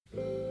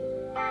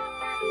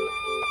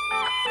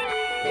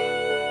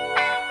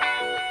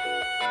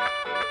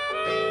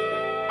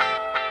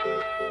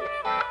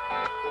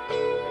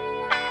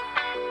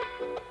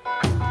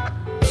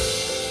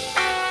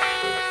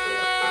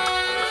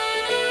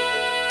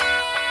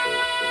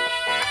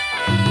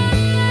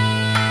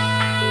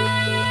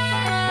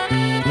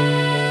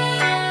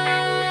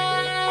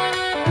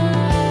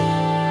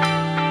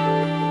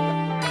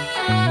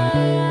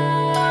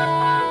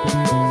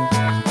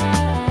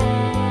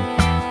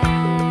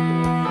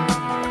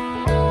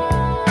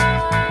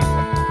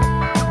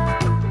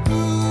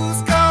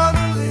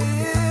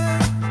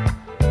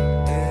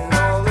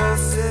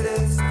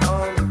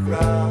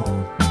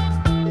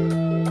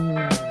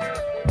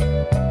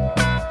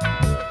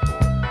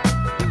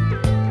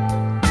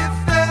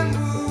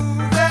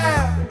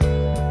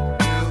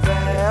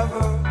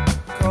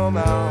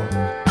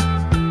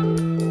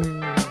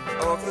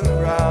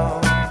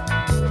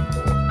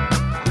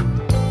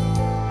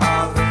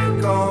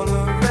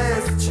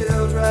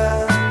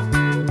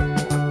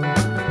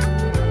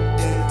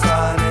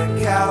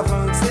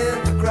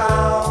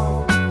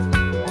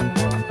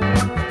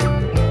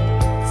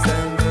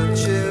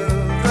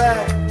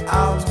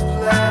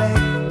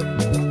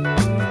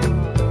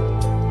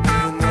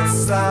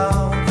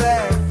sound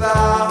they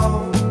found.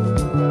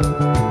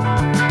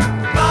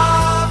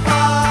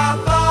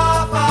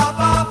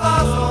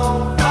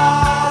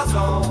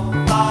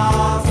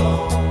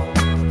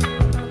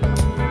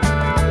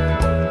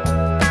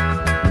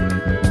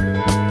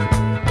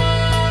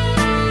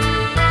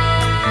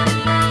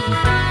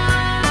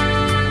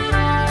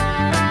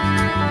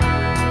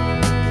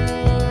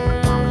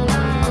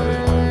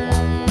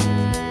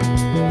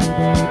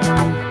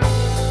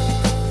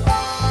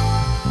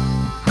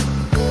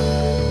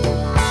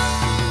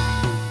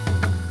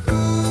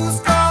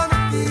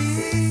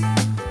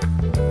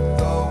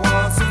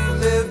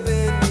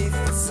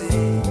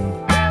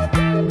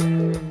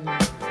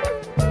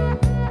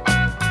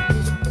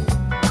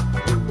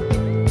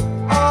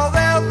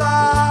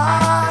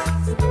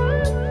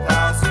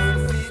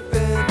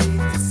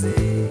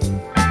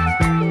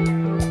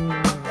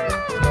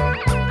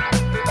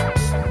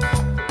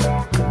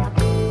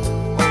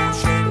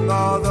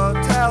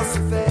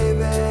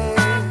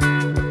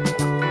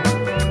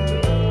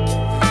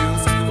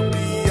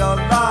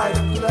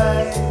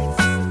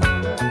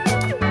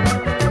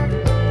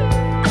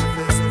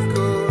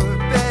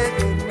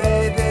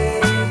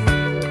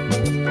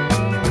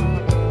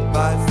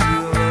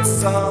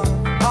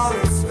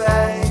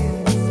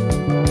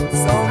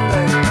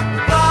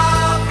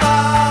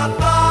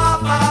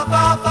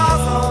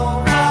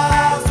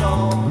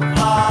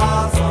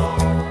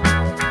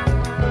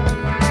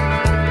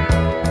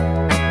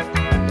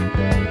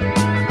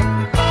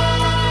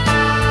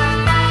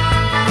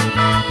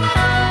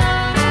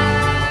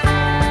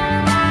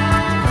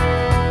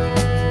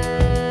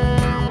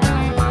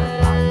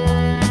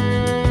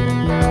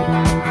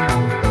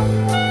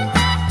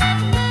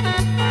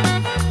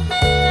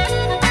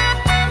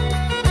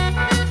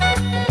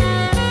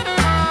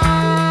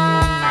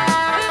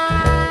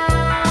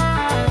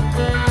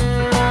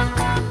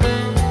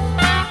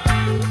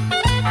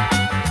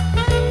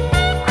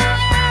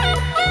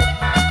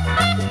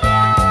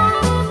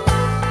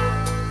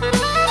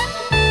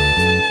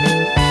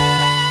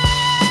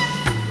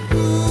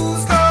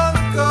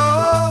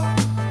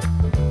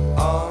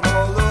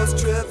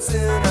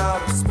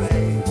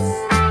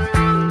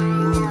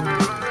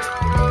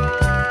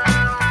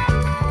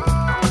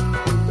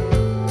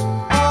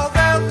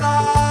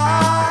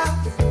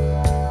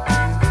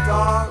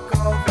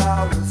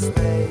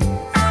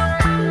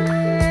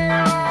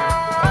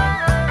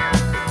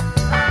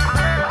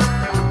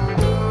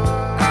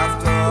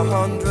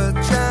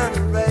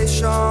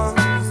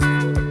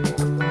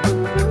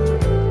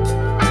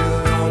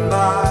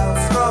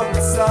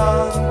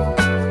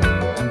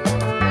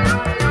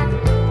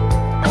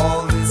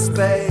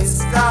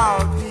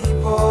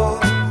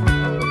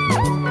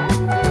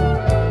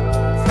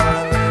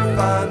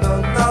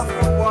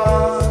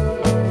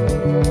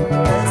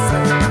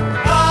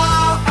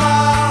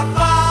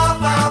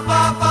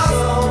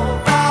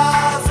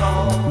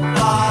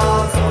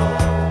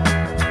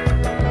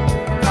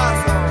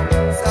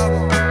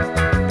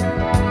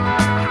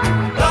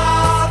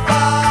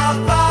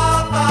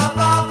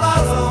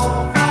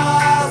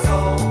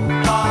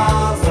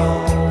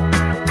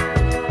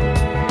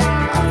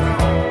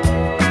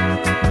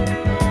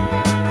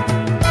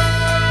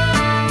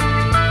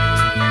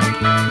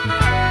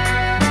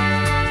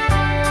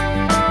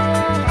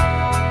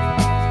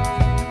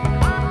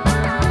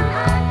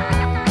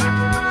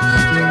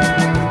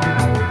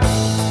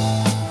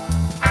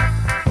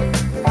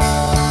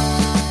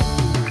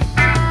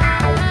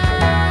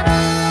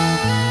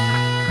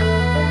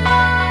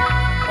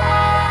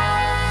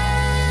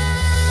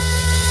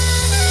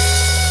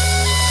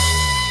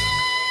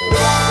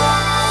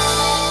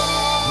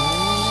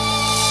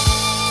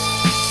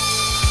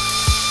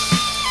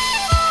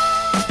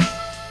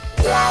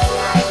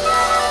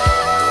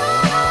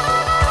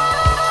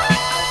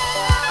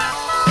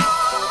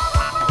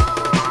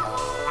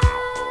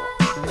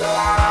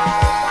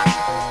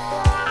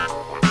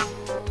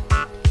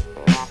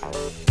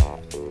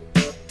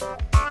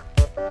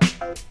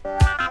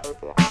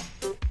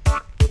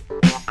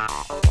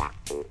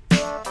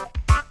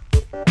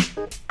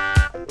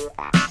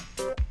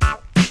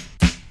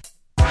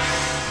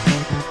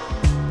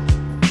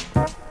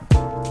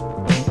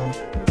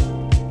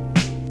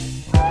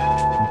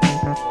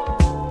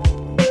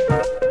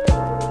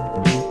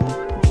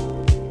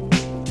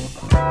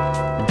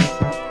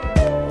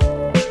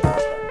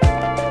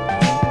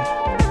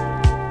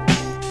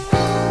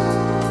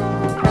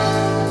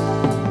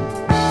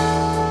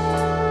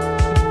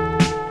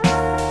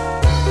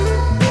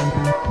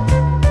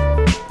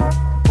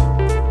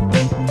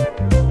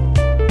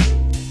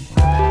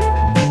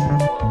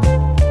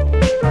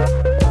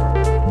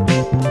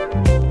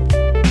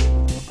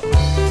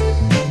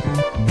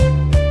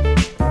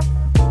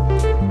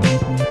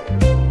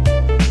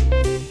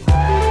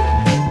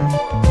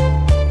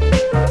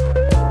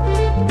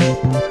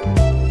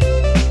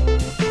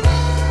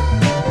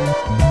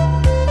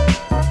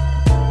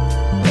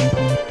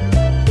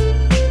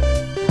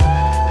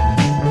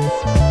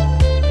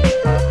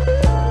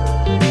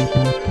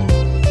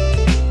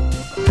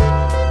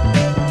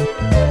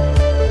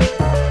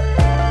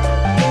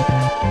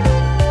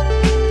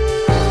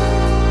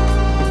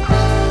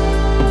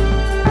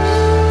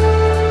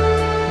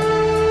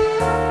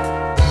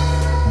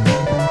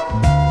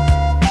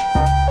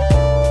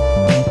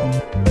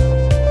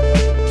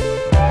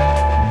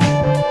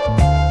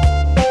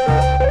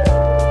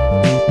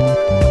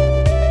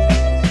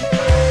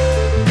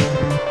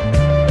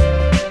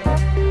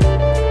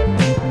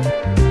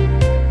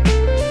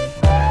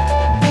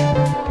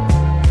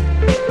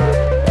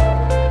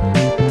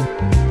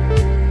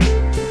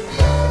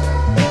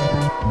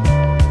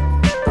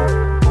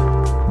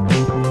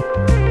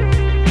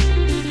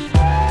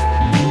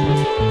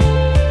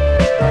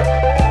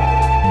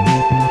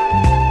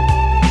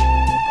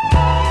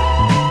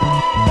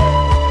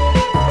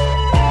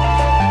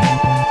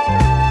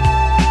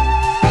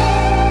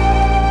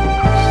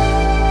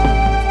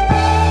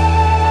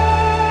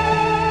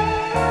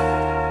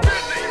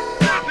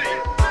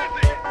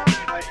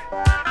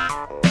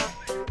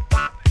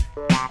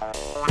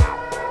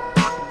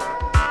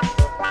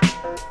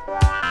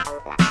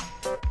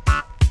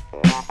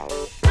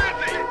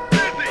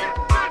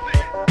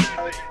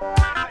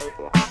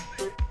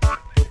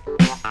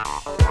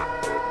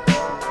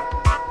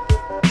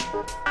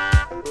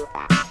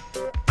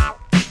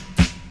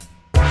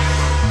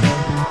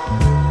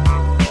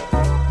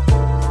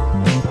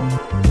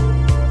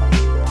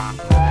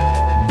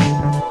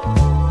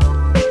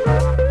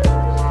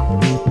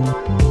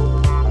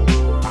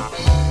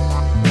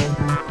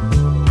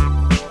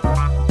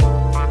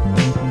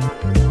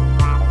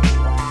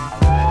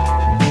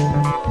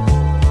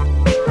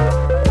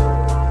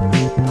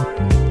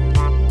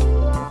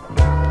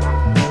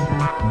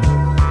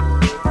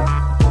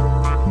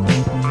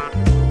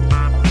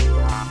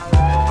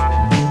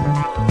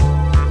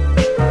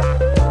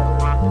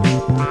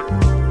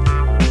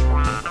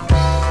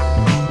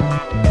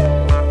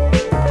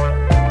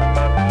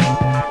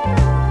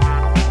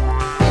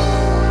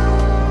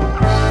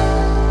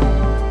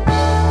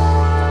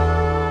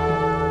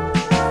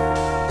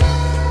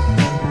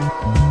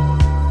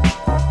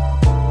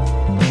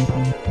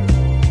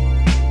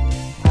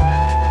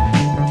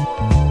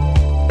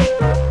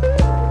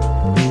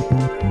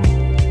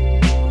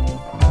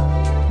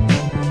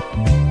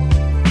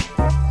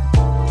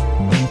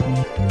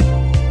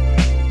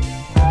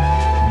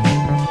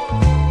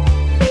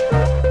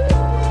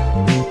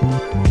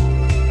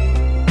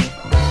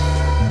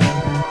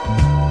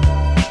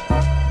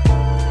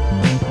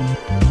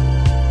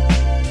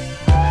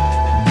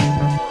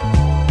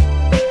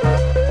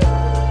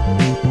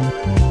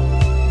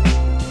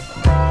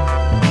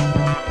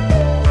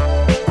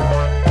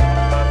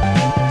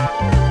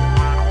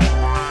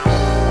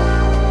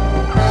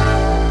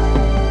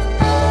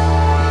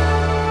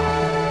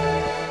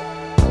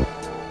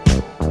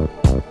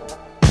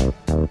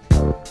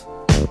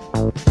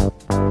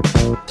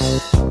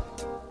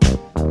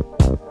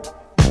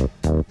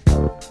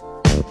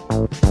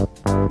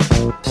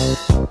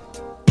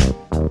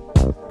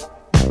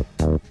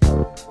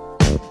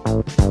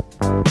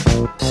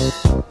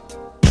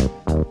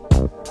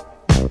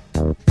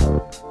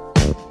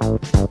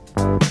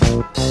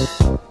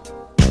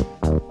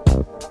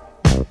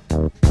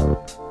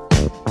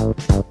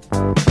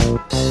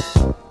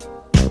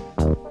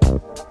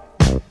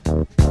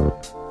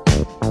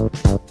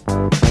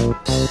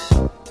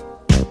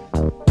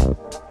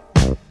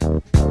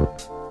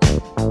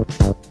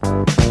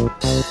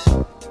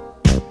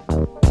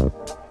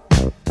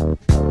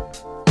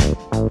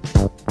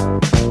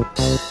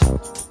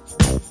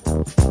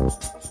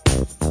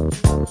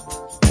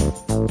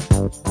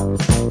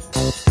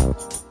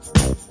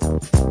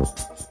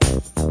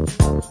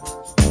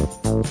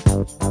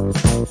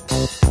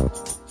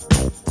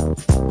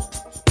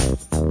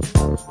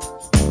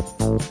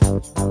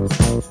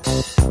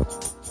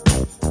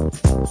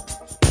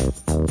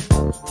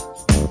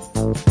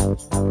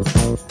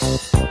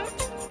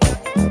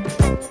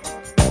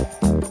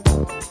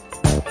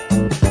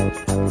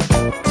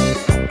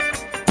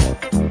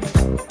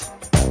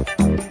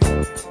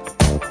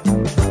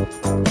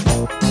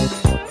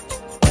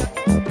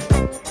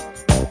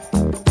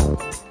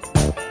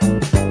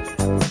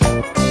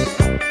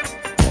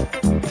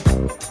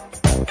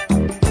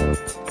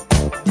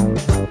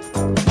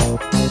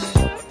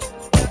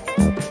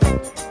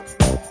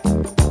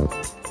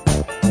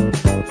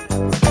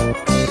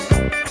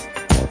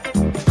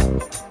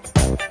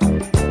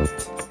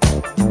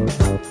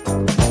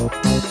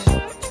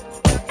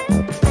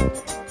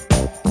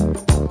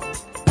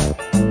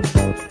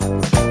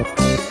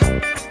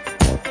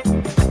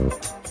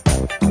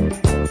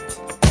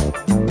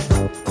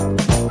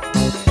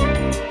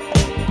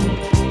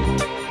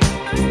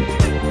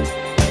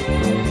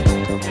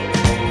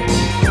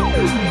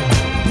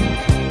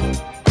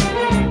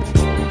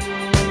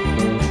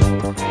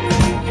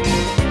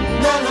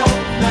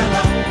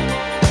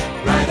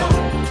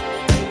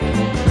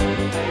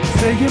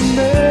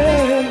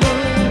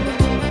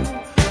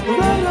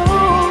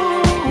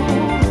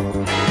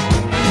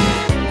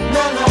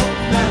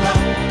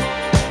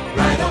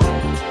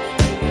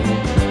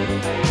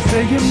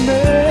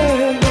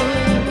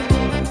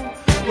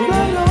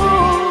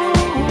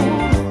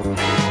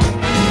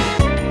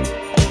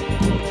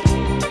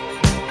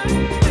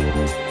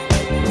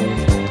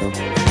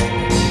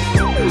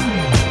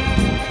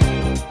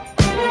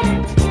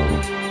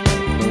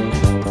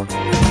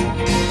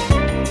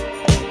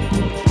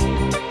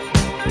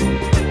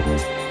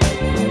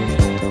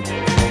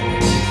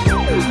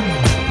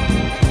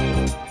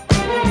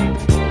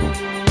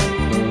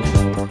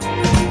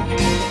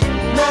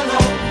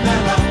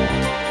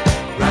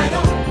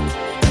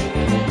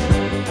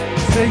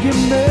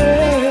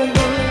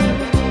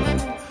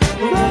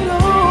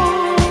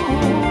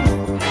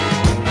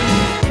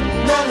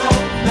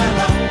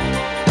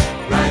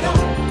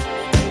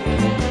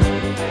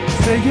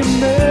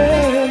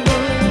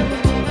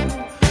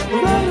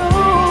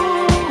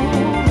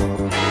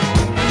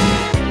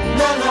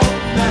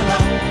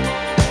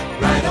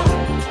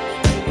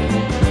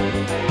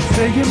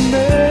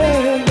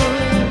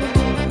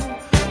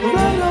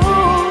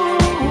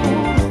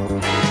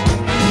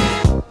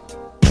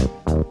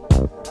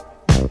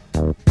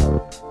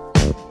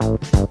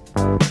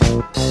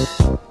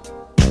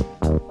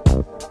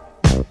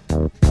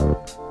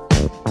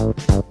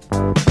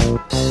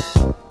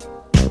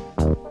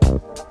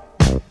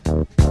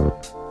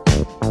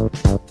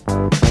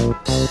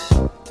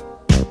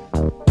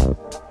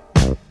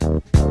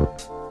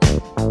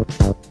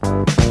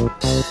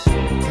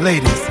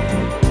 Ladies,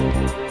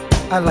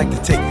 I'd like to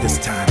take this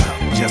time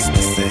out just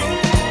to say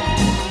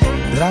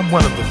that I'm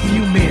one of the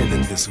few men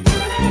in this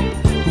world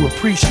who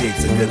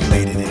appreciates a good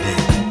lady today.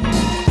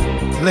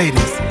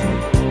 Ladies,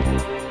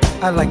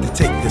 I'd like to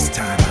take this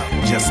time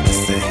out just to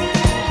say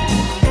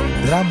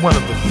that I'm one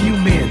of the few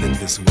men in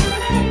this world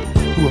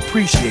who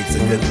appreciates a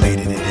good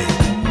lady today.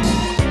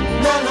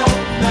 Mellow,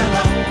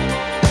 mellow,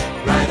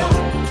 right on.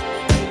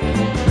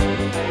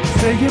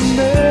 Say you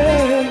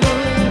mellow,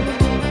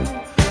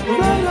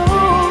 right on.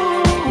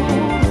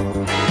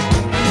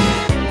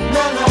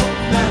 Mellow,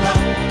 mellow,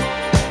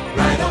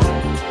 right on.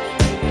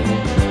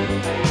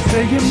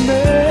 Say you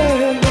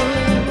mellow,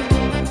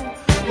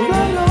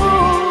 right on.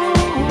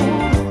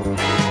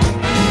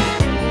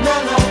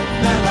 Mellow,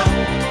 mellow,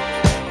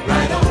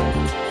 right on.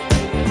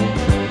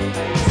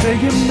 Say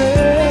you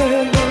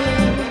mellow,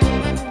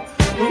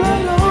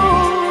 right on.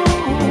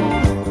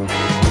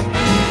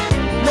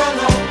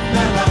 Mellow,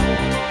 mellow,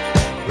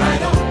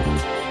 right on.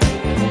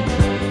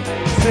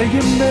 Say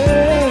you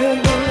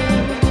mellow,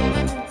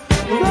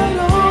 right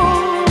on.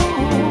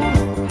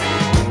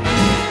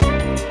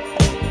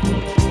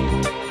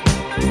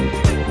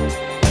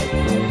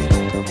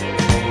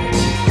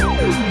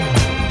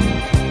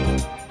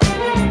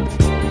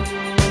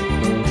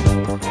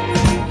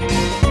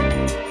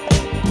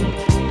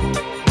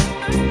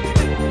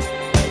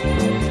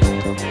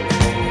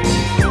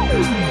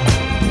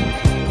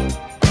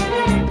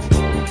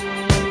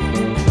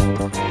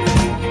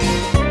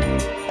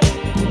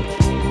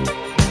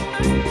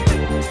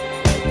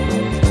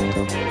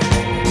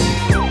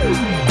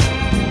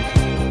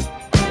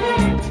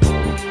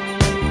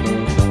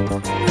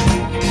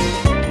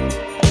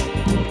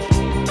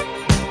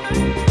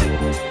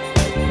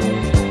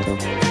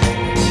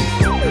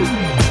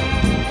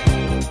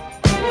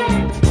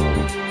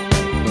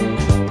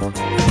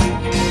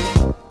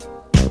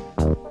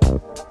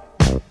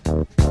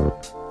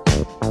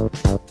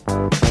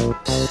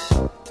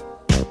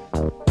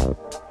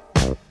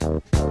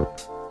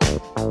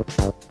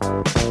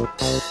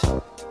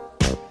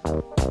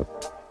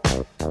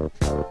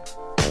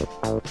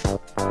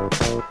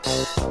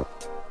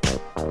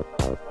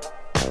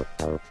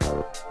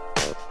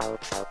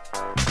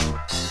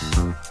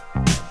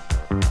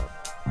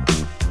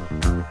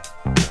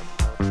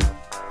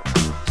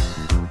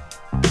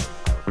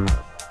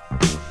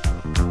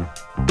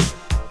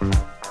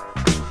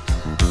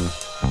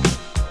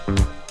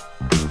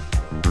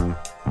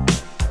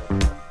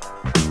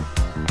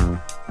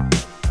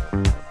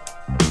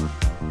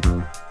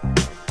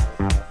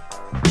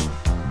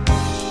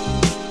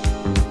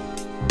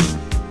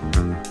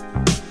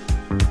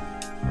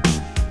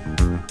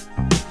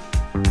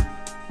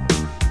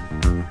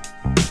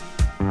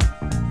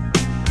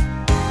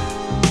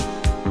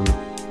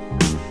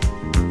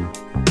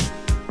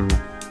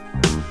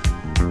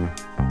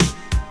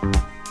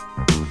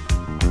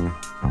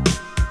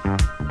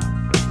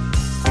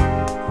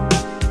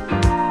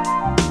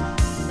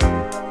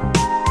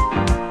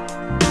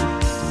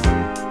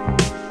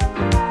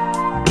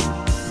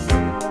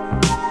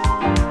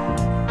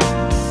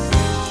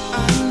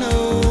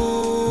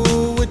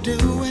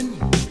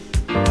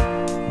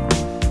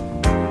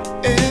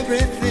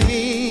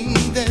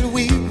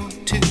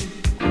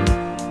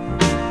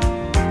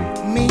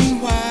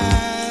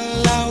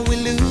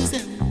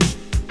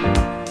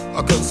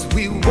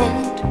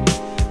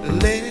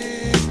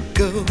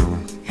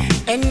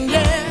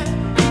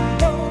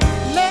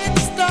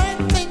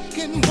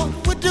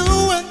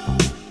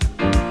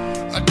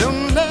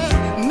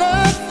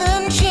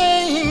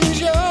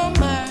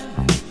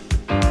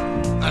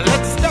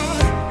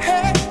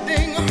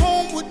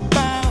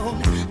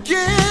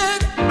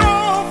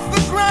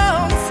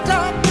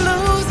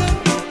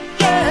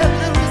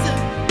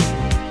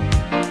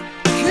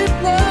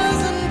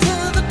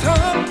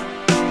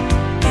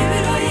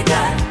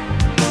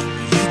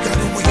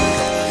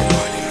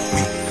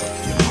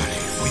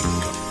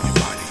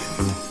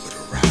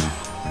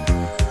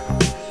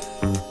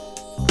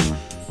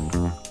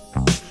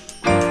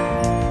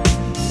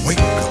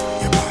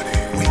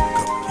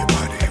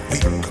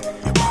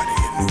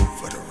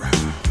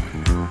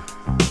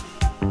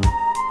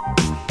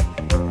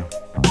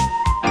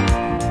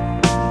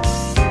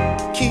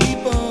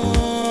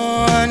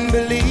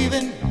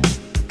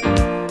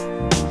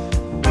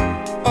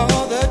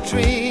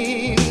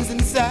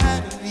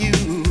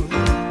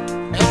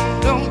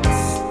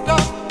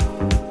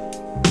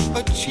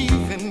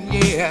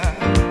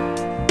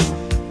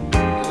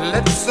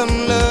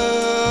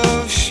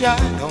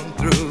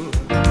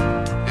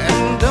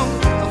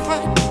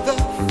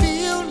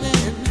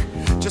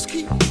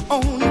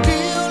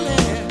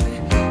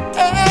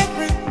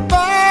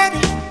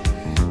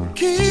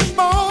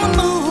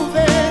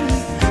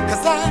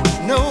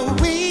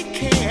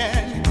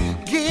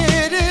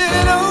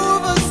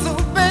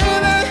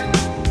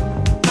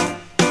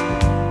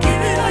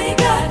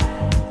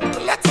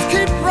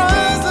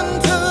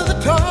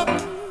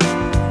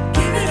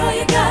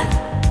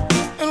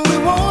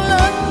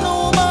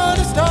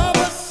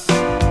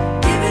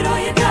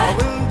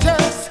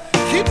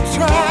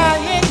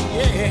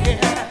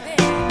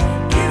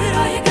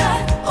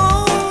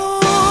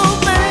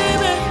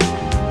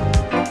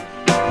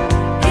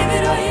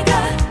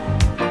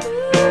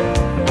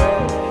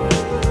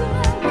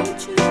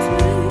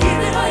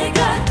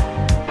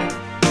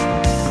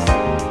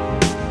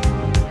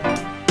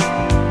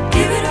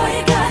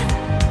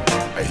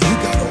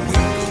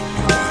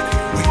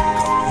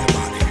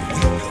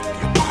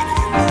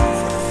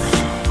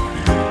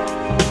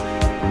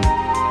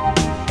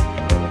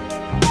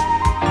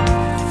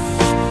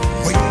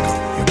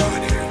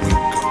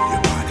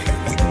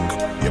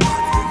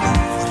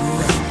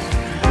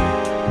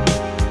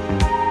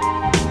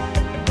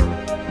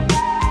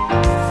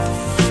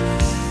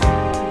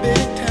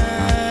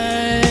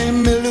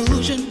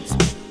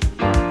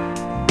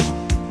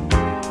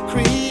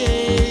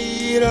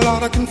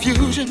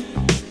 confusion,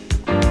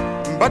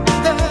 but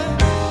the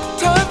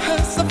time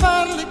has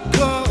finally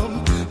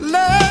come.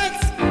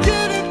 Let's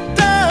get it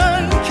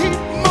done. Keep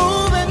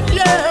moving,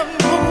 yeah,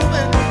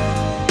 moving.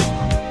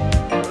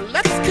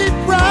 Let's keep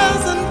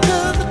rising to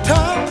the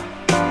top,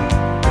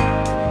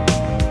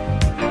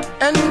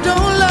 and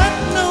don't let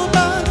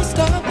nobody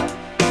stop.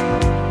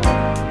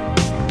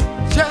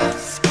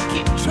 Just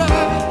keep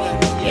trying,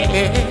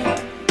 yeah.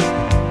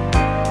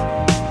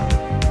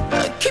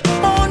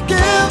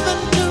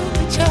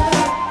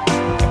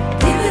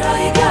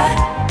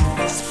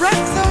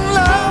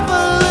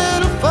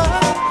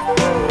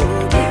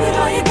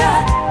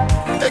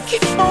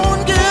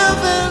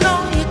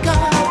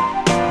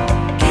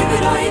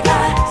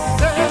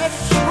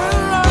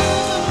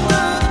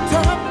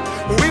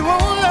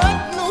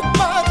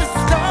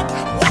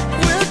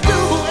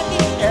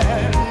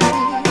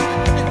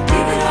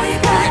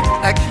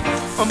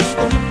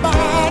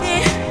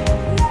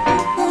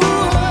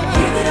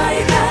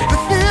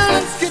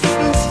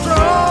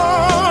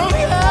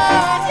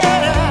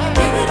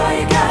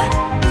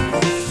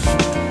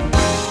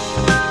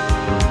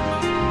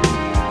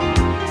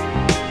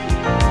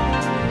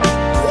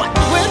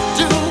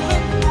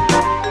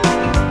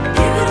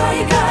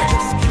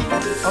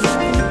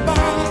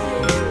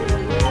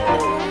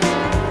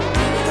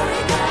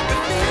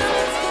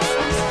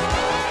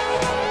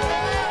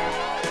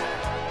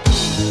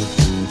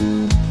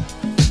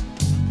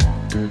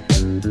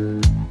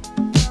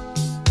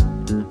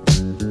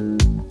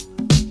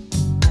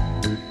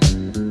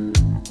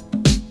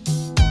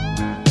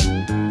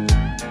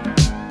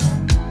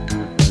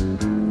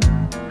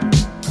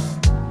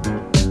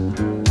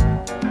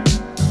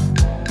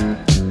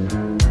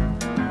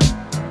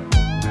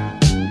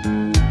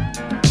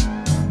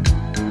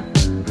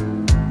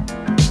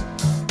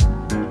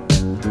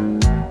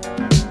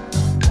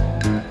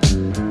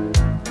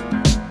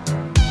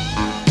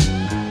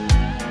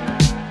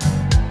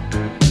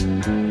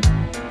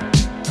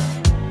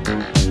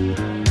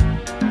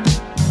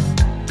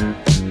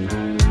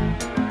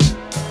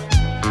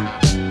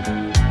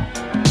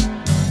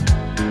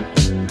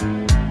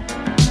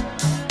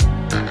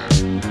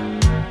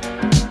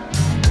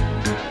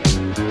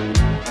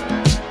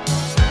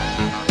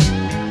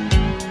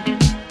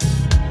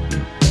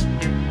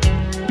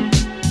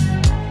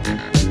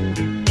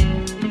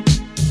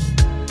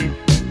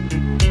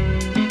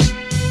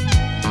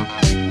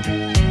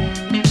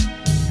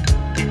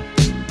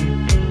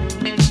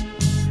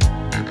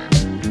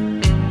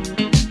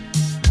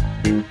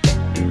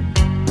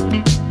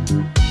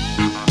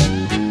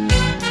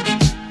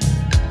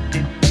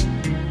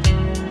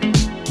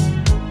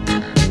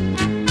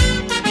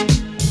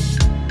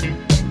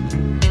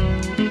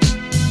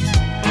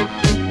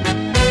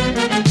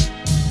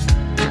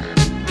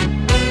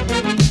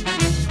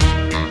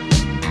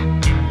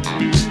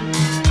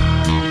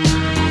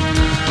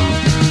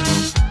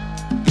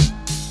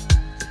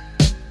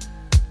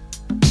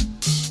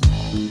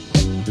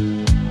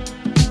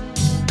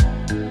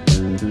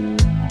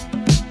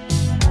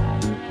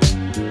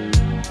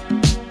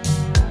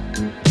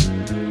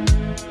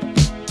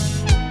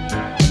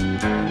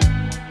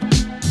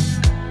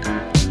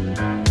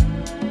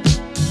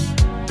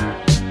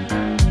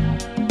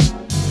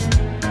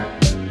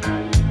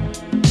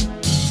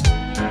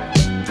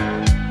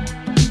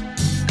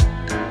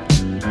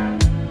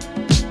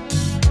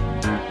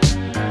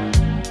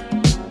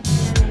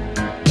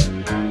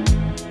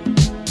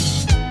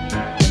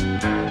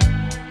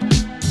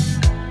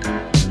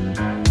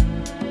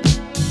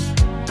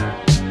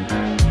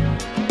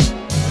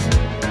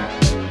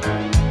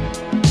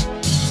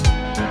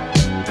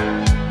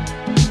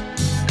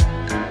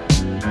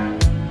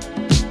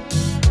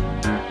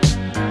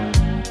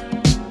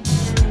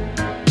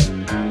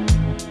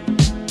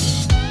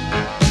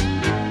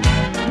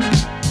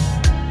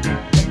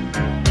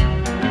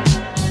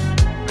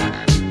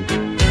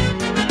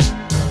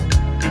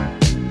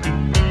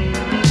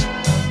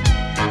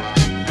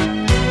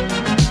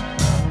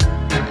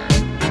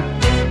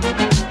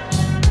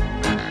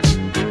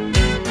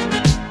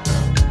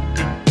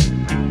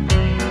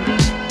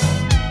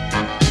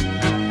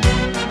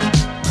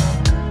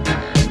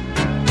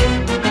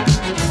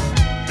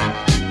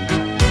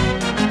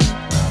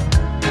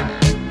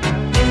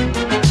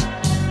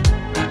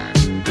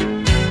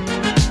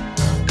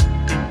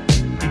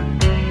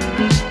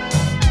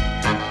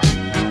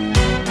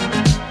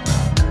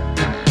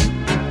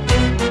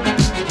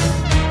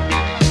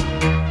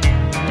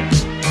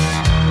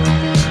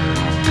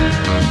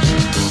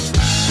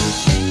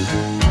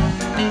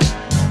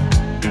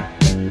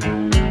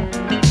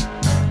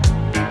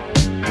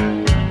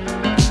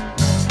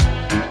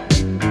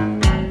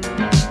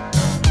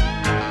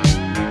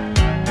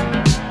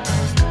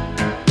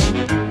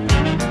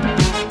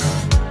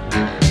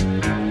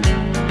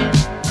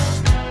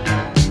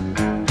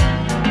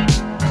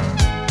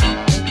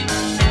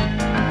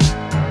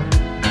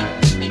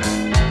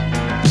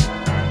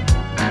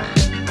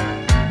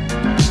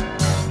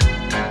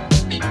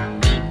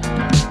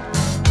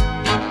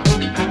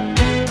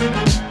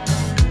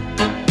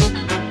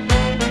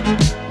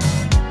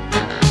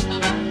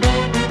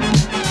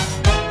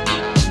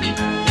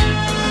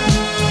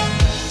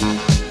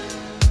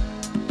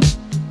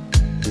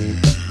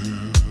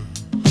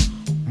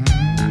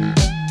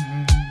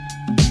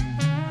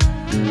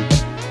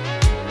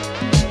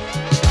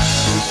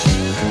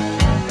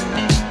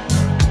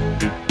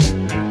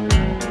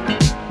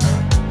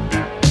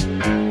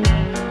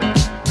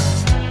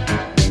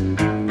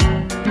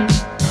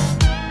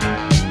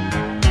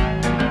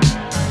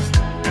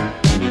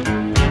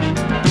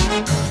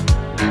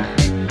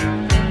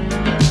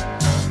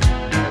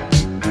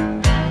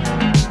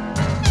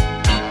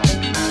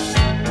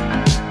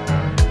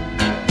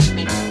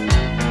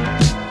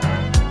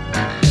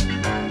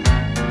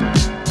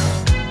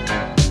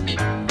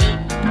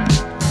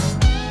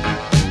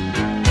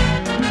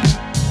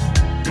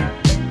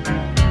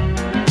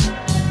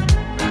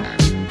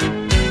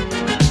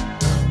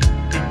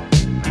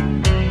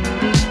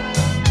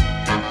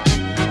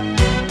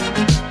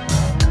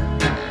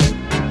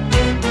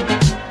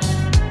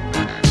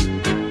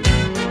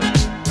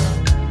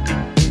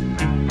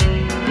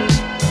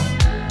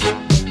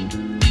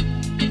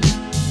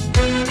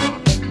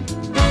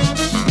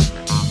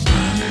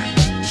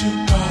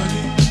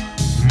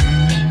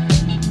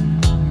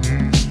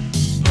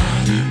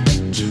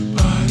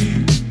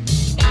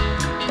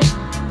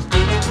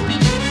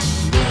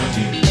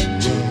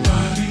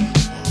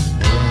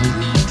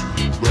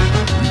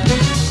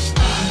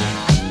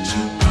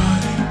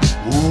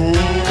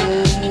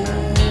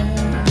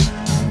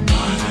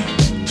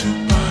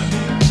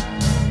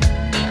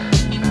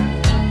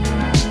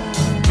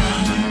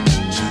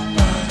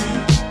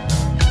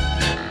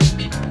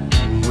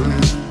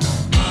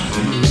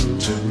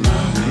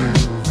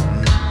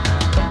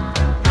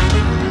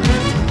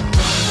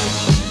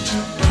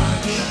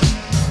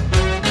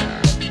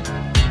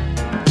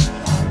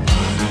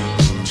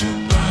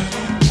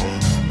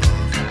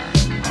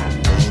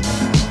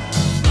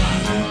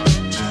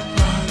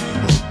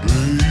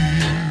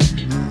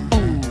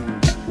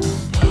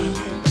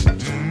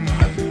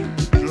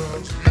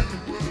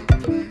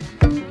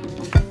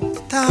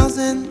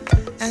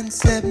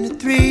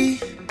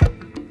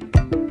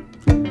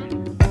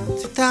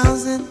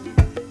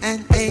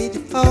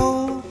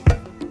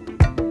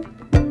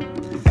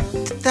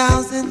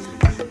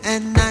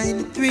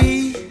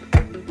 2093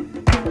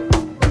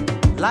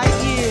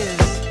 light years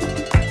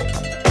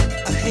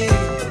ahead.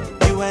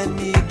 You and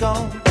me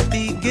gon'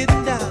 be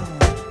getting down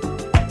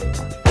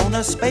on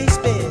a space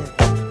bed.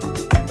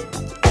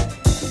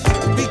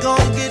 We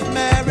gon' get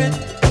married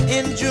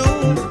in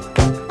June.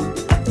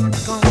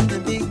 Gonna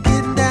be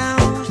getting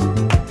down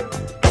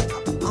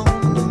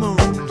on the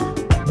moon.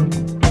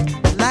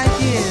 Light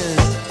years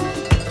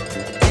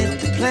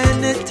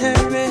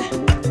interplanetary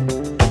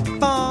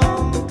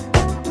bomb.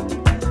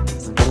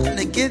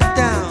 Gonna get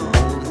down.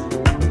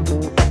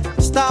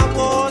 Star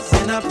Wars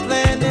in a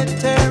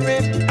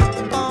planetary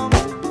bomb.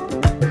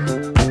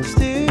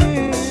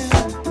 Still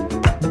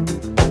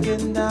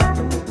getting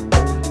down.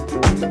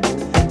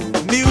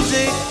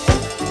 Music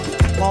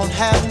won't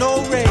have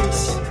no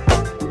race.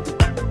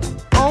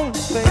 Only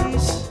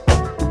space,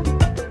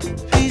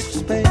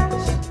 peaceful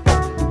space.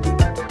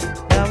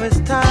 Now it's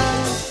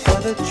time for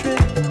the trip.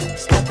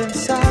 Step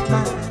inside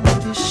my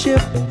new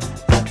ship.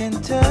 I can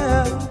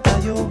tell by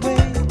your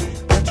way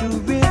that you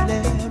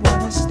really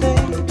wanna stay.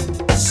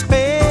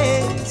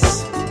 Space,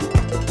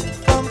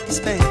 funky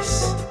space,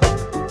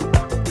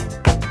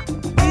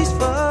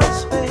 peaceful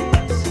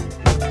space,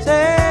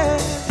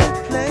 safe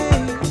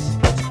place.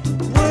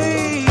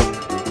 Wait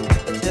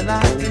till I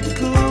get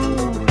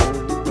cool.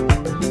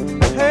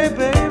 Hey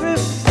baby,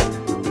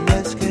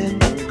 let's get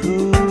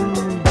cool.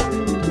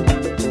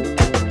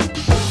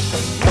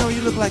 You know,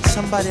 you look like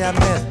somebody I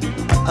met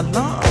a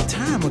long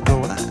time ago.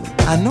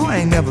 I know I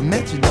ain't never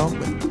met you, though,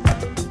 but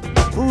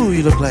ooh,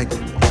 you look like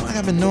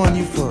I've been knowing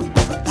you for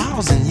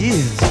 1,000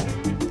 years.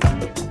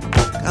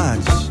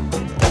 Gosh,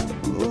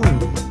 ooh,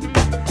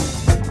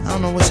 I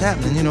don't know what's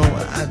happening. You know,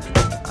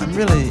 I'm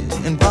really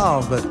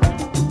involved, but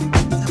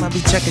I might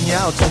be checking you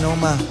out. You know,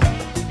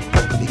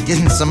 be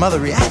getting some other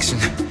reaction.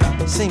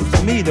 Seems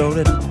to me, though,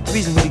 that the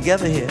reason we're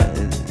together here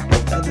is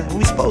that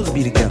we're supposed to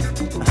be together.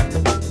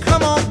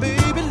 Come on,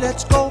 baby,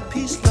 let's go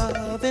peace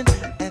loving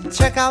and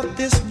check out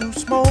this new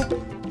smoke.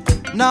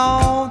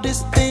 No,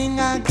 this thing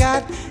I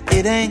got,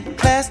 it ain't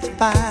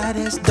classified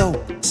as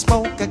dope.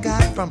 Smoke I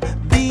got from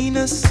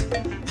Venus,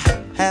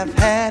 have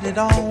had it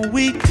all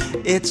week.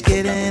 It's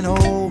getting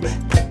old.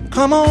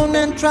 Come on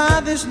and try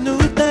this new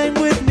thing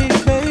with me,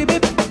 baby.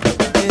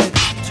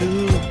 It's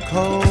too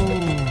cold.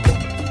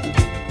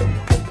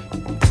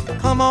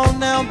 Come on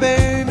now,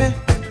 baby,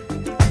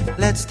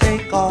 let's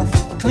take off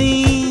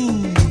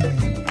clean.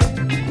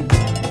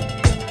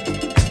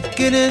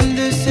 Get in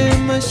this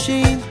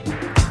machine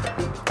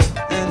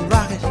and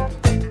rock it,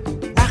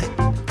 rock it,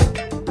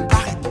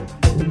 rock it,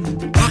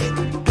 rock it.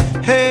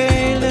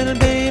 Hey, little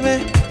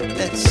baby,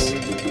 let's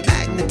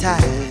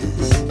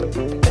magnetize.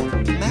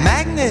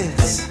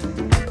 Magnets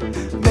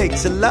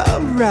makes a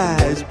love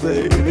rise,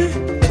 baby.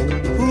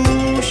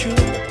 Ooh, sure.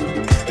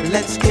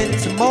 Let's get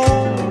some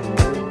more.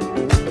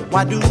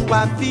 Why do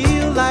I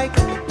feel like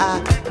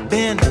I've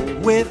been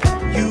with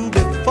you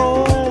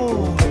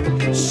before?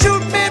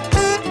 Shoot me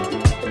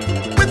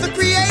with a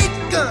create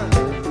gun.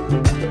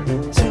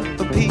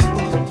 Super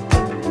people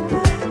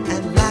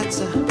and lots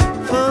of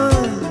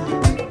fun.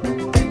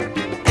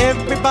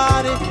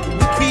 Everybody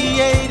we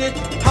created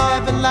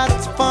having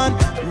lots of fun.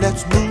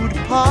 Let's move the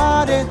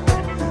party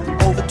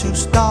over to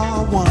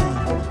Star One.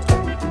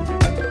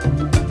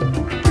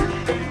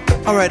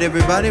 All right,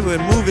 everybody, we're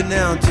moving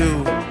now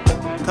to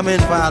come in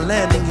for our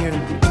landing here in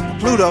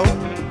Pluto.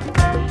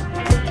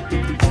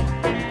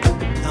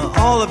 Now,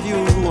 all of you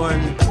who are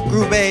in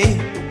Group A,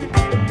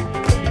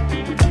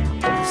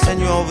 send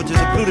you over to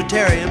the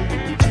Plutotarium,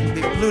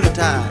 be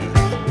plutotized.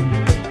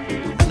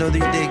 I know that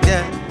you dig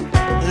that.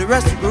 And the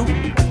rest of the group,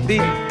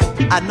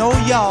 I know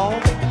y'all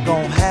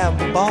gonna have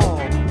a ball.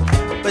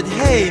 But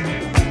hey,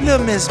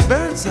 little Miss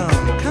Birdsong,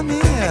 come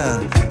here.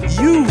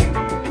 You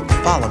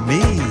follow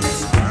me.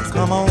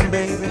 Come on,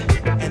 baby,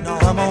 and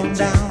come on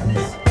down.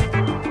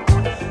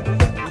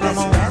 Come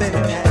on, baby,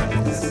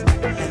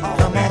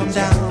 come on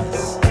down.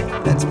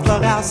 Let's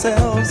plug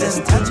ourselves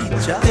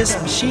into this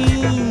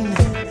machine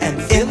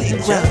and feel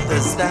each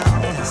other's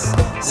down. Let's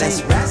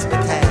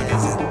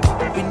razzmatazz.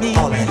 We need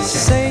to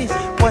say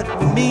what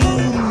we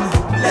mean.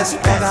 Let's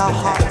plug our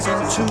hearts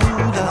into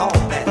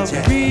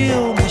the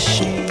real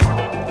machine.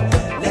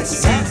 Let's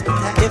see if we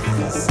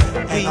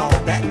hey,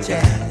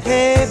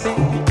 baby,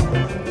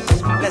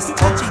 let's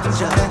touch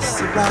each other. Let's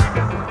surround.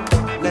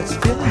 Let's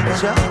feel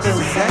each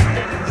other's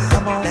ass.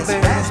 Come on, let's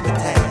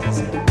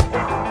razzmatazz.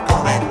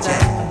 All that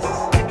jazz.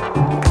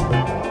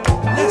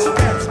 Let's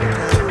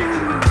razzmatazz.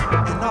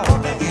 And all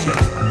that jazz.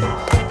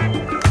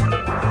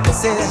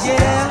 Says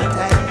yeah.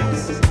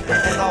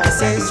 And all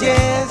says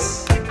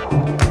yes.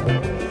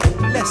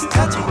 Let's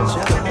touch each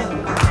other.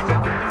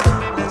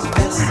 Let's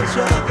feel each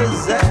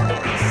other's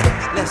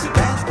ass. Let's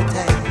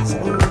razzmatazz.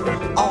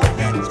 All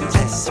that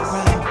jazz.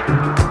 Surround.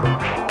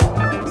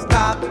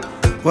 Stop.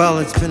 Well,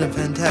 it's been a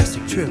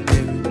fantastic trip,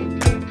 baby.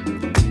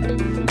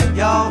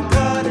 Y'all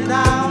cut it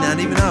out. Not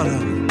even out of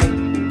it.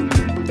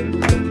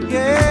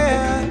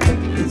 Yeah.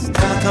 It's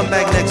time to come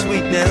back next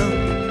week now.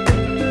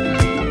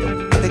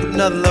 Pick up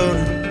another load.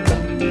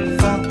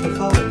 Funky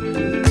folk.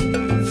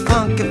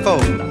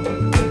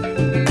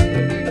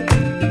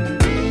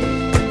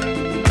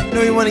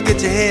 want to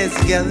get your heads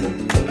together.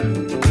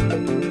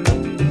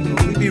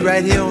 We'll be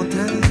right here on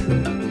time.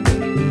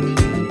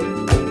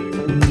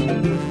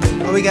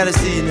 Oh, we gotta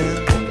see you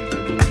now.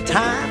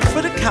 Time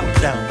for the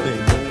countdown, baby.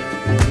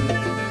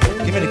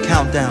 Give me the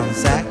countdown,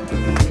 Zach.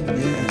 Yeah.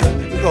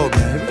 Here we go,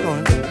 man. Here we go.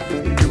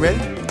 You ready?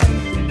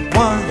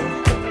 1,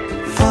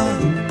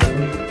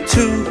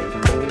 2,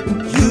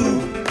 you,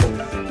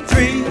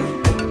 3,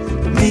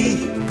 me,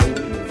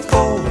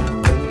 4,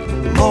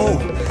 more.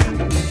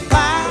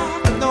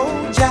 5, no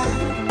jive.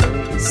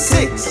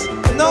 6,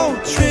 no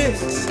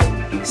tricks.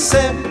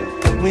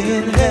 7, we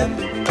in heaven.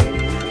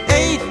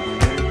 8,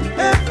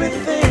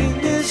 everything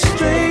is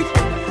straight.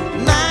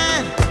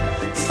 9,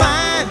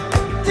 fine.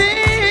 10,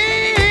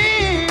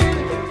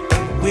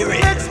 we're in.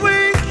 Next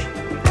week,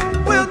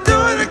 we'll do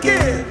it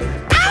again.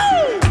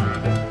 Ow!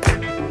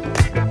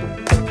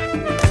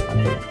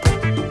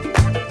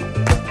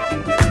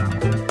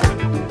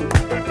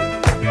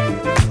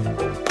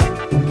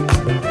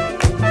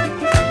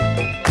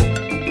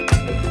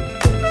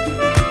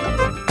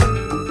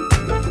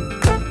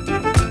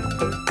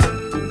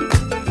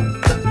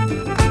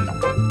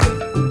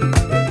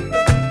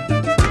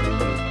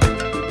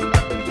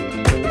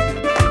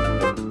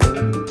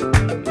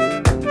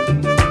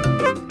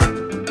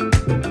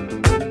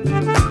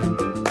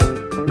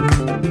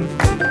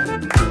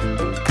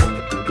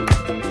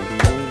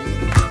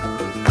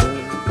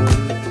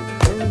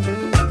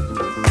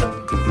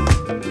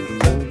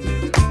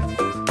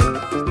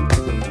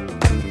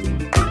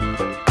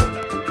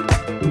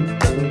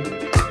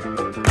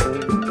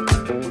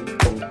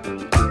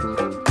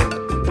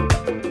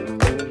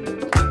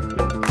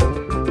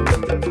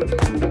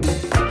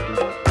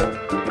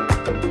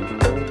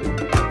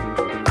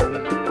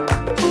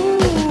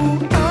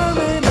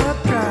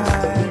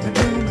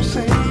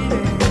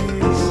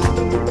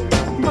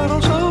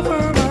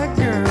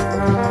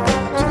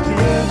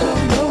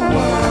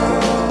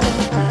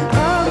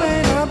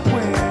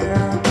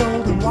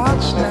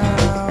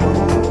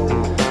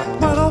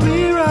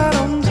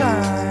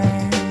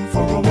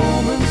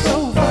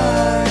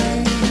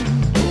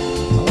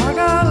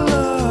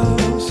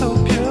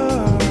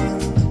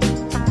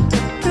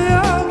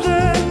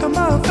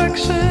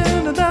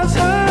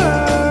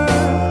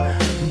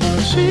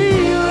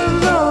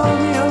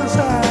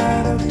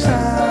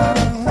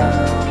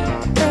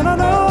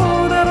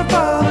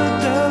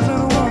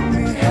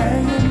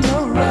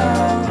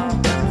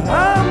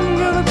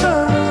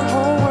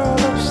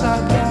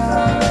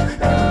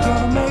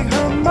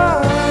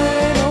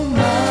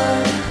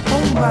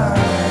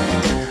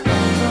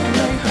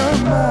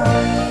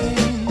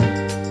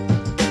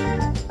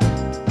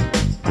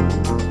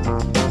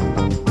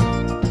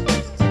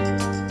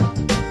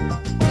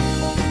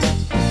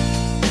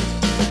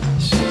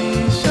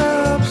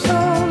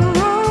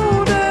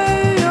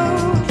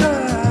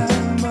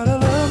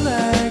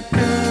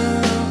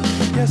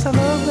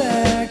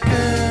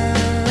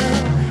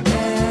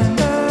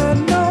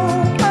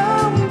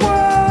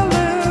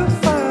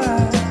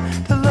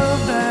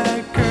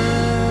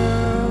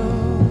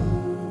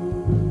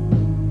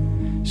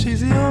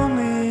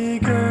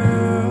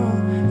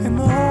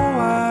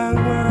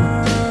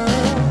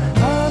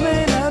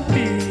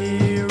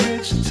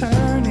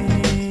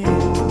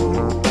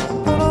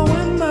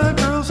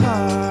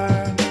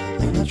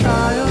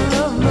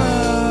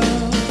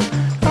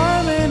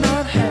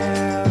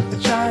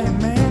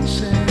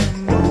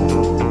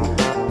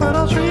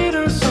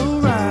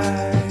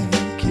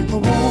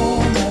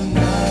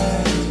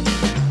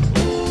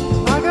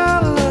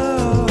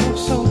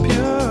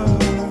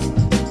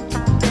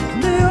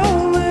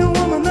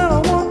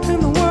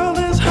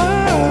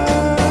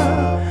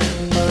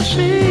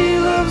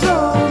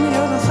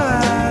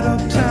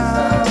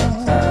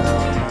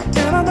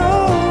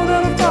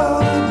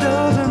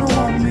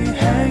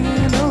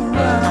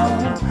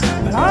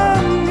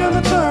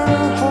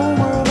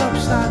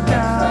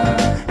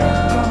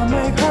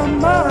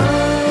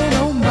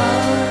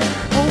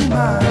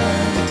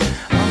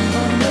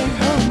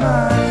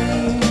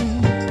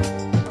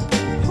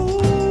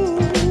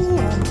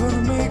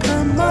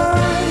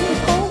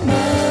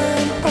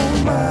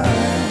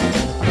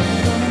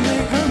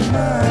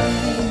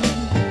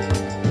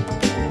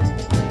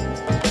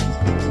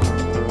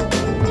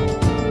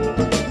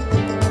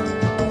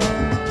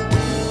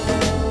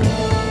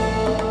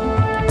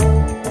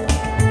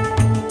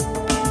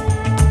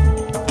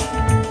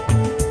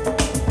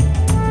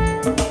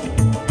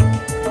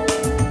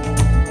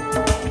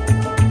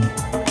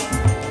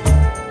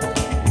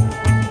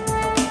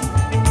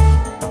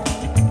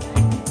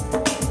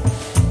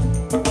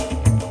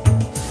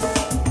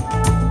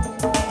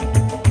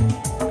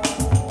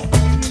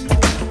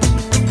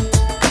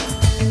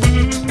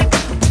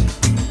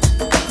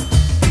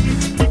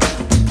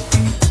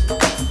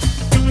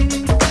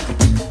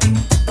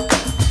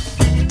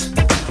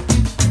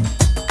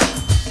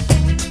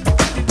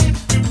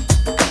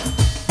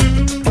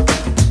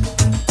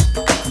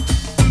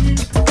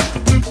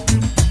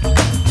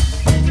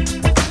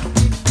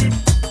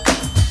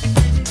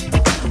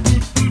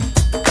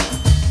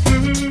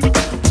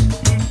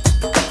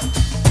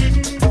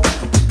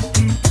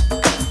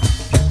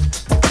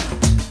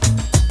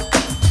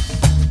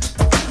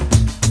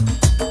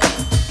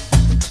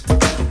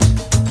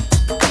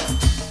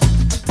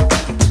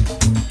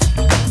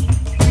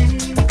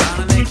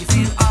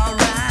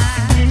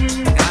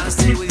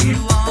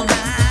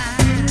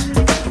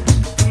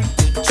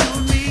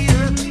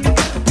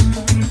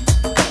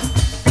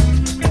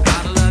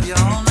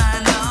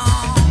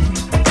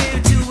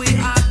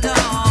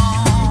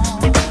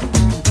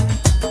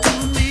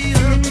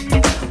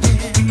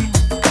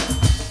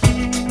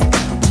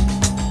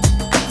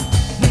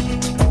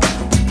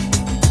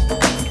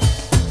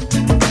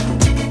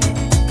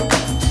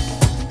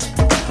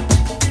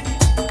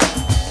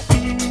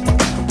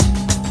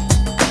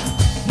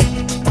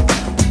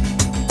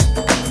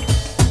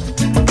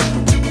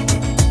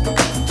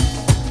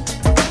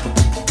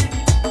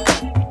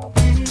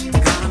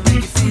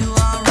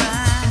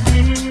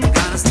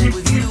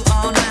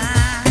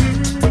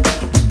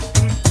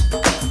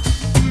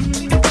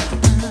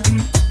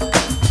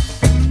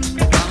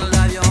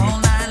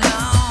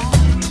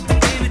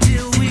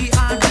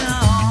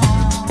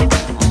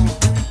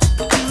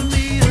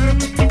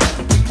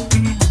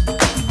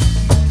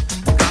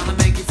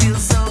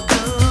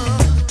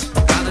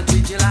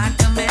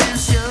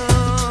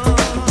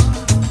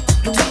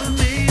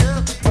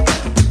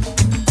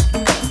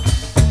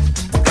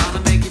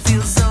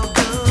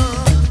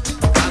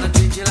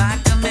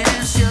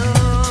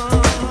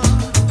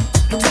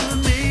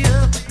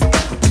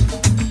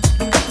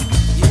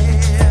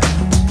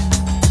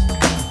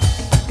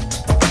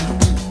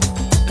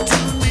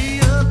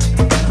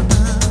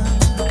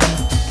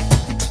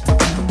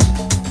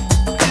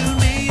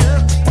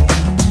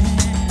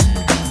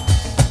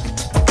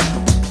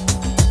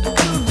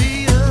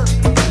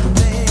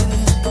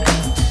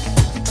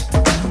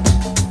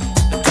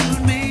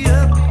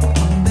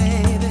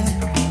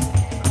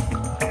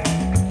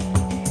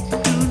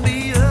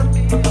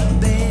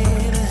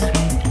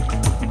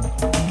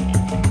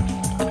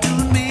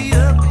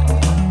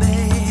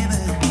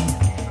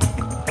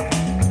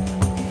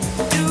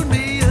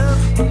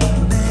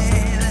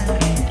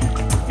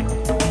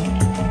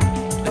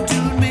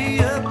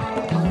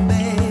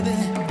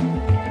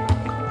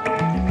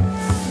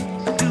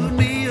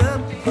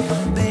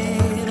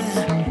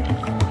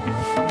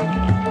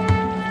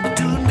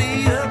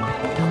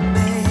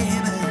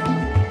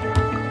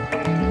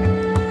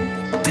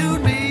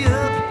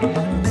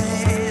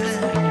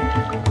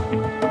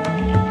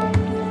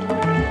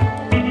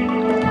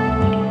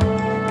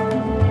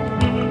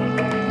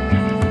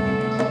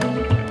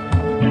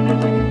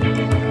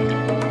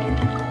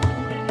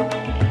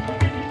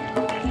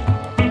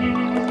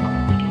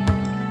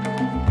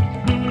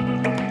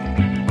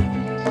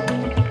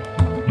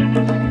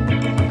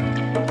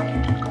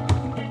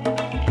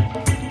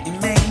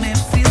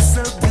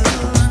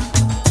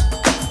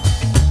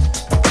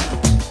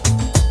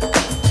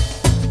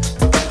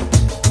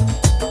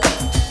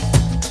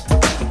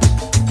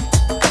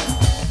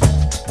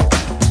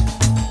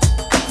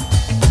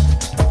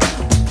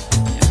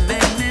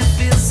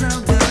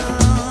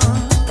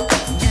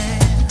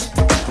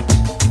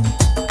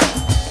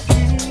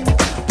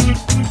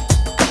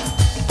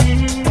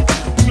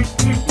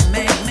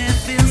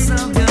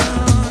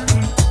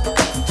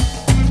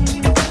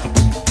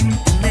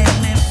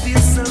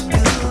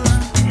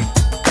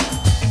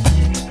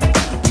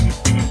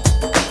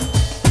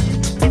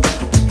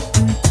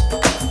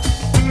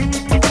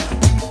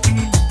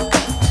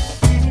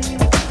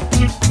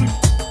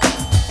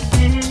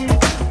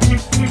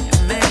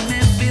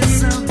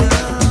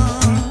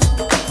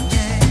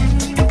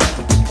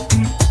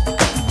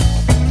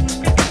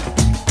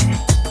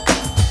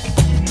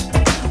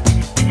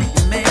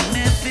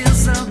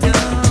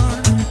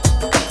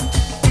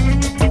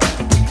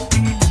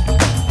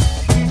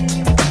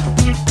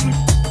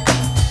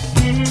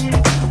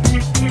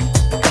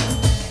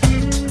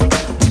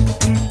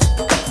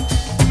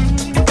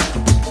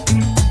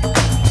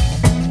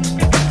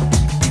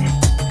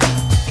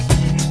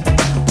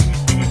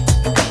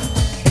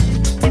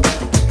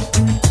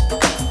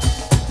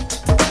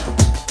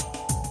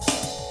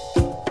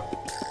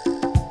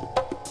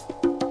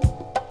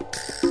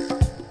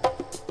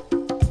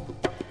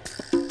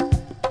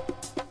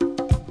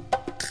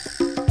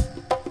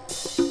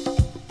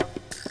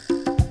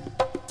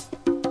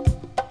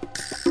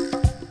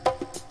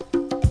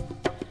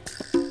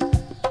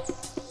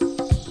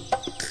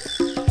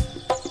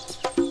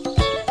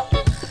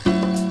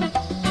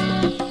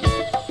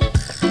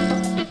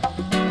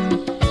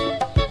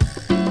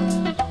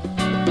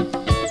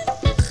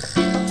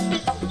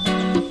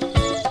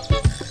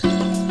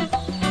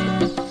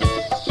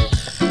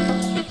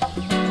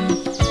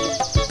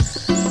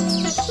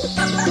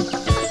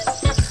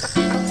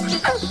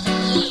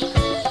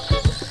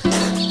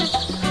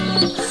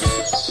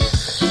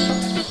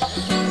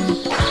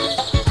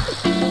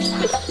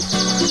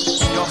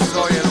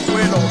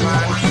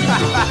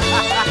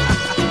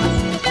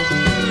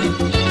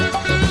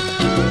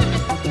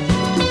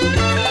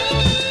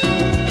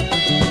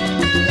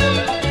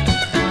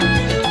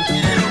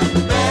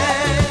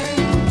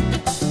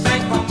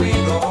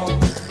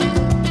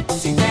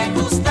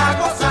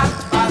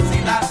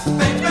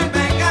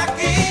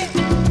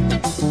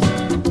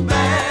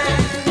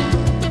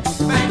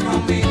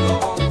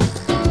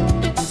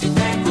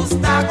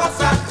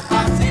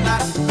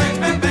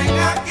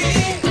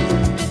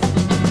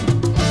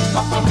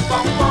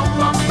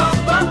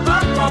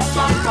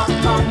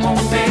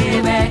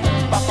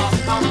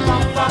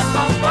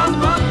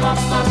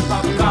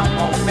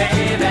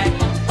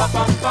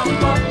 Te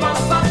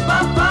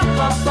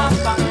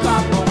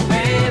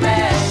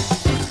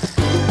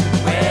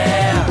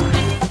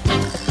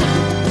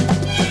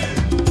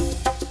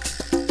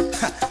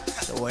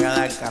voy a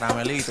dar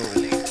caramelito.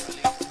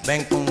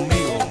 Ven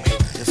conmigo,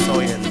 yo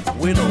soy el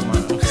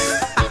Willowman.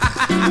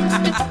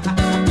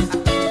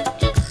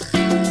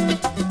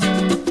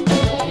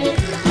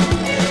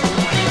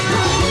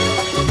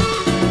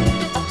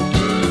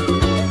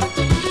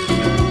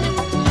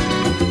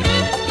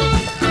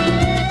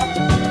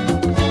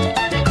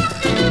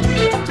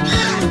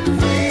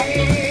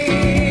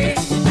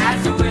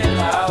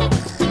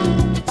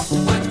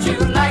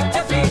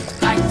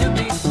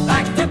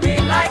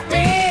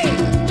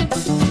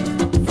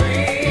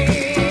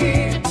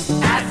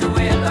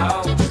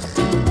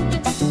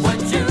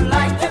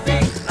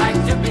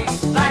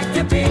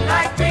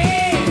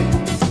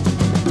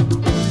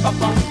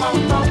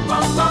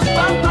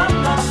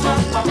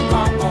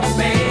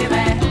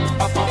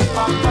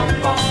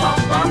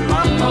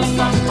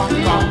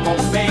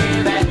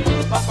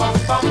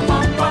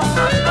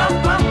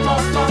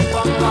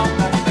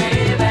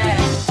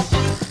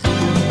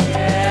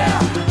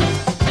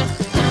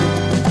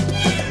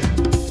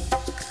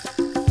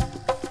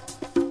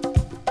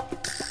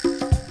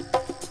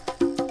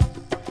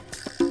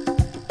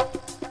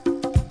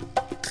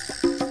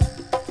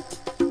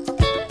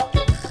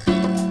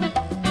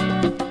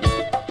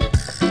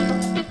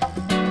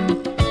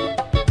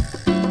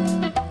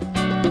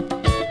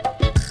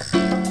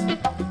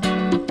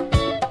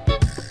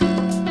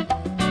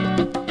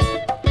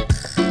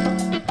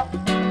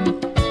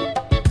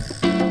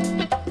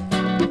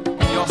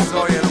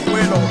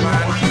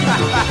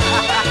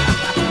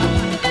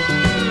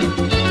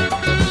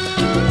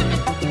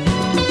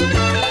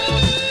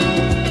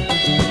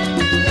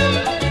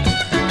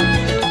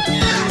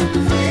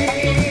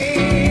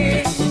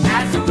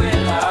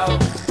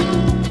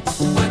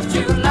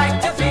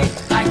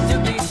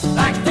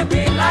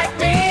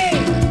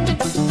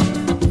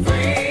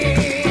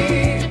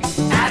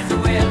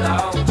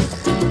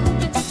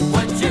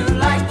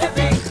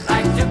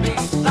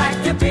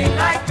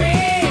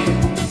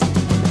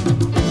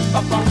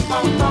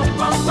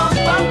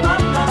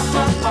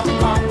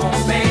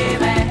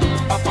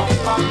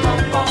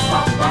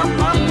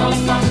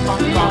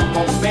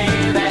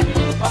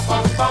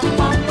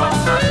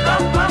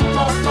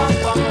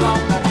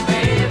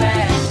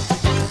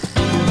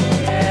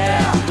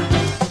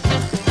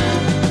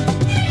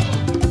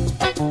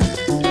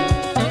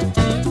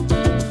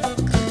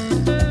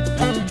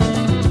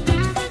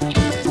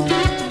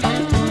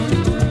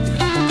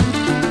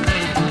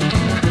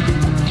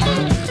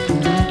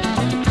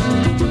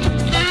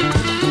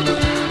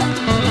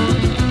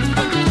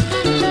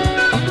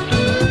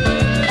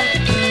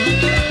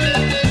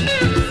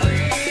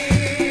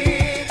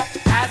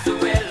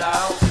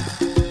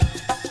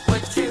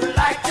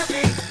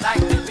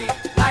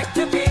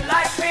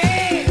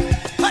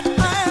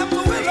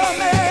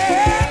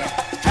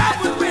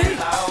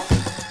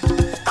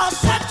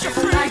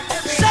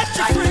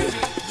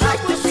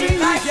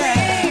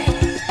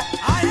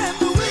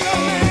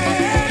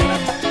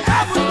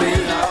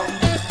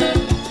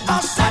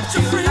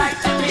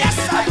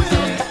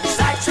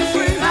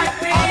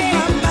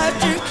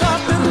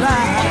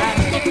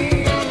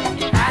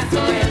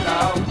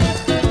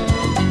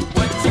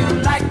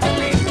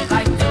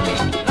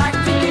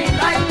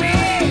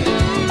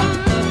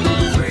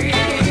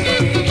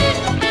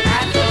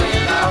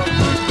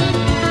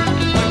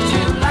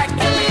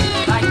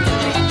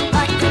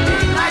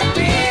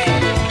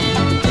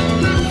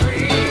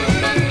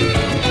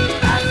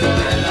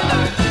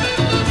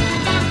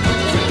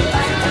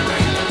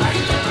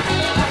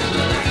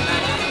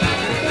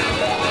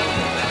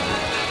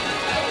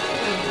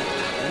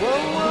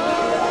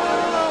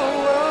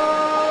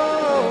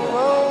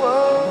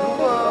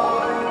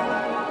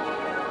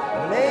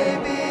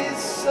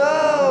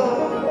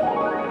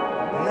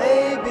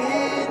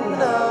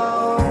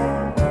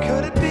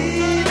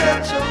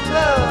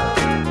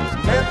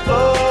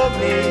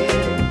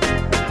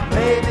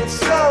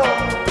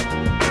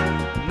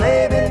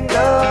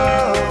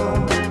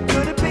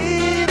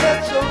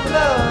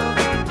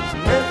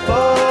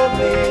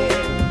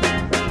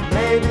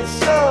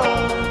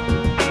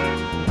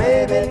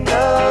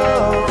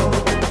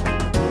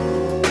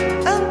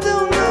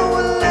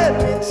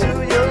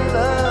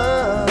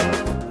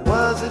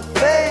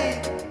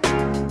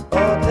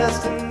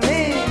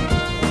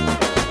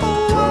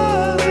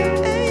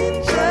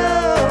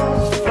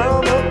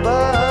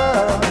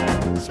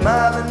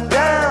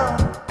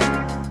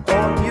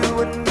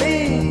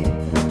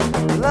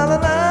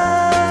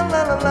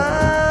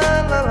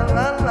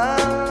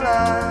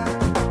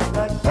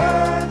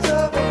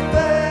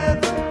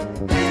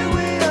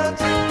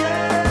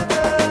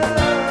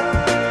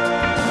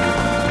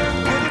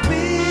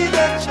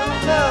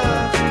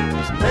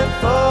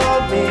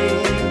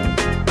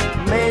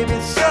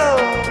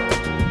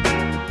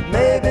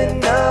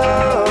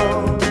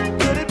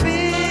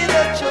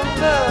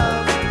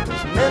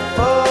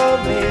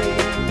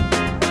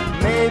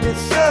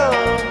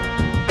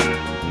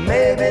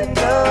 Maybe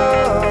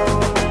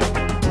no.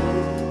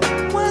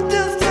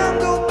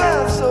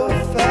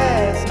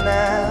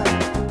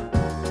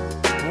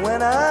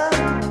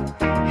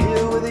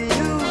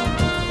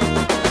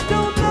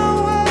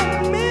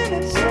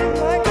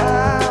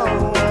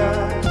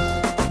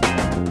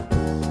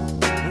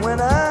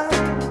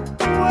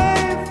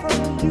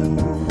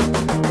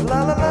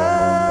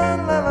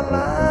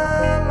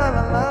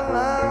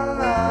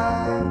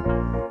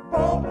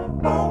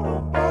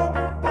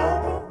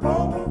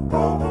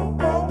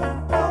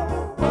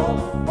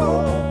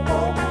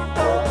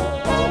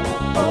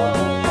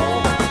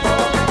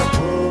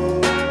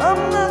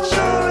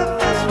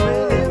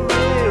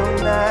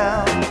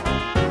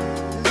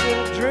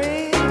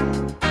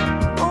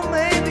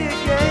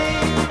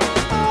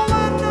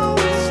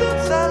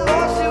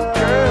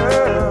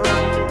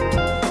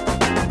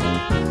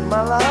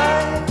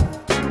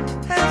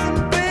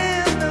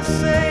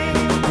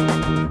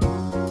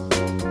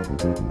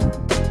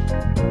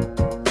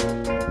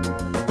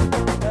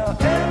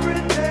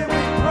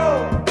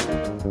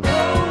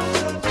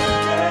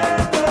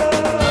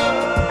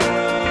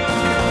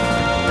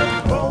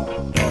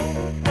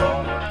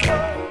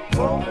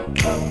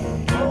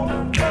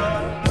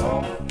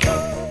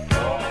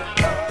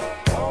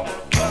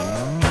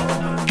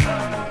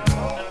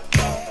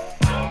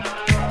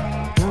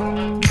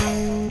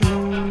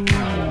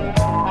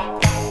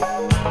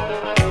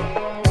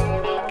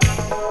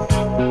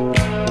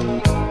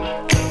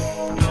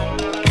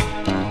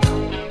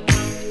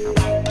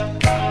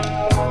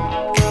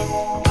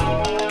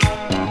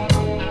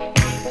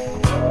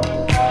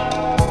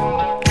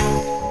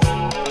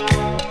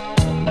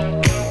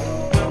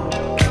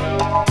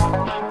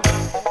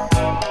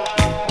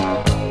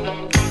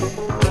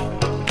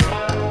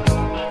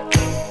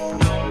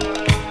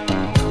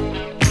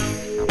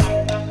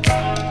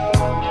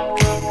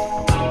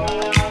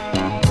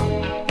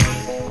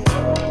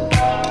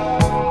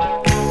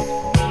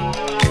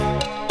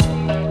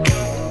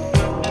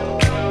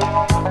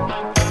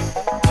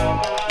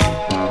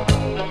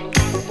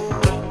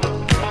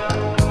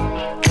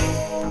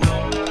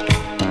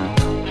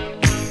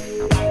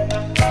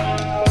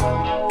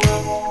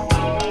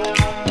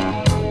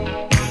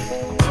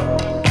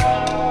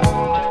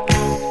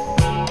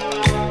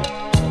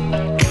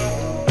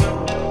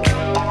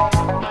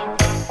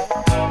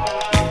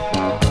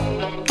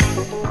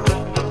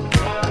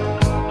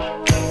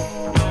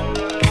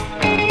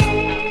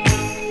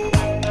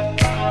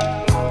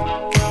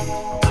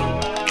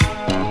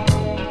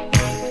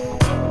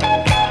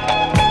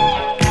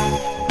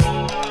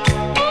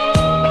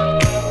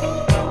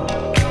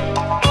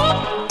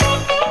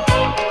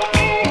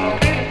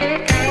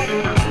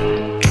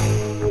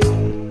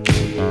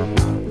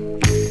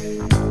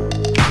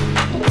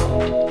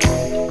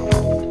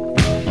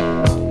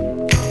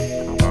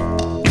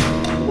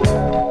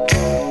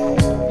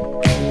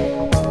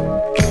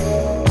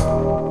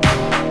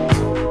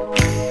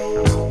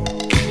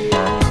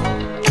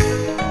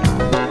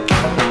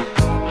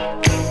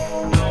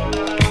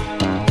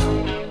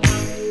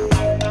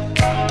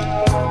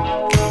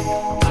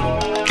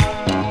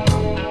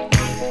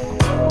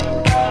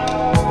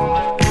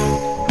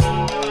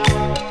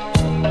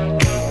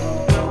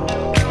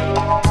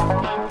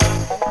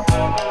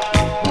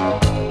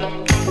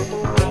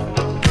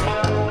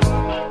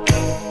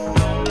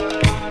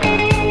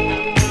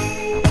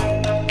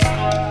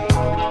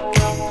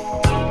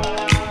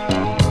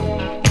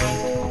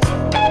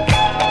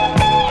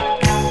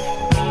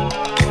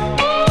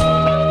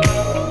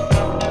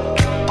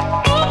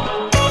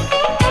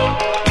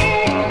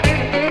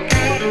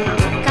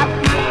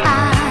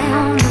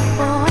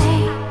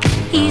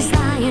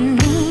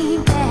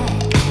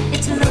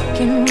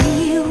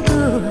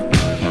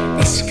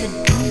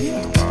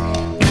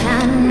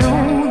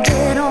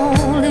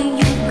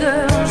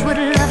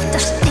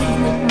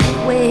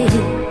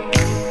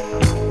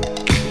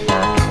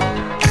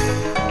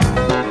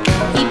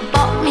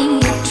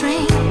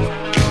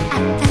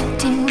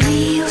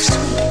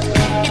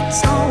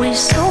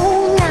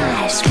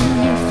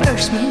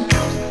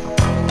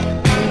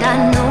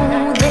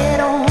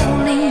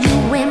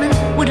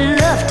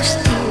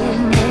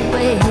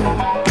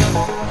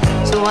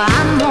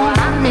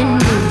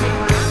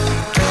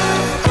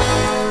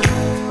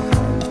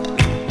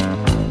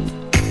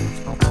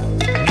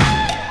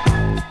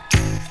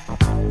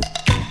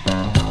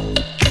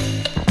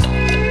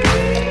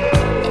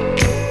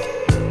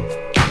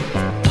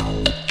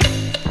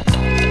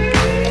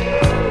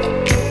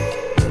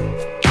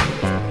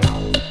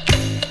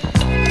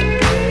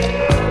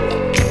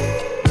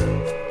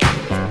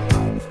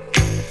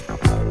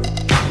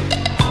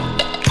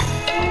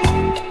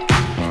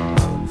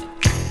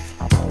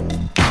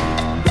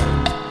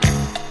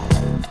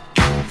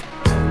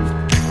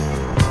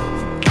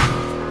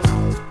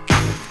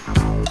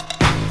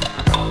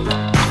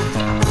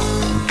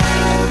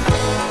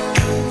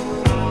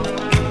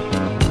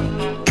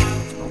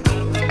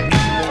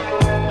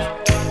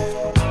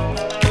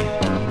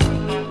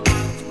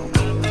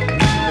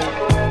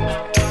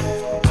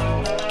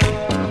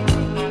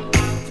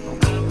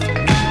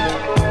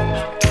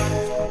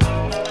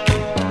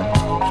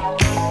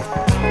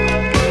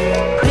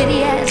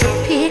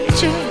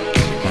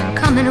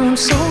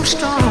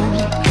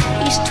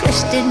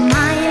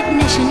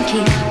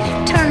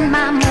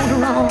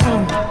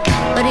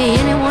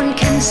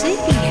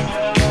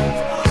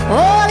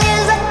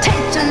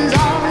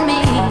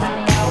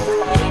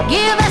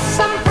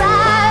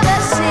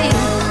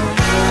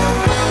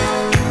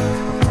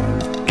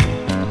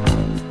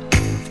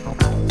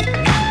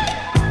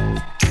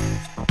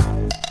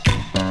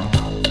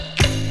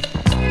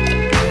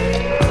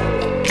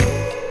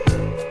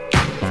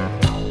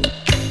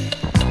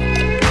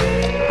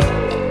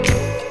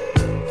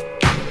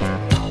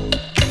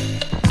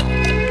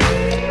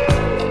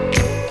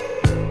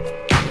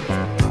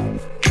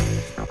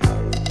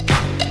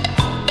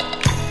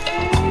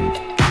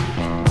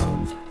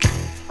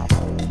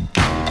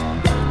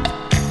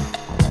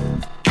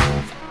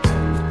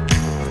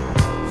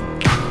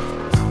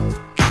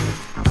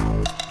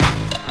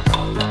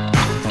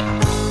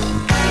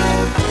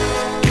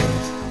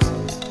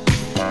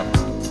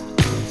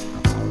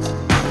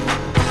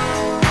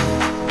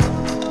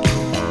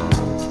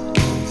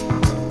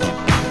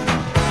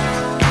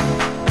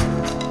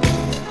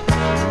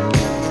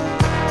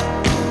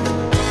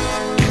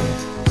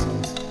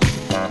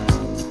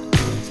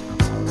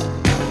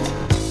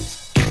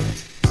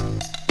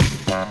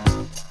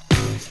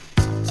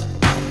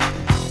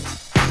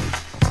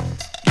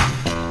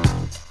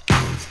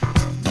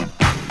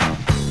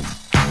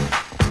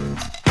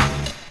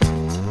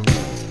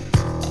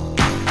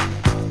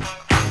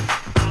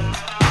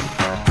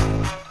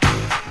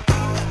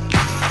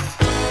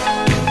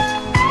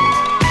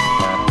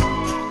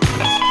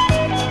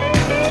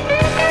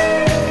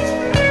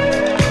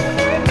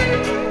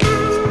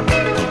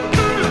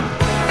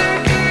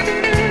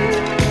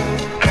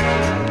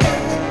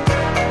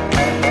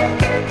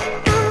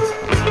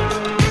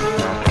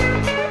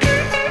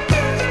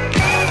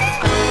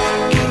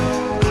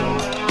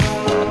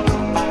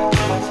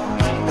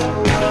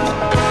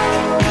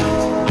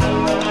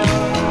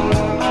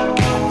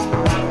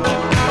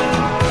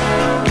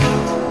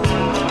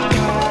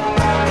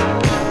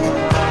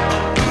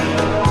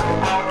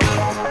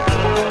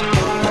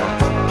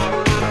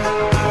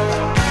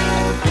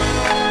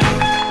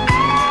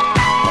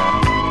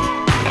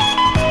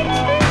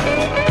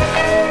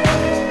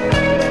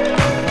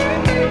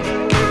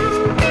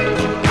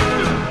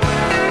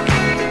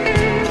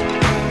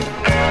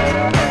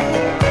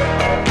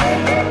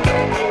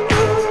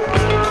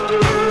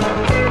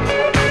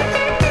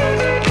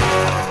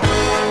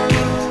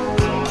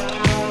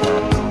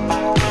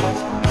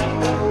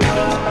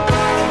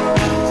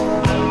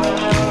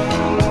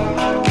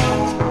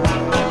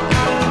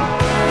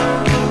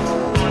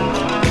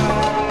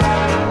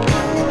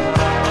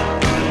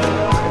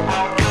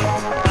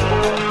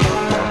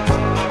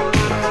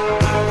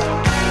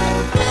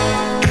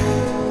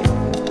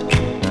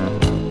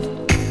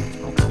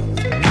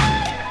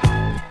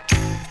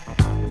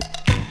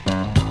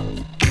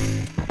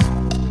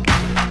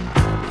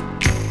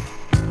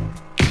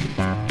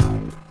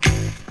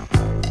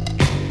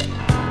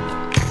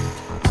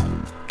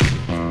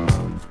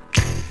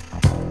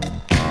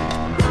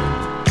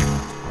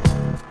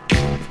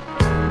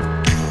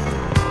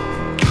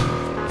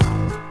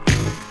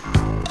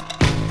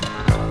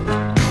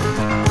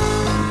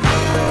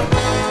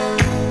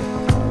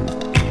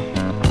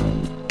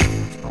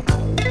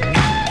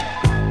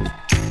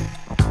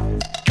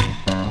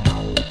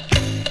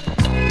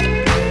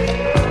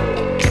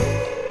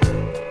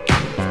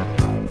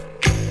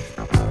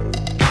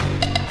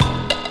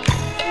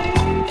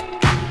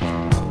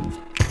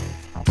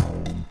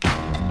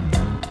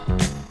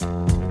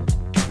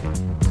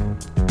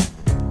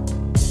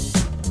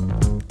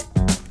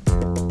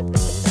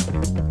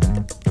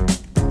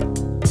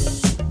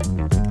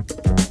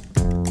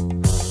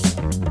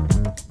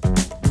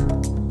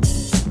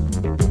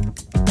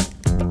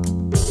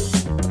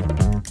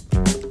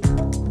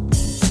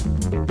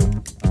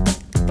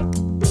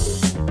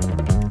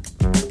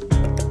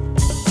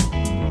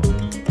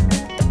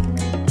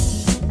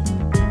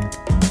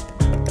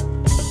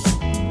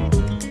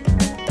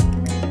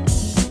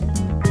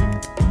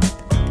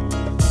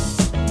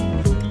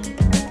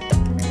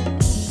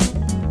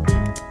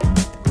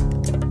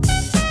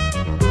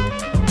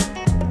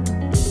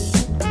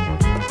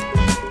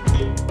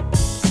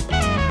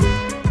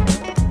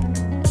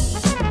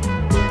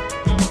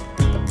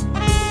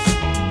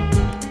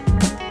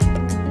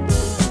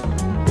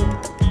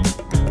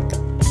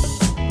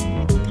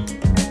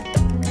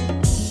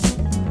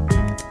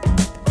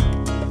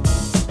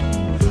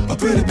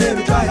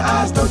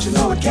 eyes, don't you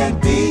know it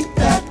can't be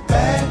that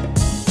bad?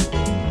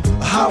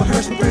 How it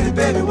hurts me, pretty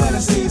baby, when I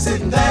see you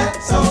sitting there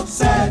so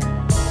sad.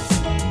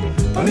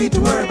 No need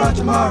to worry about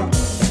tomorrow,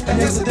 and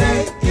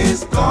yesterday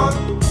is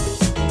gone.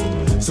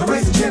 So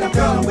raise the chin up,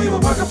 girl, and we will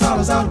work our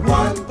problems out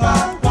one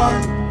by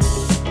one.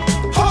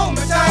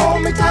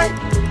 Hold me tight,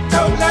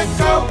 don't let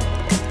go.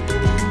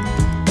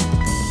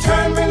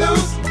 Turn me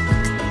loose,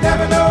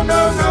 never no,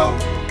 no, no.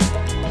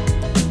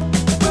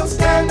 We'll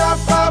stand our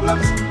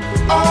problems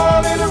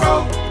all in a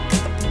row.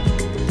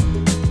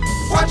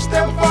 Watch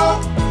them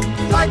fall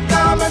like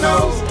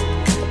dominoes,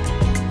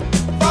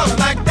 falling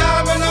like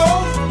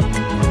dominoes.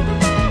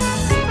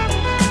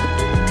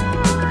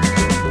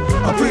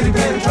 Oh, pretty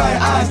baby, dry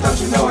your eyes, don't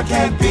you know it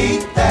can't be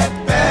that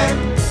bad?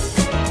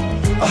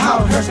 Oh,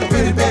 how it hurts me,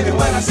 pretty baby,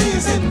 when I see you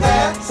sitting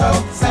there so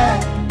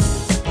sad.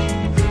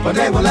 One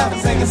day we'll laugh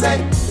and sing and say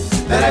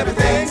that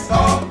everything's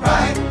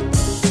alright.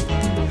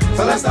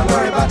 So let's not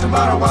worry about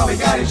tomorrow while we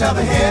got each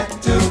other here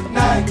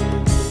tonight.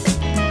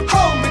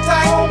 Hold me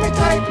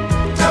tight,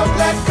 don't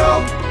let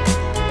go.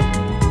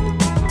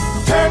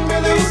 Turn me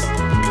loose,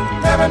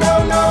 never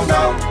no, no,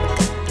 no.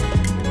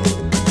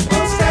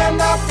 We'll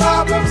stand our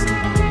problems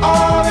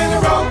all in a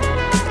row.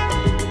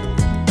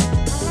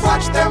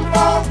 Watch them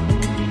fall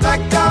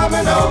like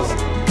dominoes,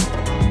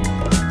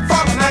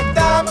 falling like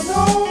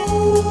dominoes.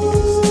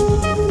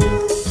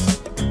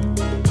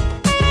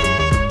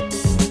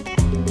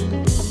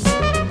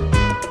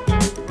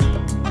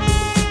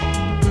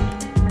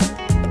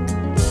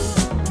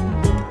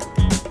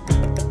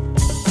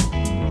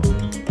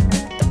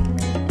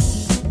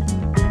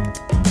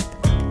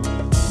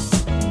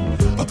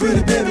 Oh,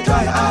 pretty baby,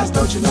 dry your eyes,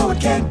 don't you know it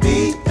can't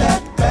be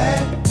that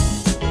bad?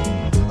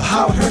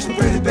 How it hurts me,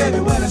 pretty baby,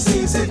 when I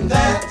see you sitting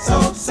there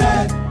so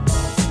sad.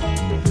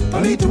 No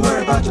need to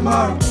worry about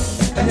tomorrow,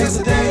 and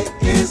yesterday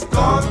is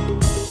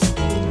gone.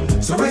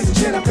 So raise the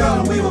chin up, girl,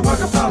 and we will work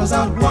our problems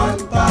out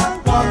one by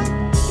one.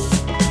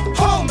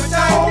 Hold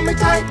me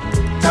tight,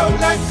 don't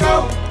let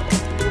go.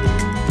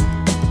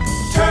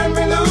 Turn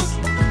me loose,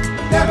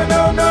 never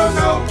no, no,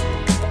 no.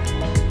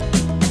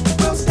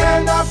 We'll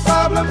stand our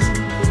problems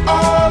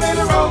all in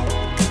a row.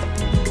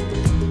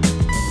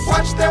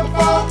 Watch them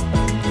fall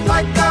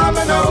like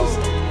dominoes,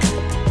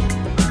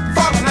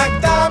 falling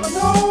like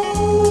dominoes.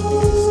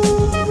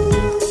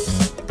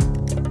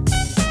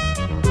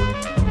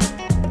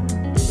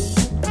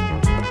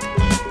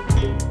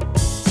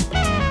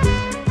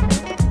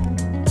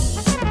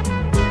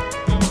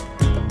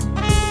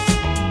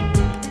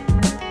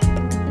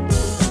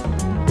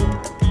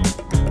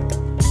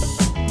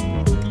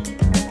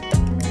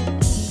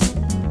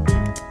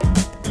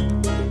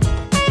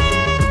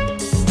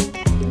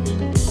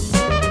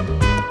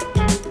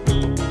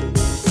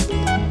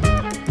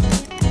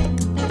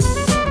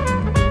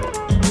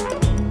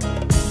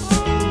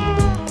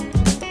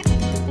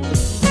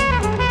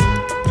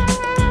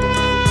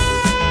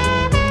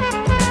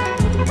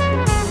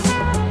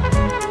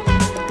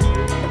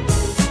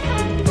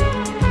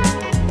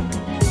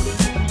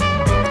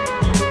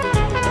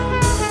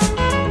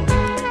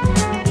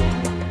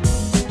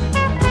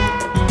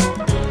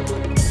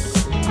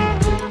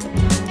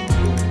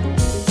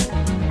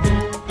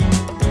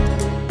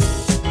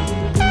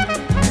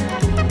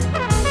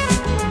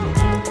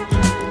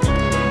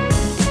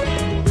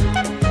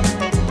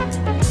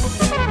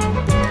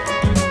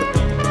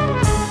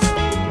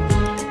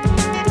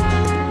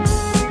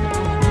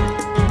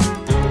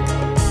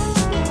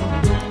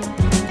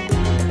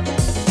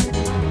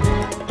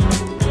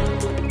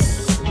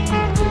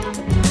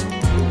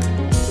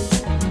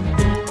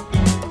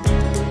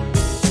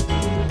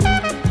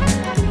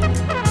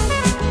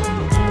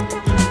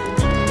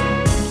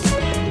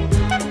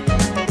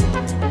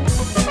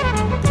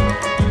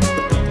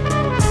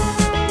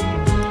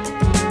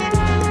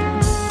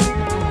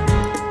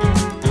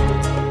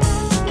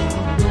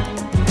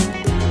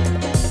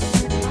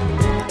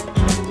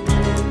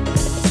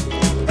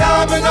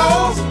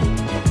 Dominoes.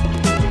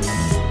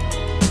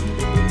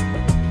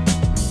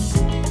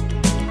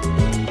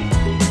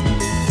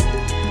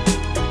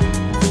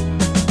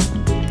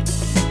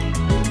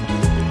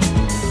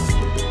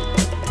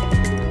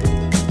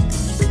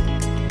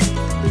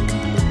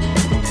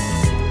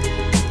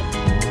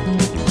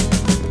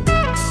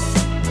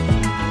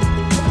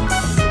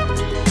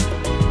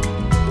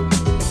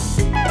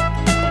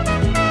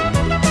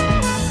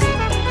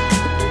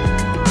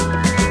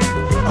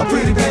 Oh,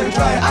 pretty baby,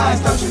 dry your eyes,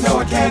 don't you know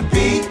it can't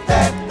be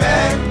that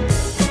bad?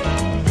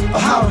 Oh,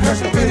 how it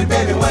hurts me, pretty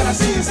baby, when I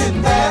see you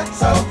sitting there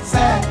so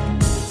sad.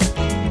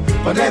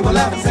 One day we'll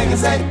laugh and sing and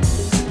say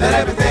that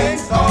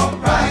everything's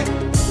alright.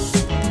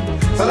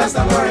 So let's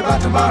not worry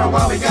about tomorrow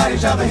while we got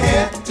each other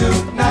here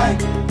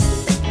tonight.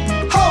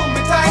 Hold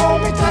me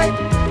tight,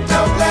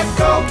 don't let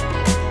go.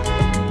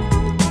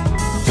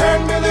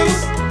 Turn me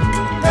loose,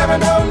 never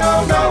no,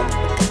 no, no.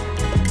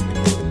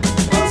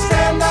 We'll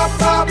stand our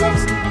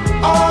problems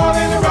all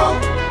in a row.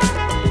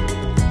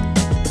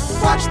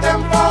 Watch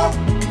them fall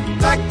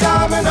like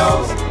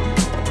dominoes,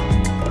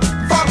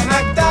 falling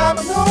like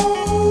dominoes.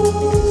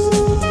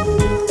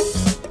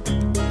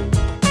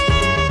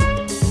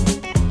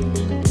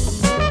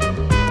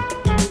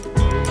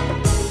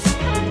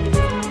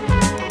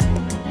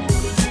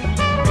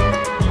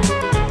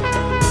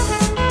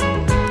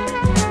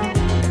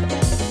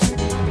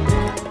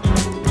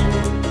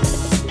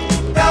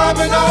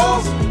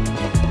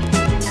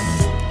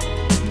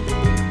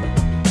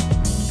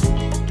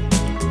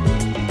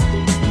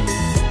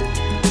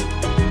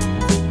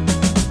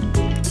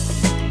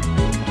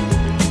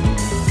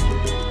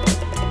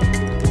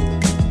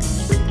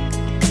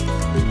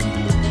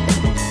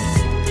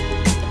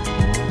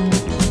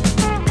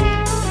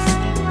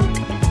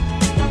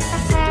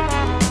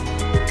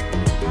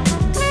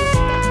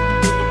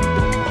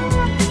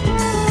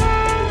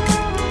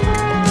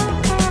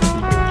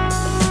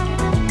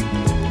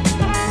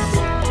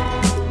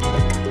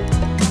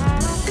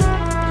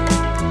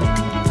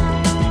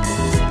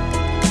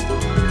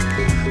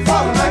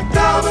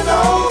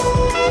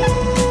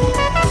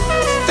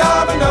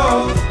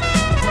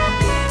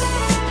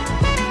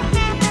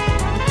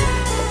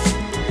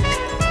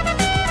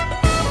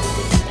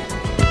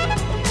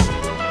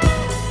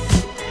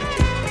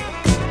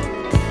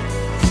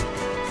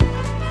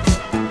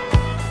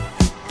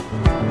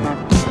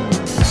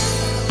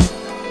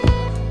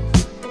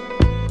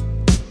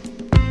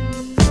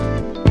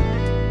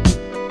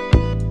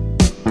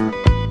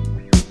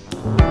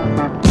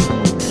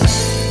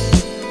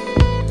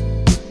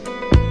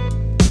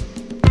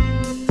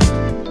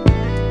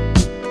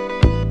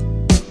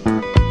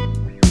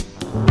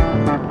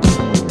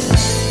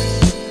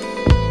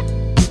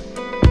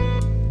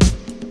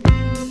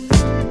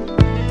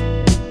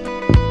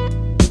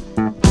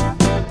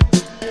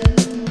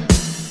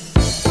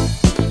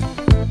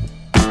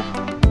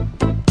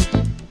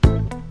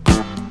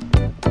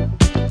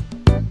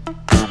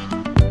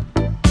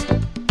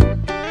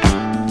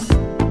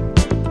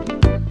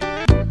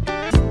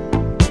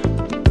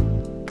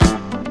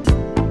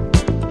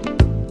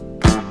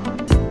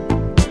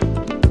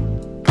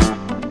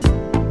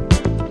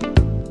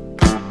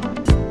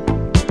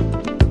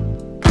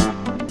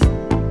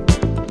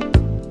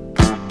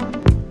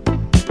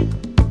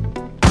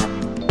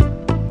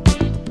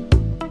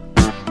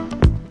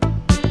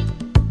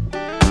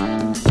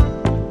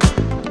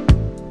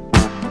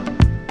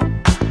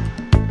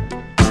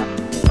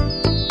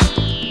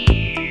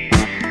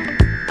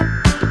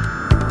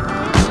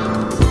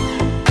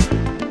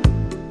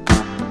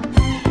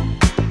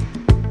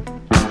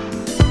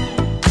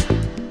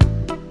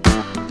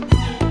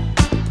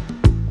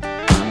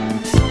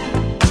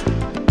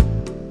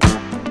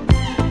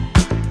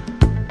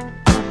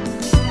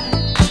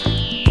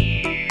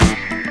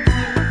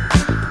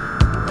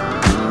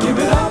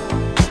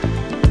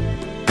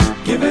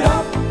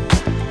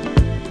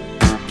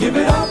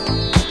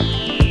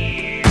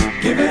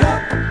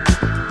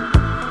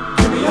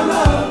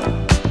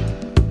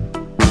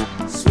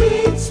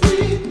 Sweet,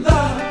 sweet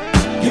love.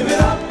 Give it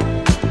up.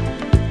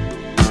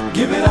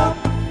 Give it up.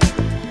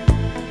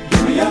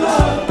 Give me your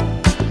love.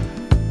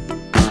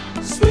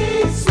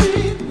 Sweet,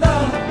 sweet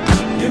love.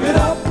 Give it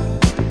up.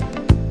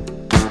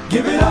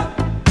 Give it up.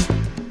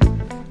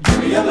 Give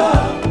me your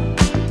love.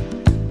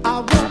 I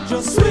want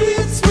your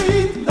sweet,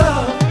 sweet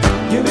love.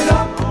 Give it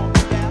up.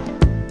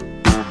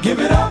 Give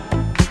it up.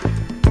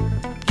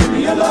 Give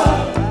me your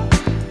love.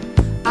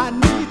 I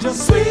need your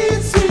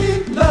sweet,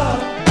 sweet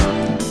love.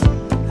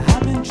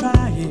 I've been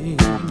trying,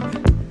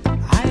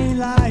 I ain't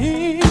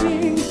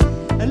lying,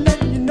 and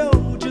letting you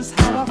know just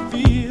how I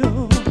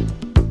feel.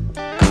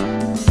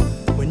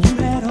 When you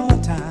had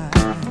hard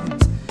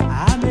times,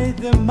 I made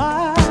them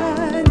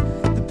mine.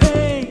 The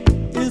pain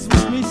is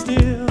with me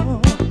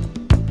still.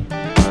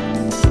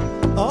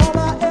 All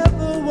I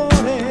ever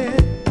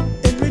wanted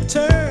in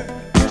return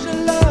was your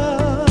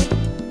love.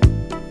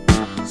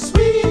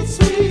 Sweet,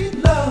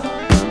 sweet love.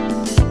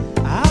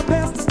 I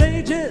passed the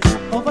stages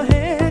of a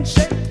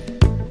handshake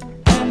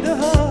and a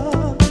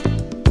hug.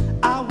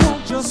 I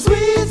want your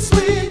sweet,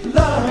 sweet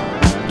love.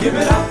 Give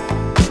it up.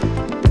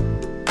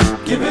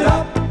 Give it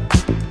up.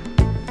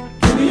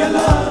 Give me your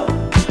love.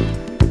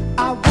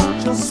 I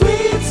want your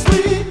sweet,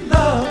 sweet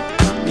love.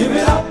 Give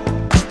it up.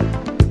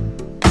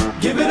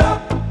 Give it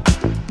up.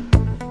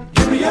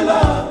 Give me your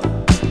love.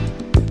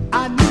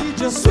 I need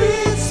your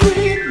sweet,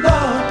 sweet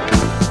love.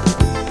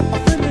 A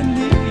friend in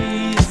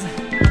need,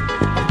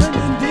 a friend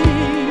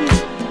indeed.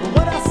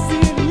 What I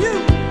see in you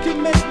can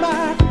make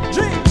my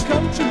dreams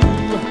come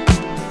true.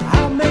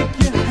 I'll make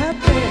you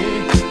happy.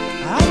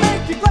 I'll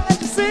make you glad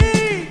to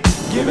see.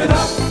 Give it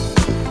up.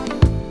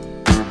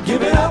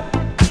 Give it up.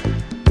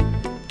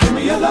 Give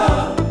me your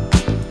love.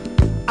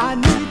 I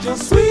need your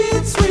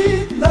sweet,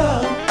 sweet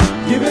love.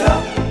 Give it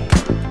up.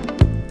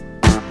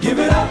 Give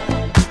it up.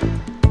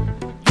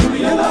 Give me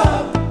your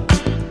love.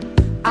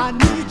 I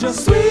need your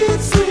sweet,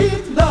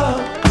 sweet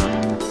love.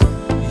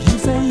 You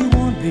say you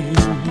want me,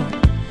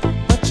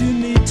 but you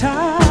need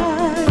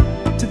time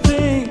to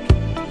think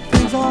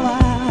things all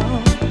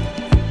out.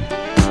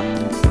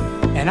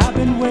 And I've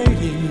been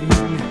waiting,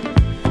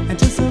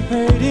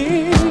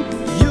 anticipating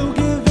you'll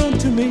give in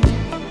to me.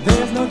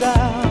 There's no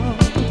doubt.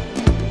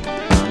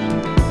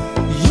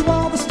 You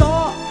are the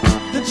star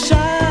that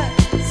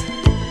shines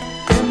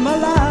in my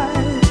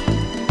life.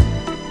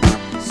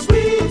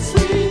 Sweet,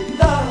 sweet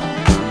love.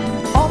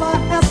 All I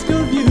ask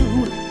of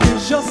you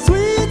is your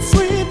sweet,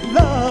 sweet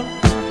love.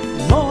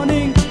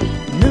 Morning,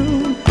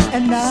 noon,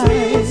 and night.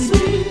 Sweet,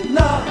 sweet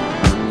love.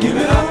 Give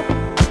it up.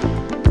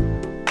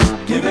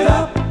 Give it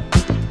up.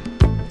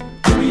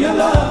 Give me your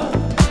love.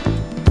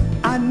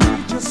 I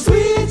need your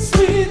sweet,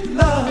 sweet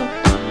love.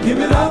 Give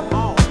it up.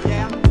 Oh,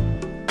 yeah.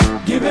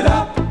 Give it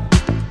up.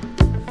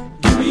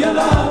 Give me your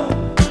love.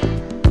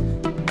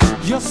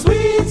 Your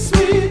sweet,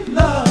 sweet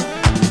love.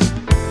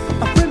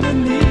 A friend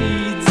in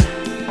needs,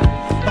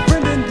 a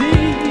friend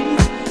indeed.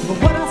 But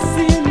what I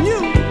see in you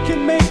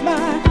can make my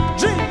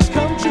dreams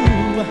come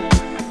true.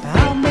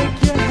 I'll make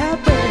you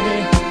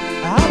happy.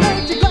 I'll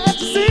make you glad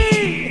to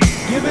see.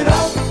 Give it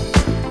up.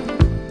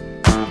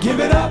 Give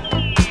it up.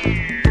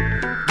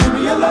 Give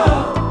me your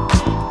love.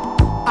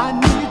 I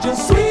need your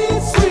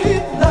sweet,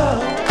 sweet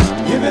love.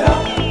 Give it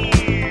up.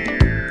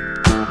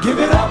 Give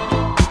it up.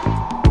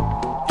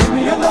 Give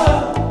me your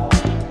love.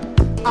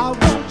 I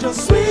want your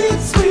sweet,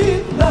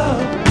 sweet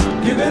love.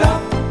 Give it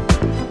up.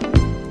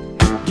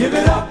 Give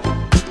it up.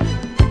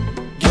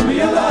 Give me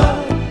your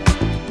love.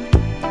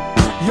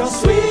 Your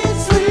sweet,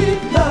 sweet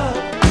love.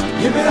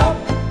 Give it up.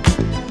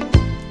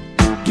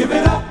 Give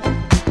it up.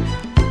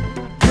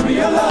 Give me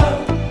your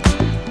love.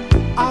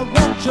 I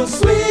want your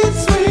sweet,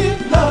 sweet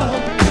love.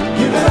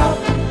 Give it up.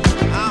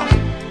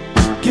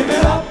 Give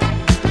it up.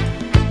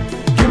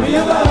 Give me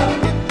your love.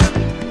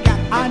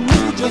 I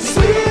need your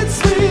sweet,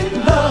 sweet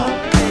love.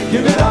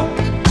 Give it up.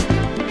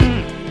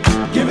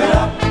 Give it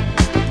up.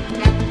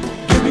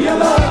 Give me your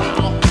love.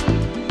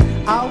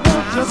 I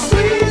want your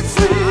sweet,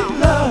 sweet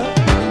love.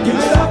 Give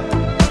it up.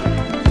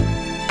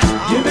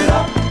 Give it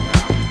up.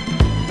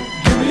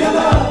 Give me your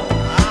love.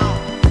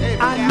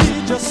 I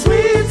need your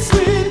sweet,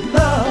 sweet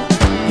love.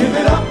 Give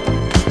it up.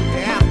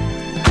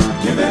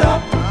 Give it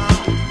up.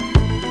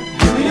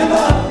 Give me your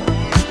love.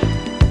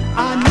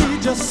 I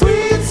need your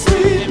sweet,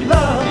 sweet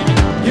love.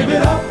 Give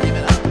it up. Give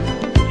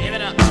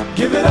it up.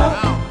 Give it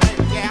up.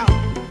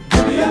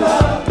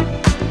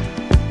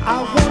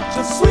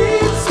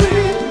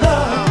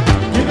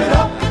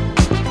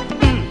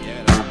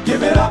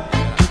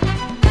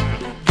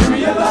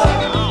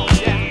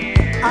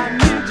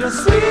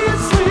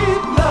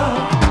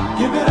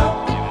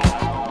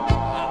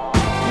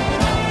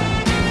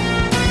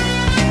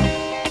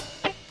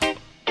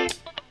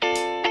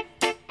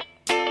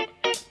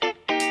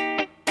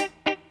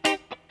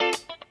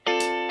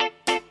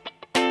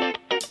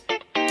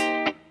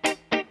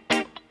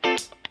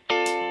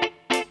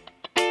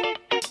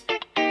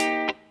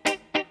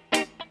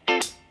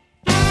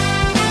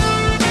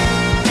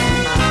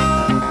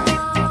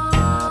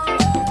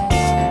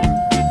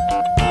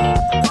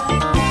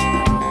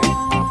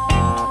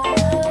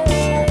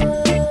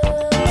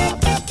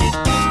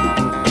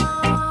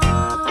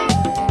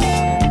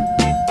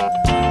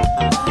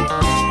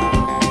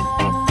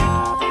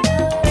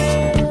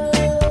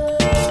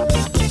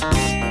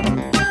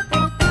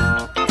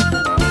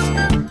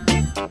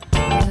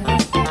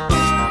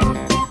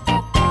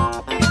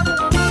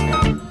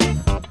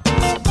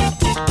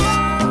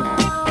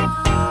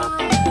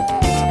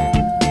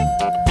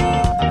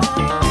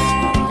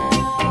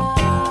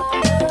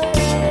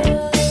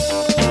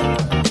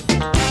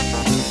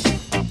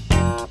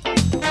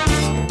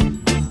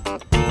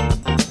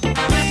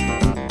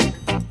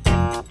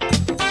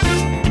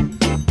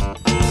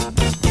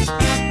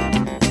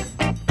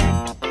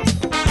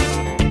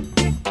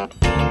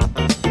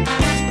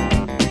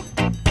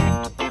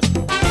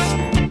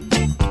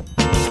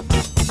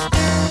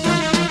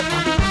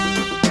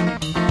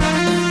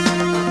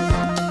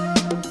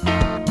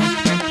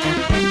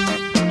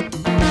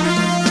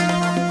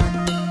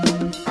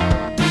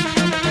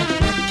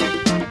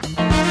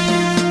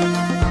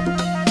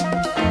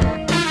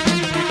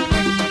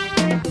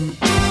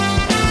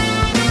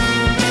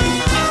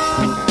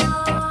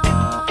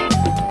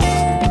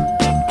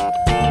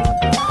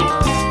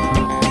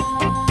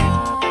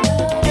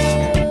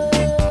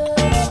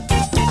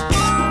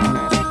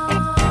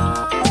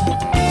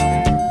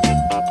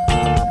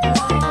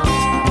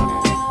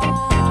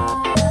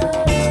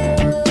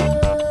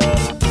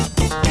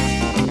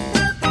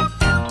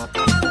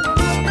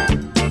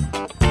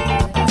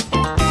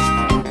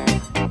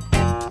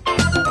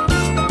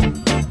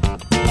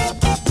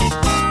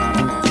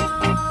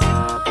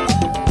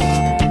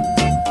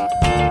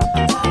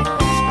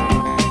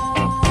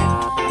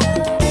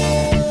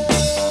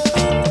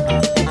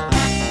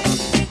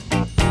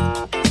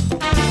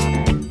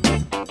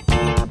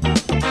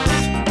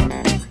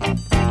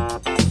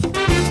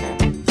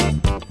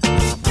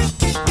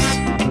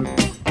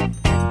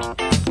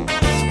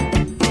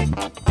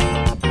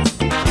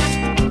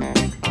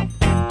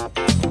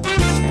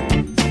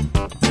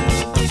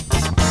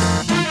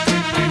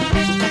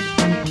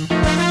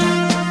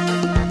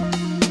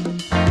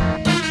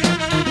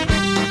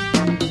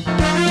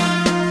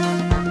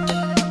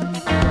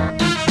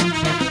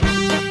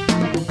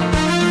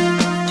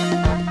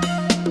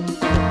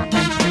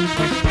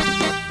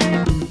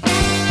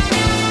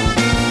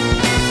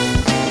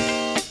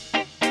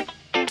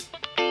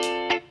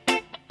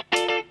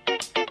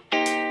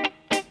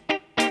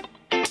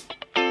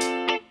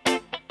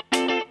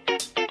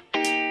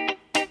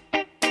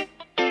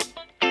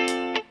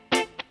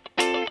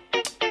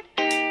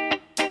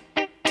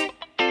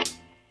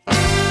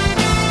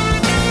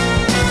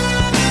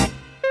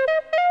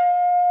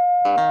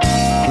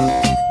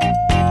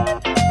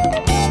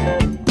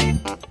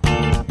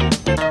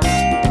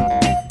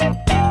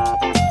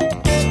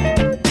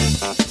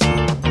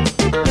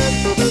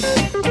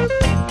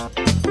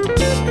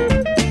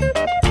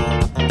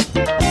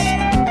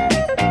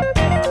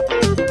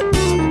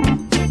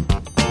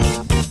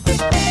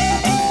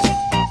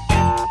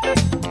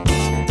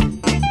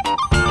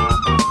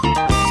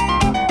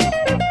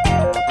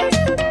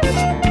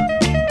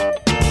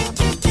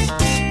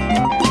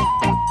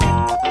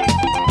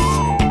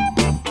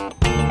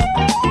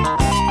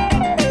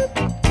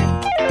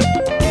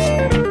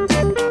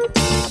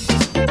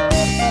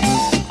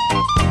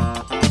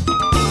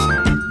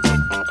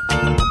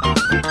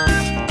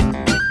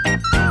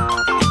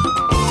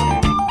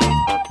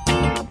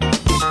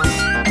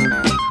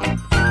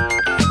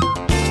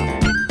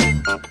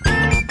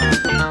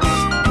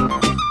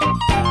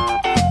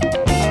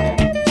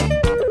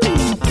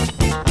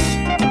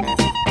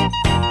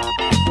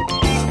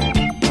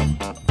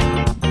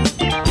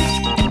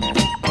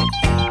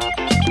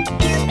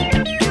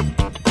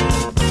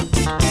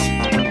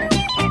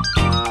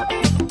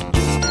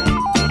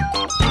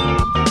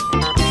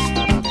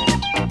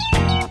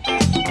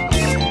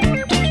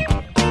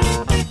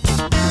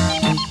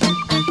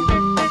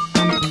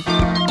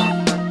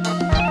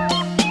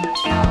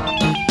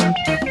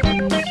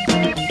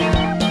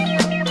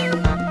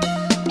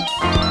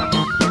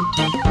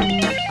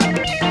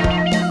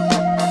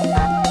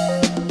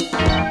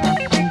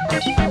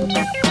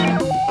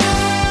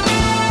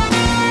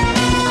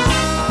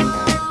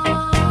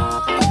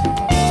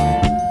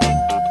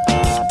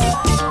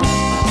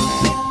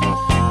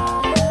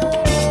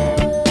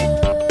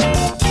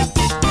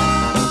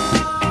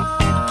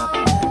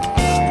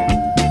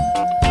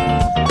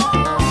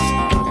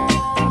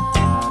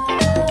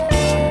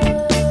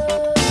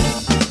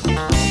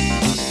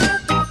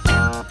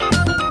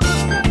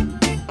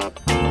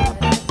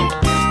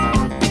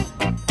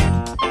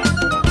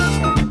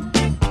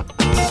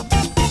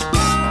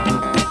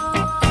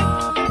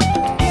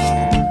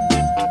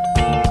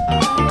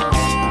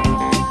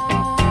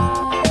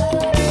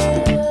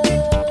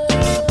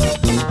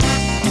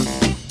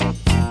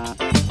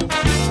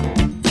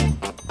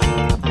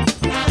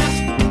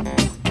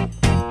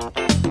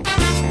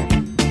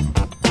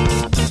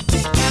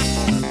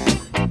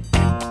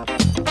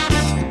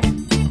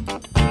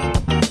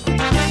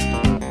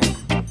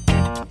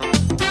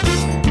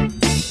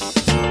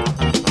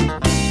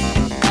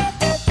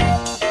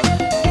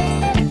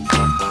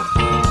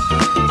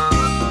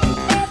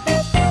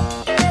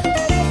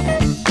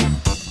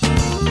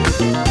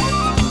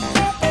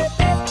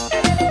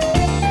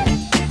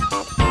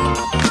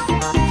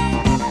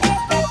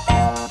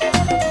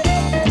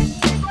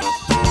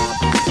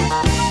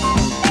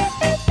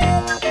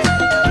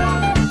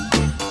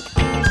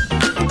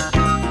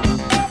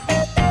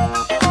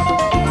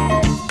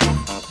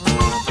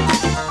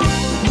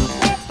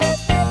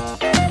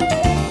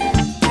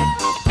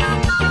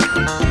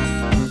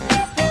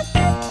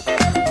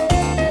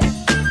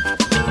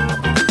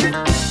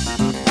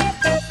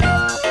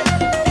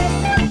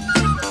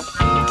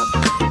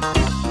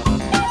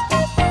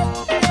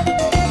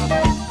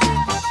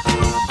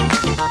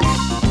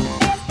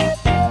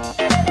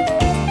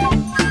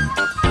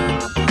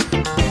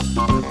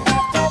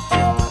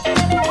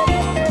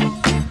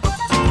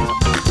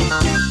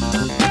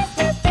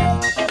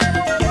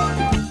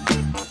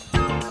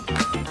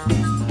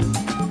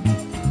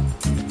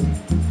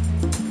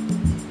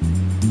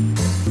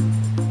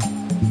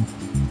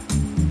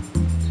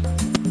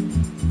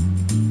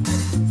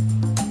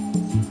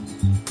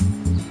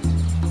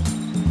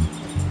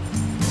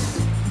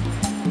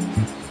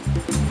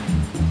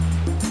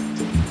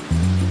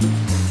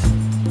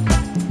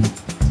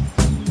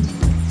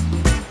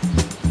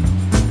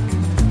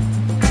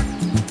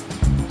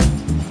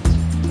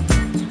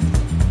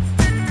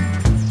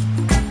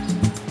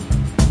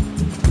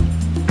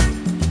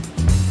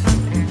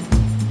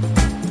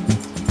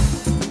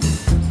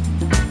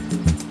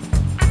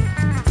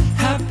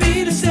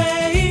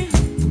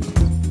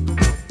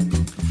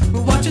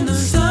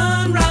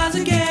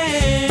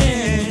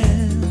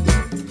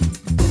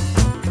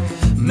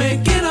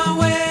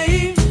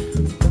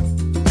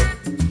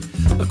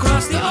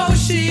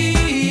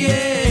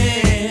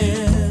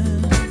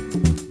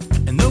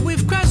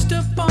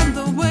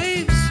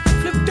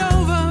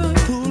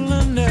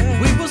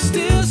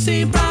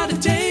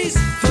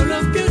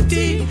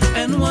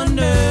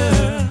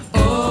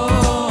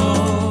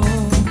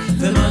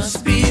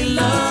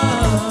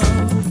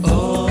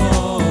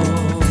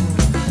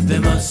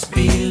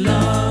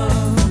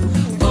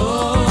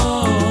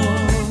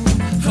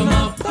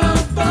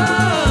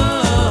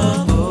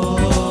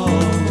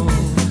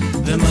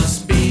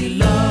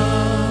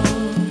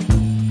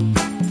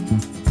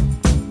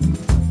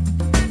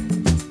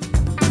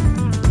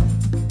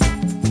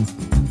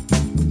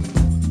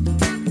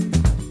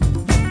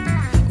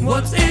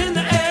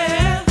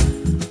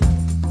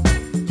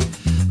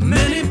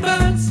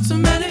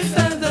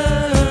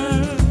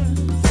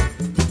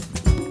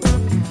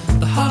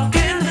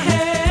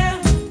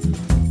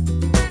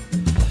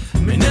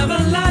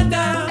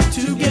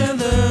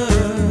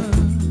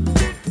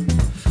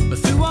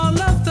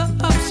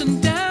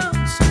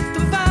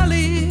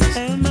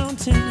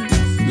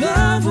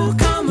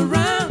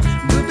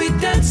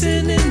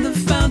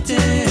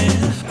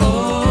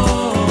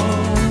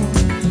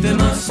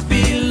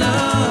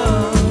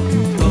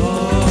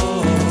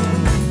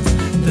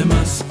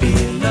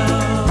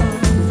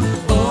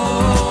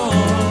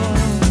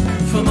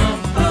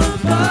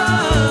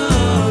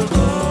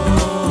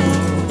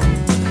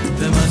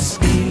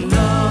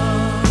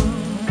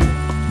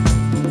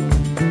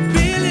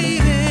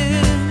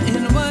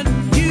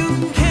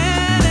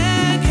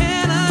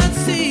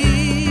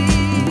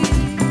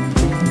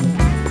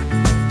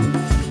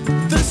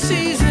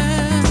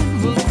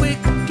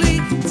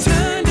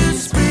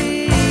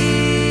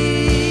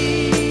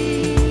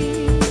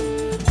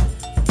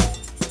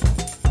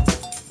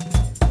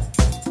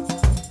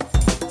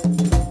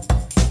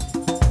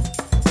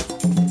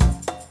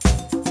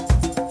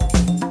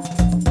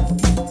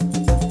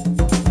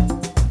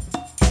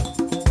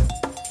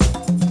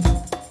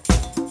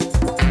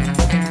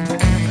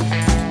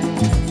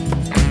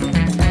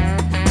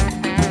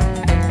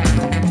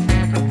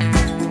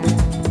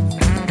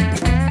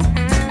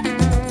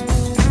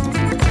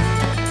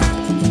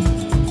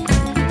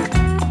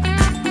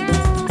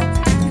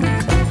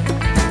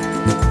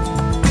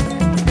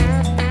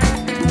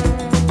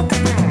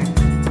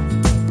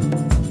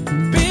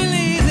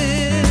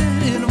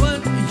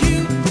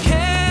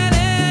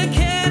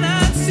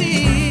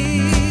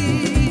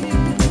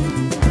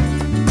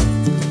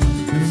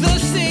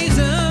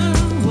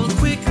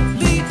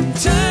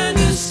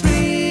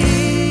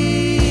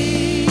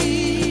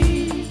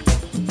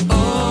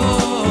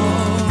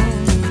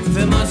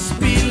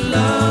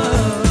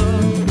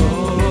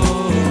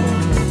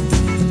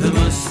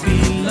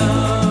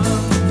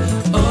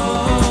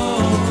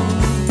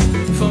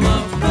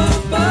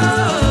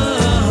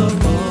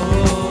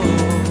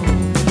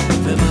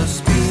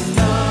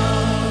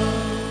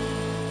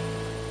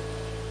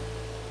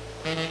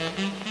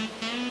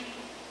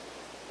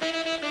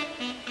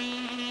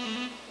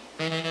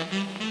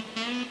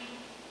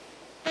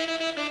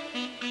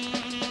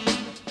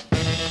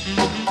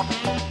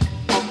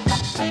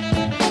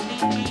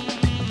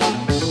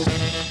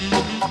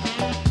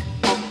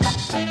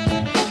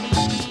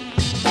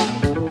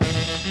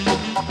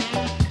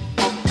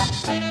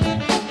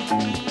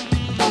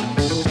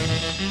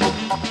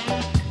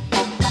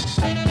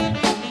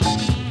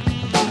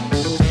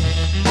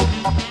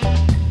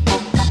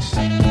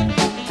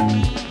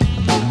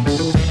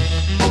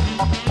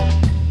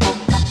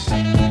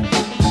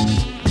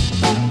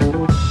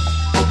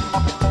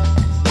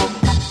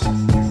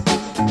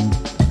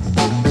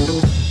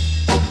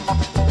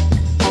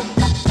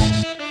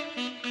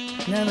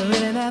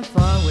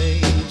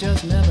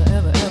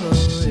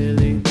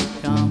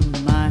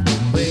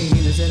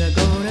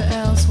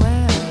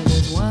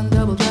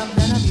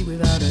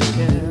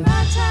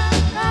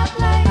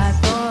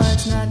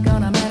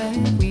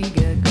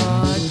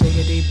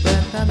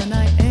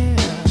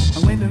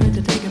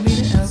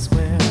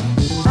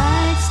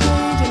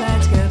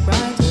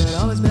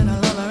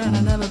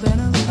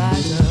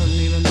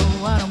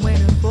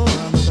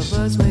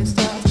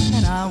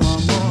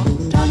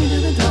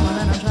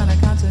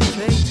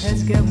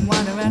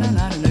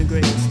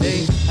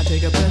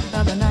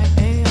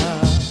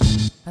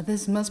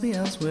 This must be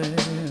elsewhere. The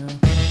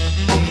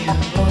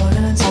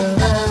importance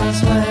of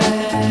elsewhere.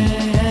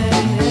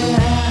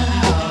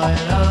 I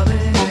love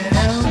it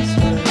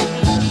elsewhere.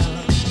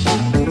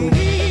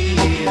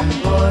 The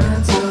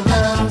importance of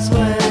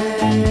elsewhere.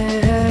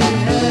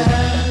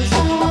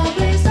 Someone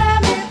please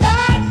let me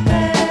back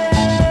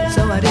there.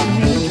 So I didn't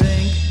need a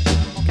drink.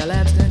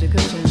 Collapsed into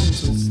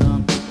cushions with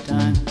some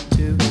time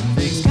to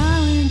think. Sky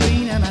and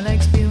green and my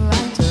legs feel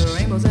lighter.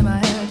 Rainbows in my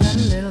hair turn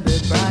a little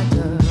bit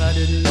brighter. I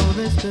didn't know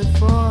this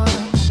before.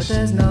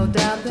 There's no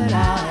doubt that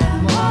I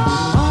am more.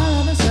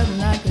 All of a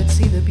sudden I could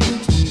see the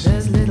beauty.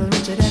 There's little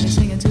Richard and he's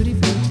singing tutti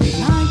frutti.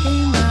 I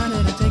came round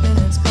it and taken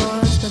its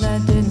course, but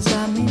that didn't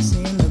stop me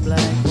seeing the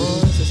black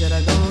horse. I said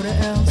I'd go to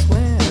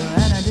elsewhere,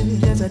 and I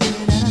did, yes I did,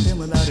 and I've been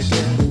without a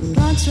care.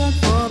 Clock struck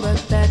 4, but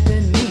that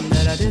didn't mean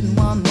that I didn't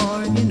want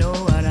more, if you know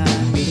what I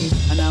mean.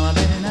 And now I've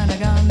been and I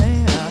gone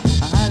there.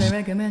 I highly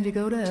recommend you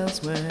go to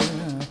elsewhere.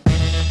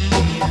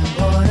 The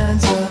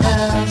importance of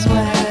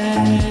elsewhere.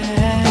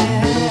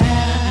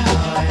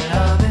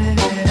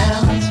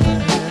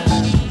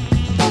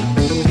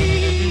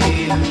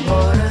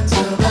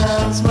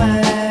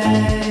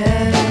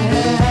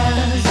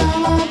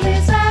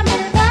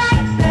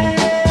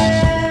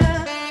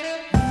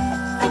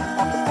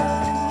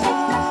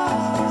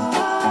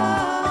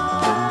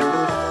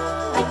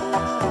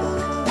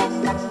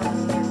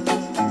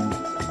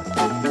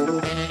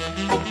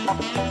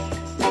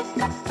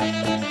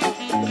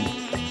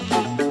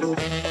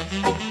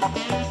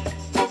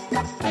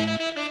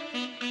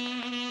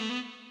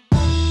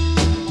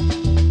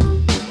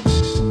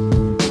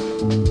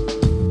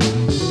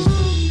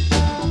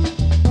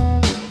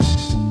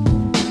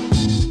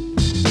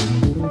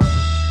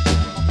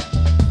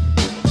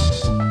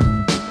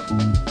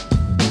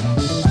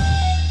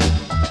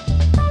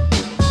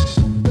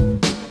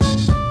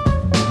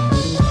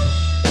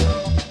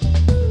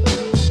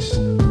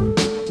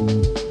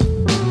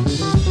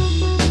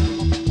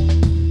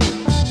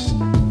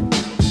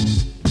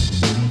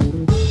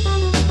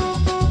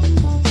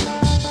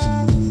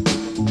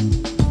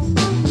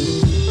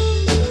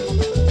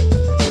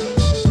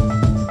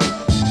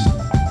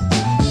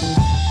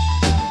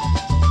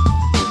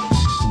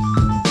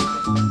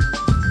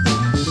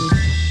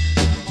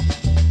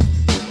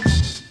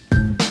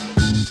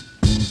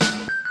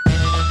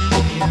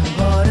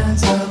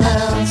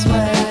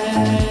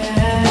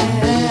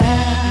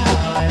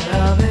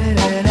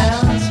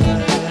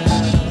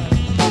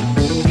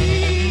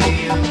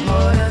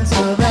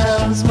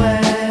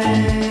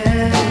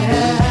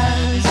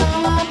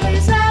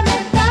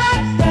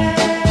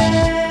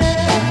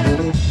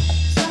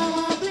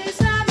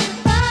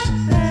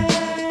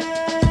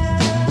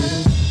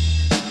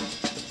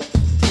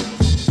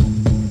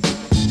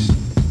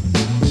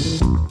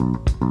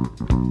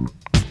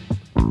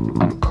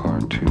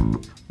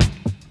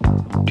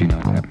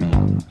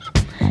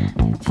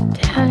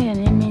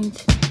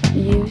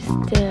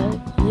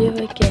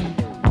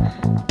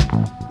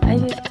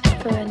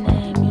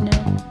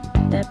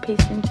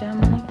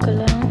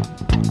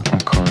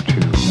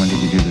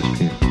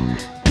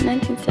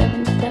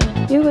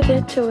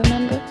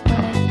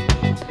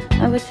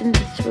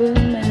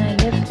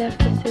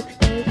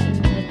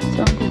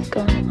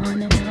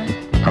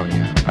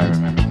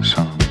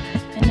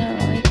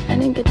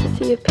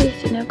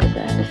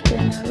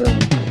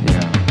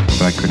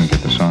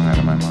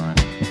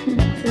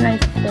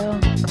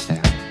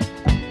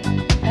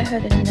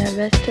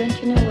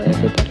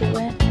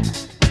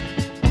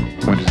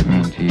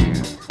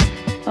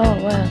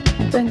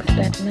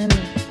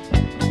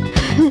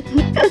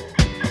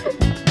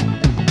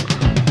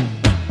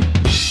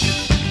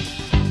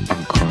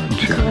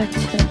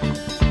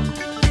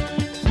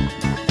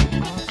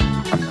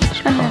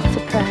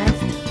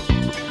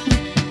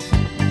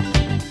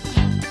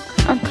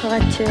 Encore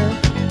adieu.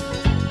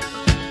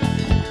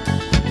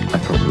 I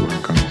thought we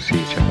weren't going to see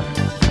each other.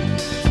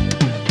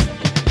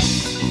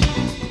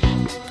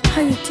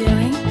 How you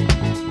doing?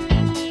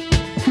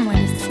 What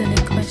a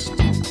silly question.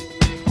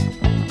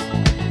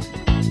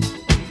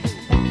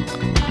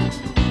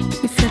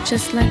 You feel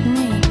just like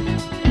me.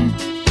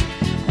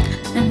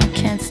 And I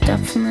can't stop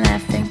from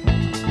laughing.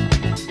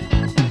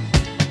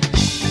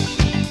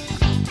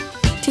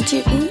 Did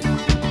you eat?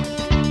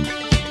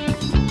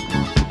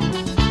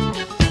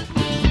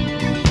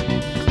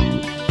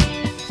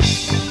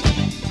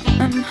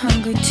 I'm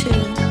hungry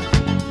too.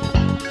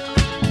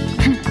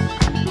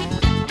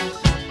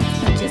 It's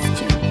not just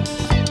you.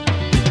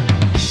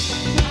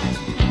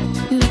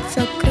 You look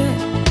so good.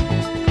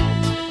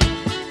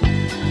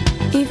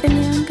 Even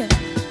younger.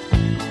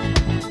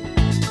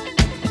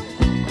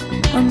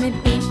 Or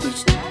maybe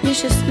you're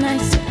just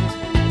nicer.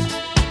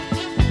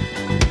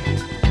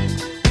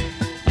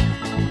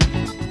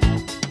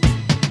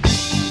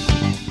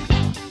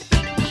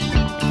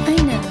 I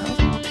know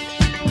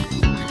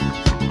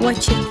what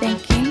you're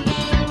thinking.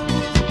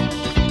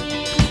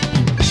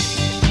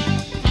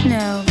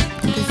 No,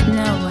 there's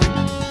no one.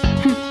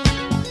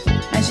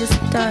 I just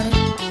started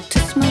to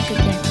smoke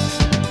again.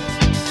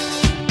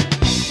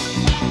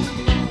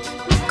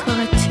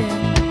 Corrective,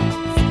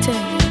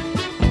 still you.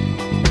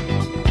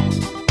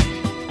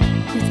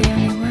 You're the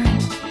only one.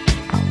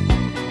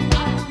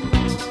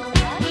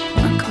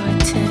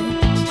 Corrective.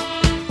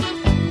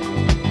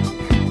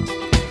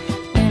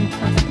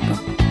 Impossible.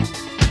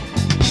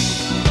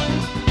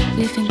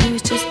 Leaving you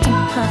is just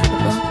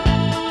impossible.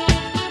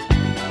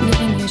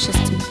 Leaving you is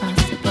just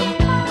impossible.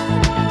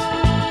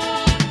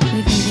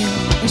 Leaving you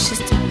is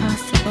just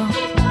impossible.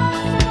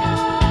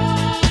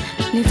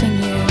 Leaving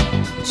you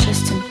is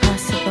just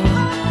impossible.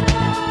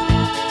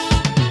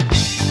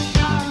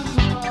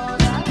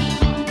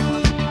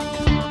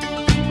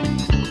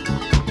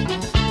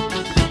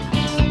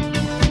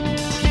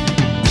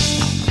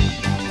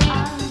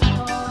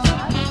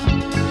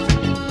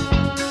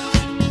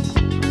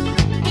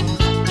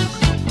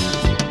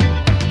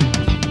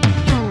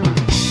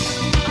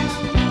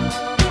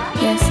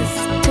 Yes, it's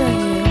still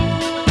you.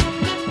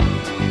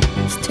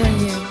 Still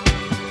you.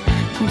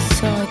 I'm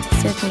sorry to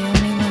say the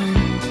only one.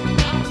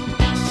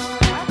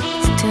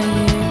 Still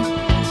you.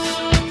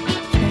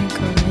 You're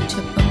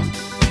incorrigible.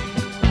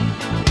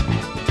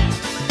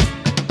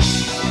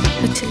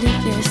 But to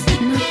leave you is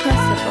not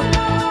possible.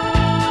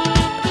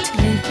 To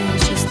leave you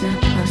is just not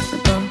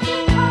possible.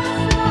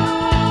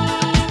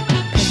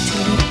 But to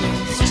leave you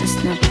is just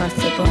not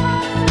possible.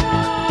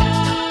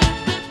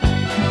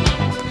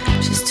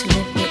 Just to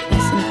leave you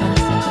is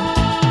impossible.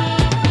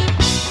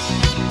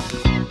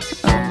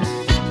 Oh.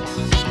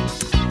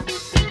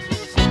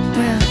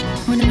 Well,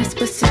 what am I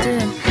supposed to do?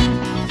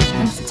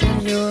 I'm still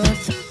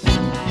yours.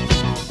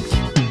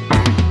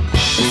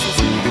 This is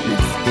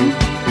madness.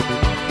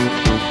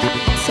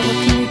 So what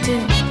can we do?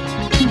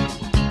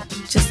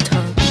 Just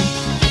hold me.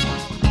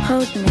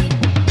 Hold me.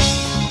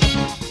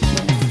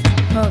 Yes,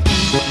 hold me.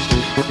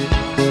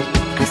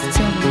 I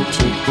still want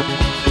you.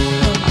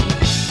 Hold me.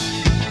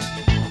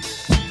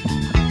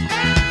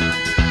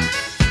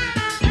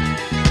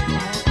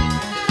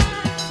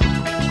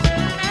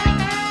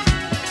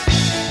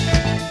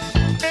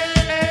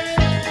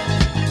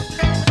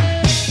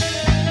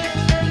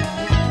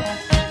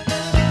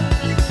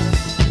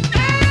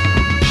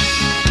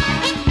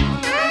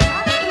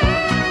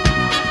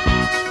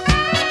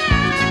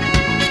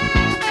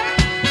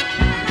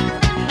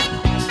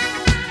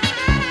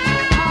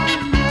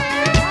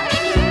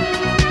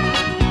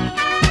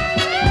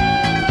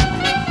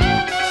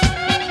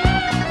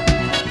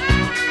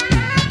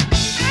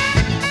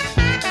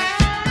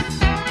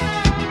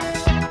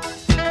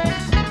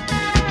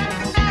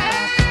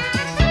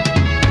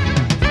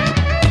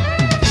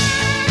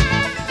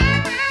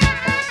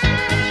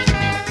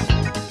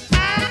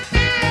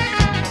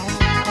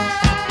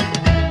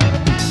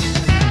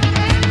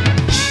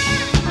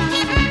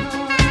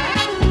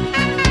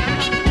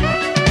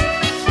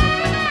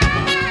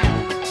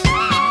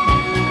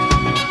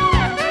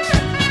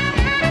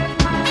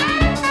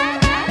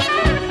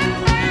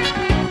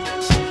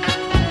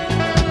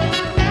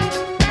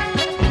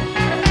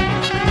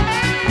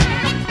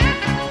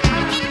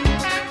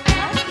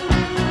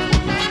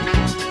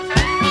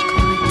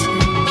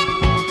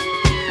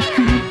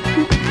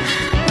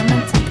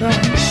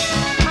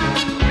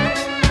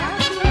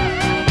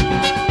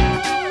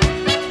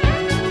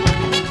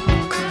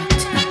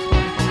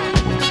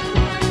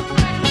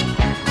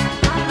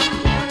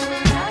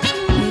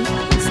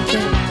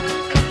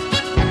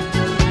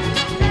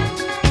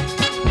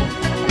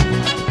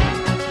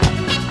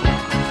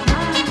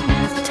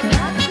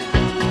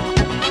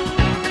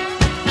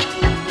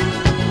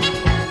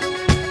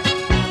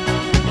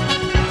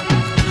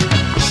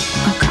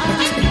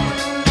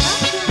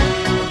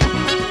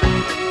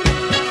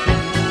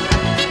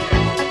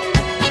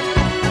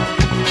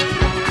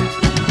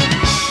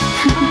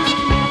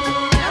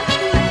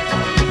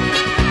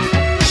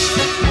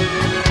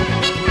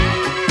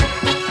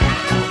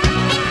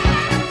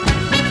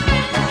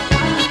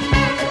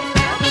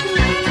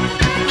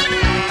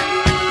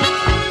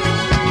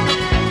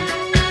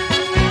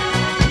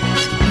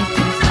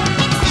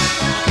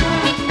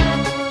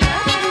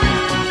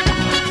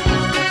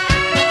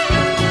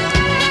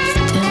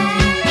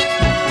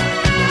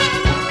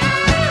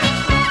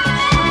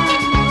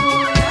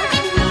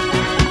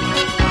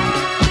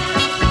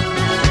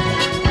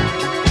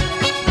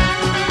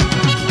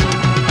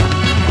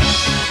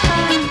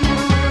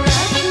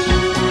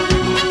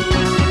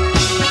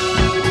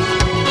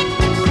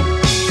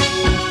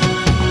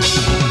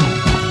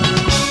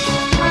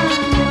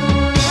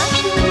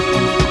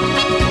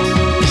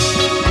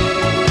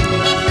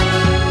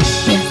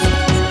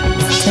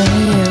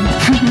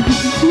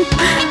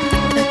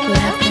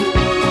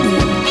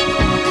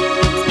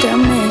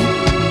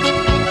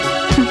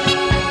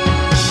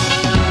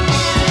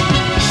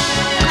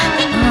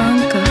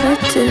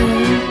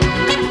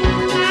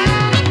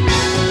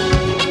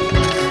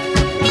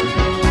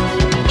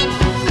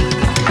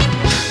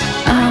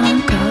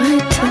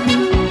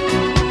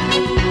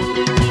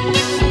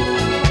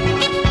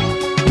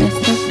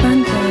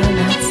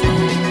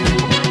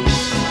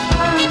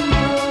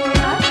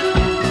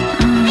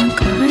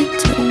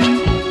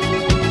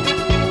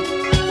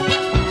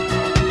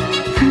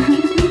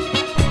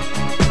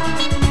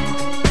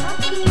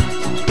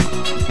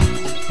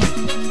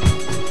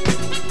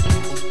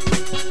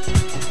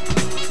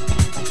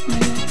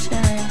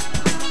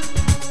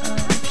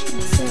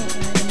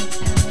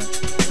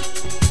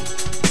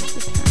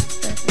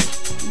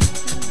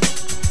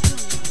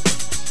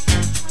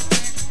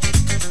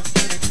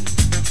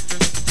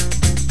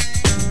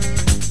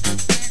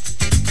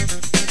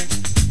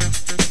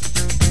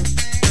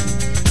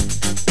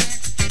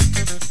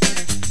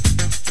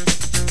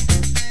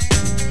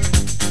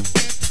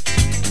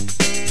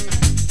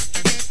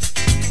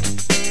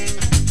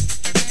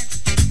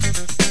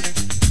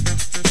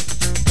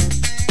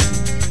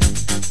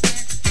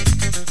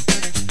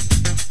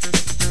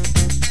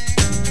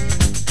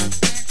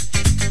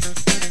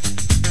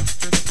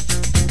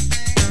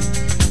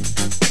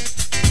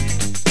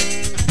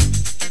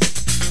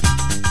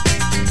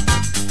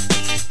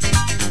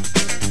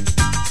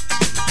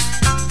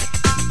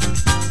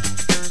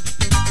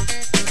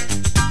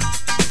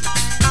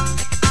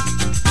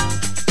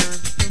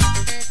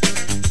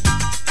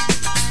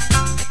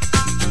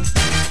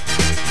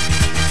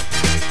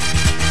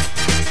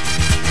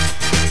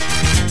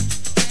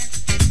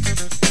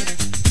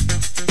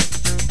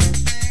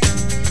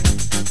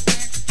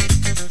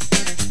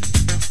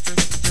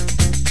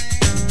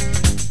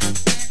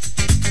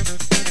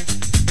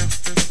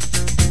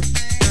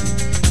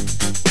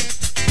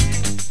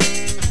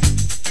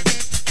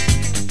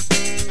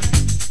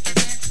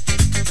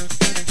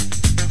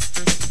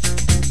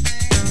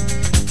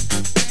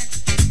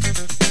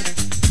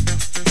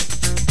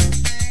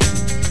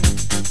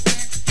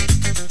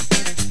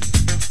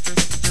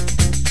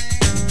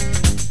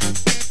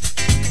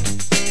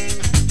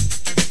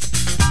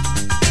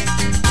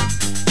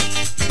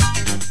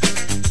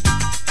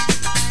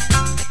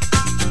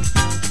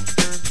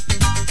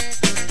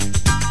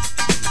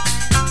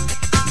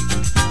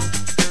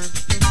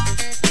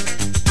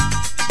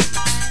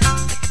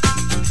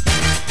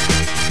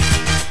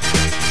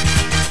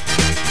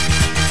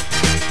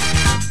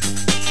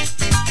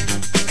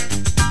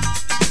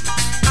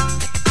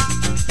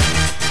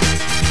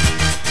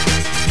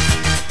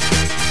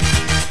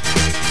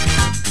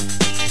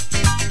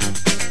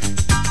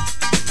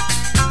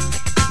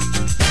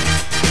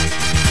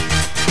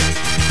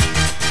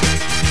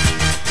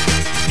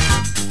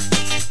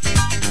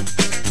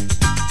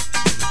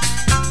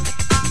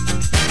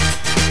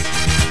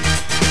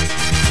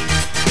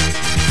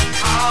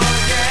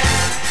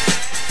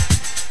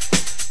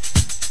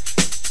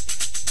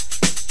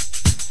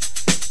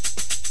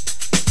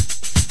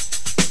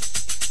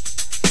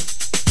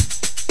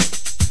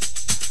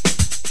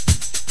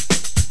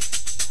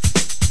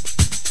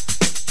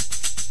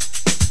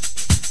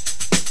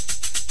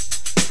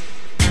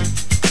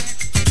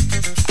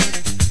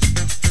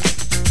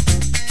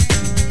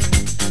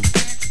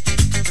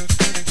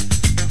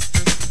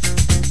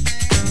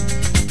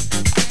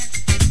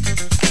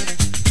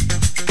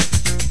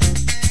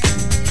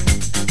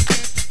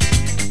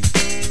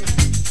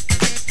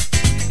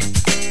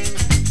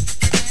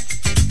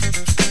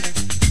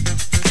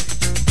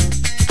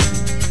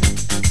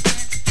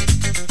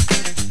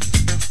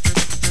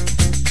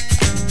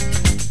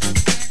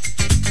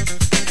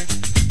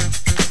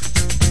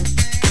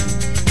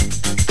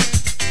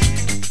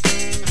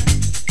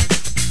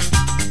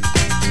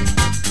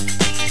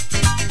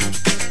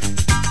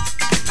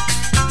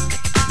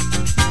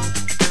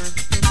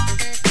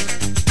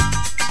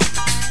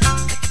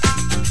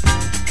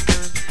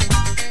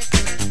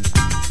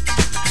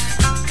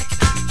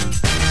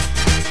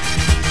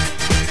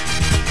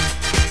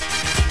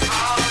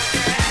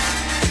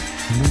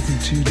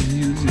 to the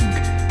music.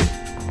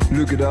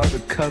 Look at all the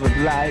colored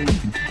light.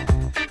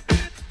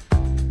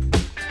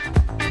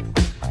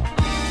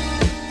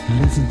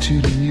 Listen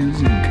to the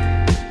music.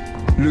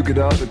 Look at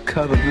all the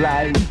colored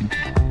light.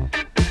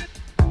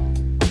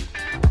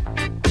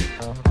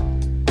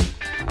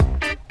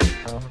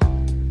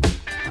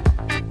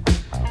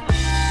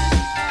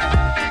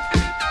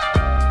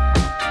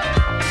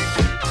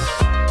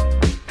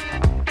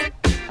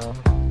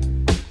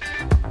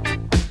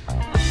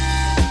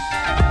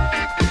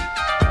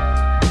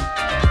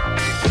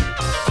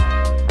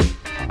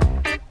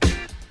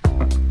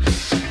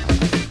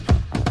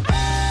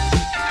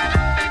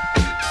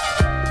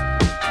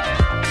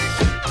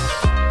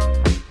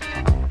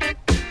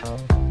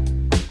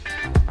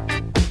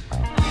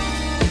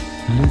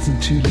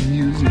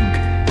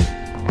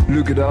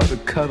 Look at all the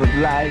colored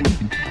light.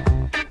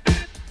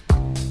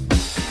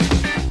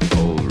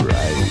 All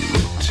right.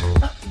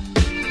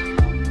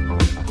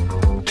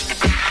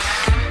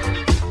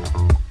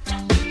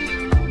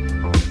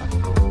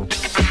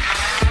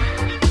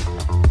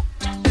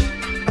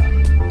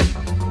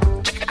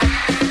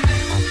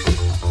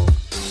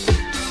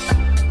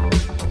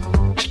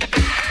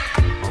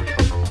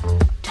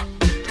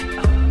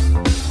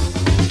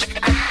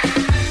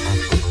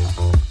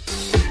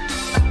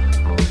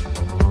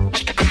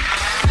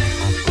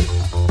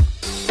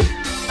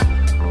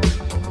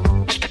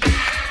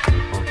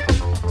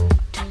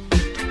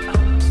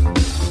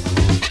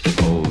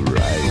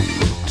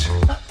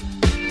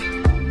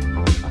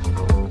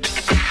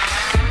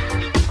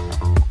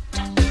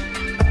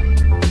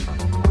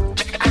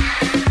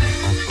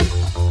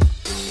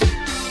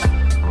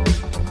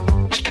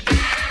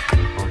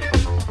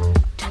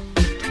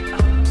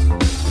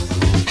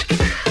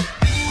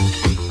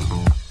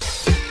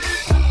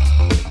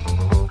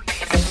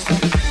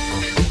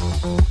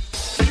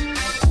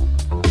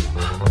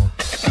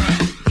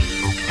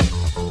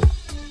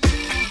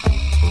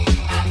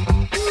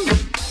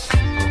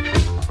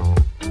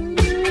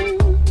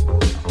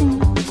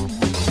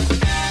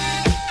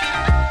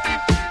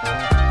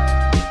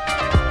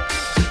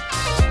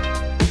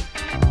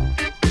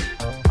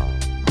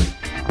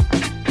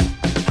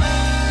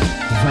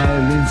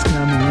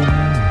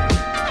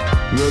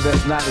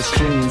 Not a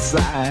strange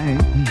sight.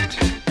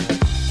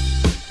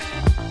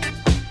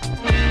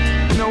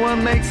 No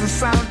one makes a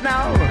sound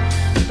now,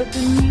 but the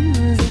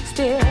music's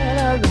still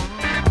alive.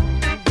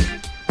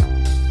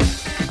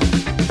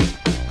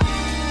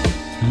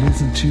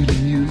 Listen to the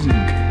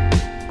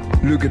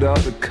music. Look at all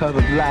the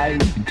colored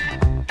light.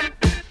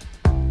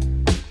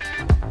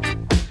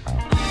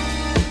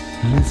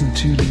 Listen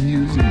to the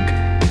music.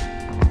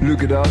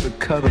 Look at all the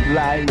colored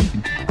light.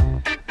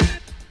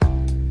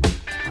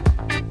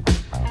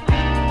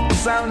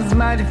 Sound is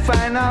mighty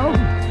fine now.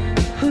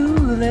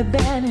 Ooh, the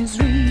band is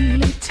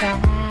really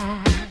tight.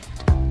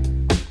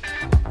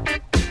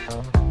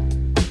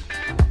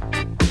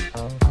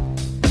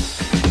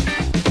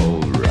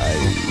 All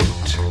right.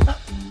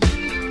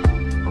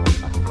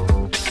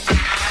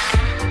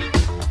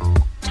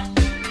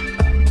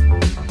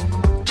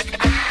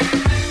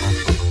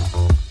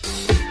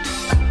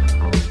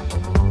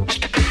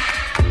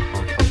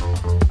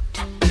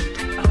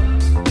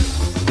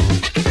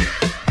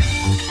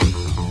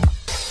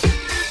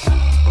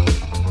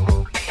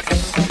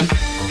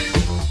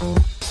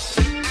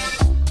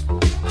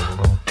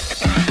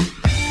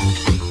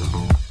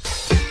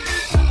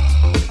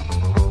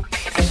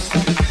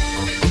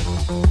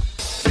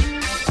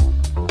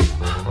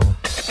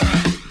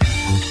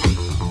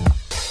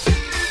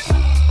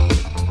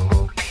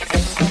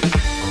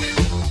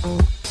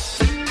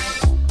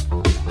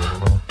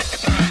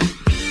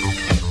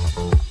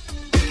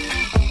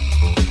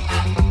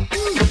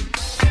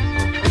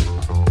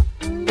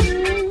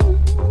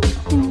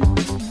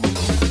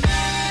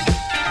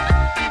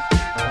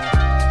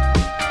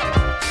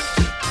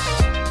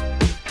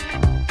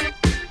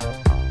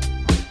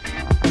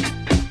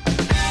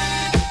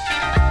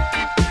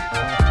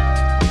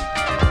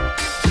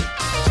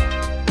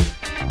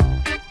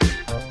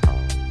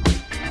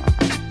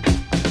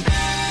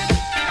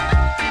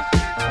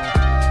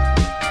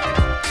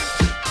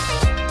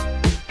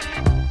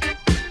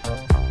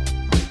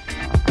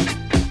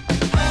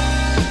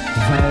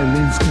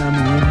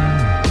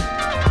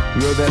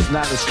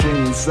 Not a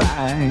strange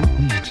sight.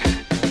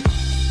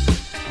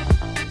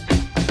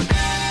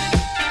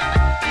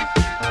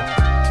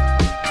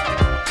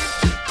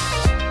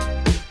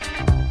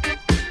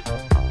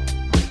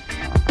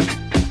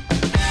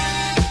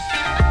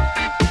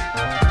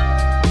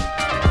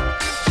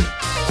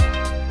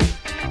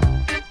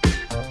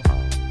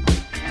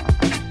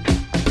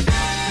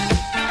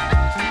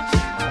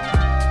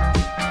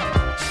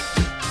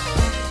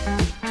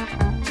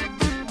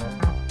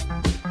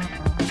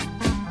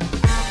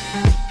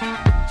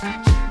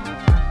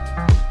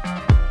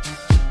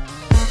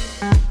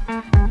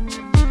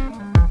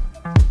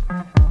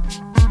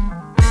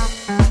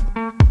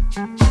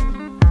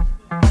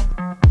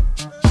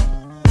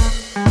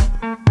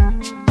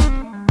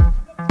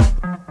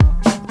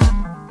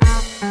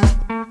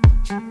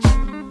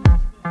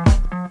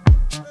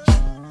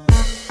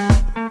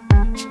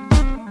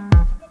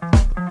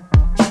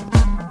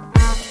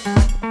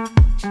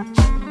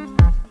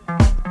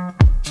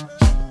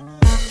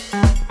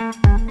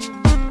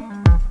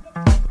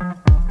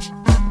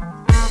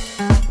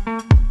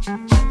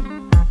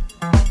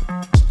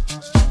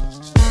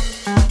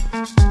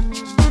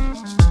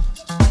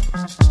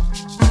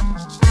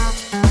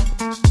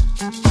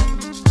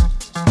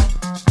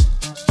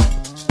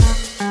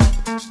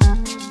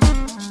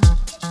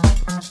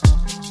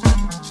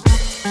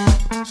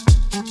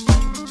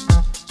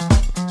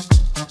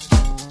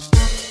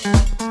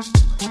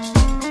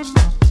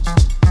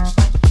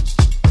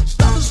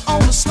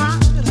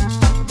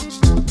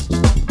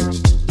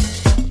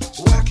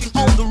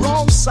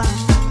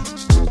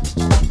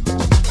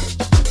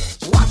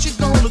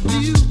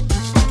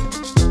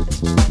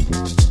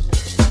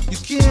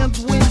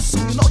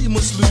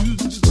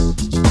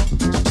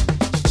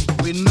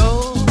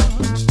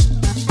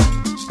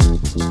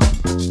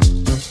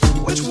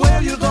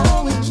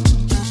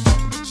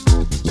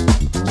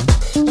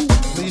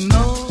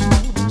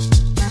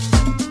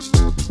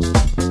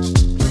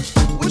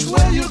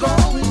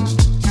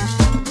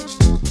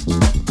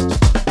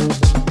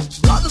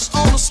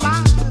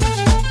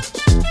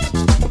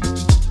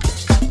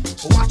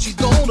 What you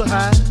gonna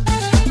hide?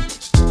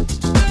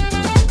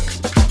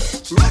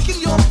 Wrecking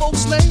your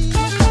folks' name.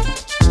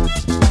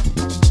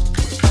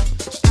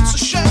 It's a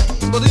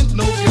shame, but it's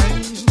no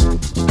game.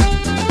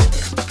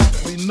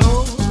 We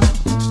know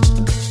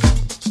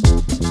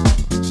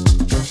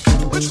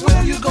which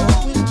way you're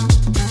going.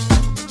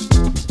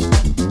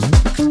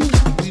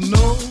 We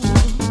know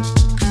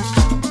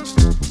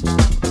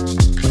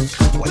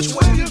which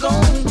way you're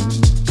going.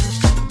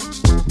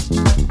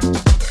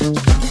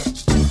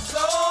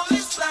 Slowly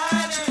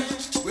sliding,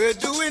 we're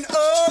doing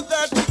all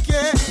that we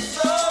can.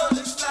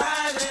 Slowly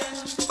sliding,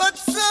 but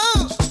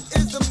so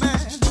is the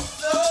man.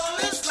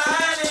 Slowly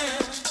sliding,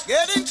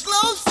 getting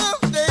closer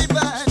day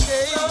by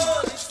day.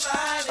 Slowly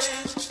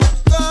sliding,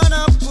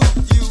 gonna put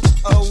you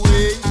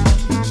away.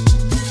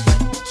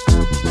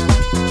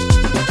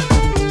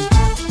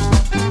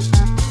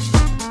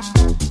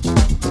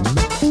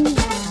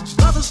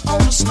 Brothers on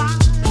the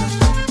slide,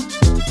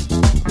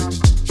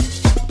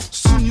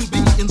 soon you'll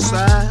be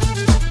inside.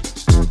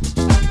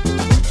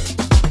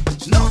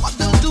 Know what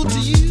they'll do to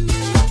you.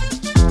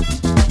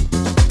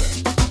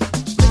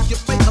 Make you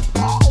pay up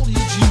all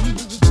you do.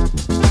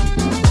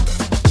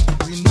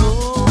 We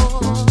know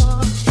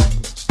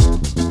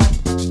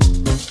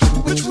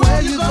which way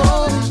you're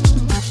going.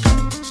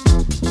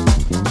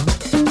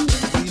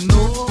 We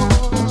know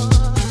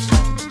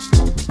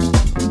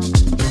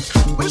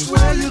which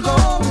way you're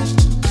going.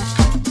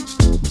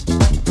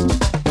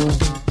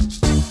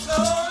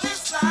 Slowly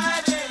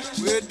sliding,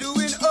 we're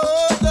doing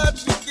all that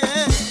we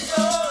can.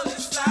 Slowly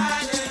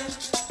sliding,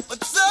 but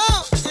so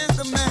is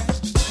the man.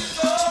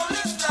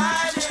 Slowly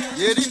sliding,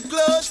 getting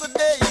closer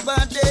day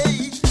by day.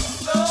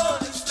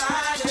 Slowly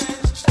sliding,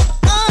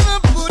 gonna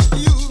put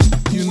you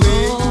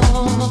away.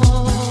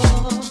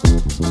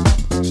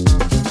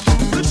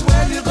 Which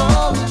way you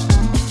going?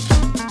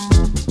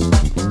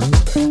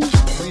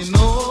 We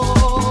know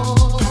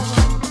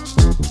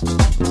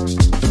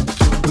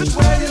which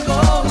way you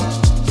going.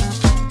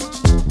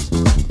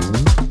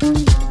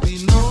 We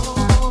know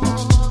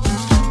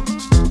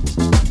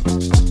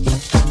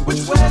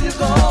which way you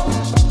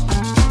going.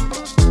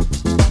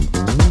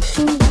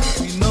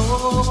 We know.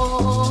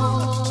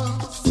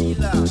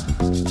 Sila.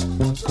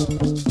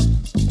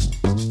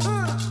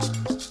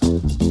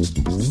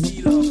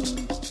 Silo.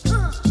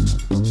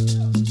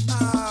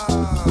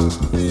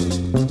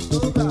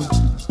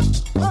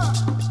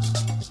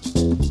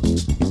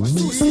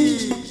 Susi.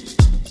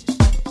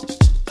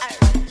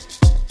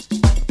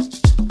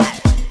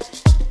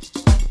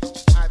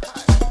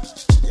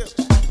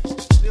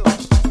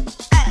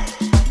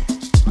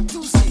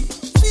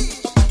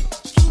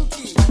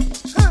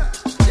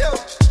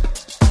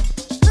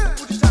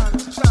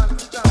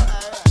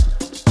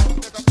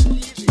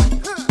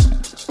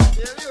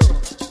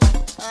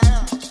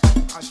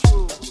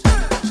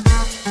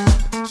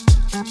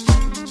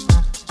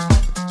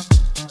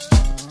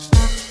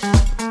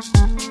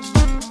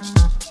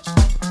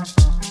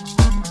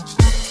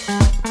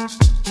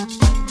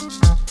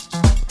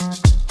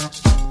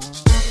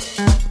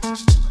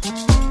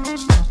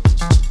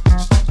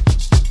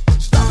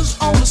 Brothers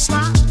on the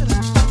slide,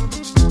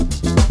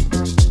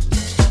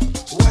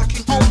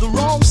 working on the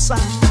wrong side.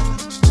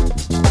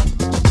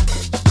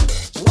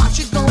 What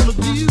you gonna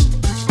do?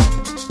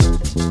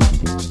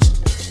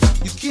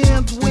 You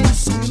can't win,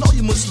 so you know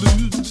you must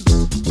lose.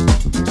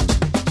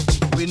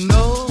 We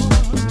know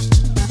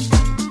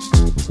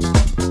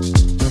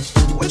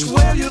which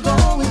way you're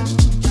going.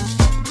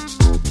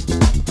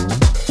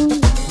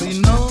 We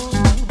know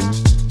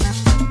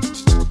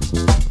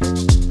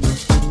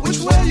which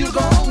way you're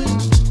going.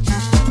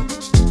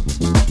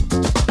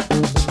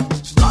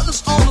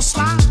 Brothers on the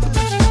slide,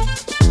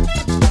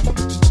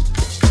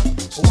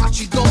 what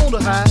you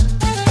gonna hide?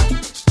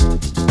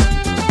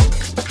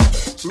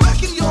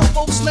 Wrecking your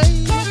folks'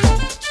 name.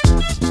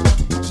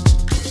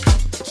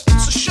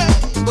 It's a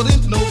shame, but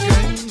it's no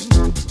game.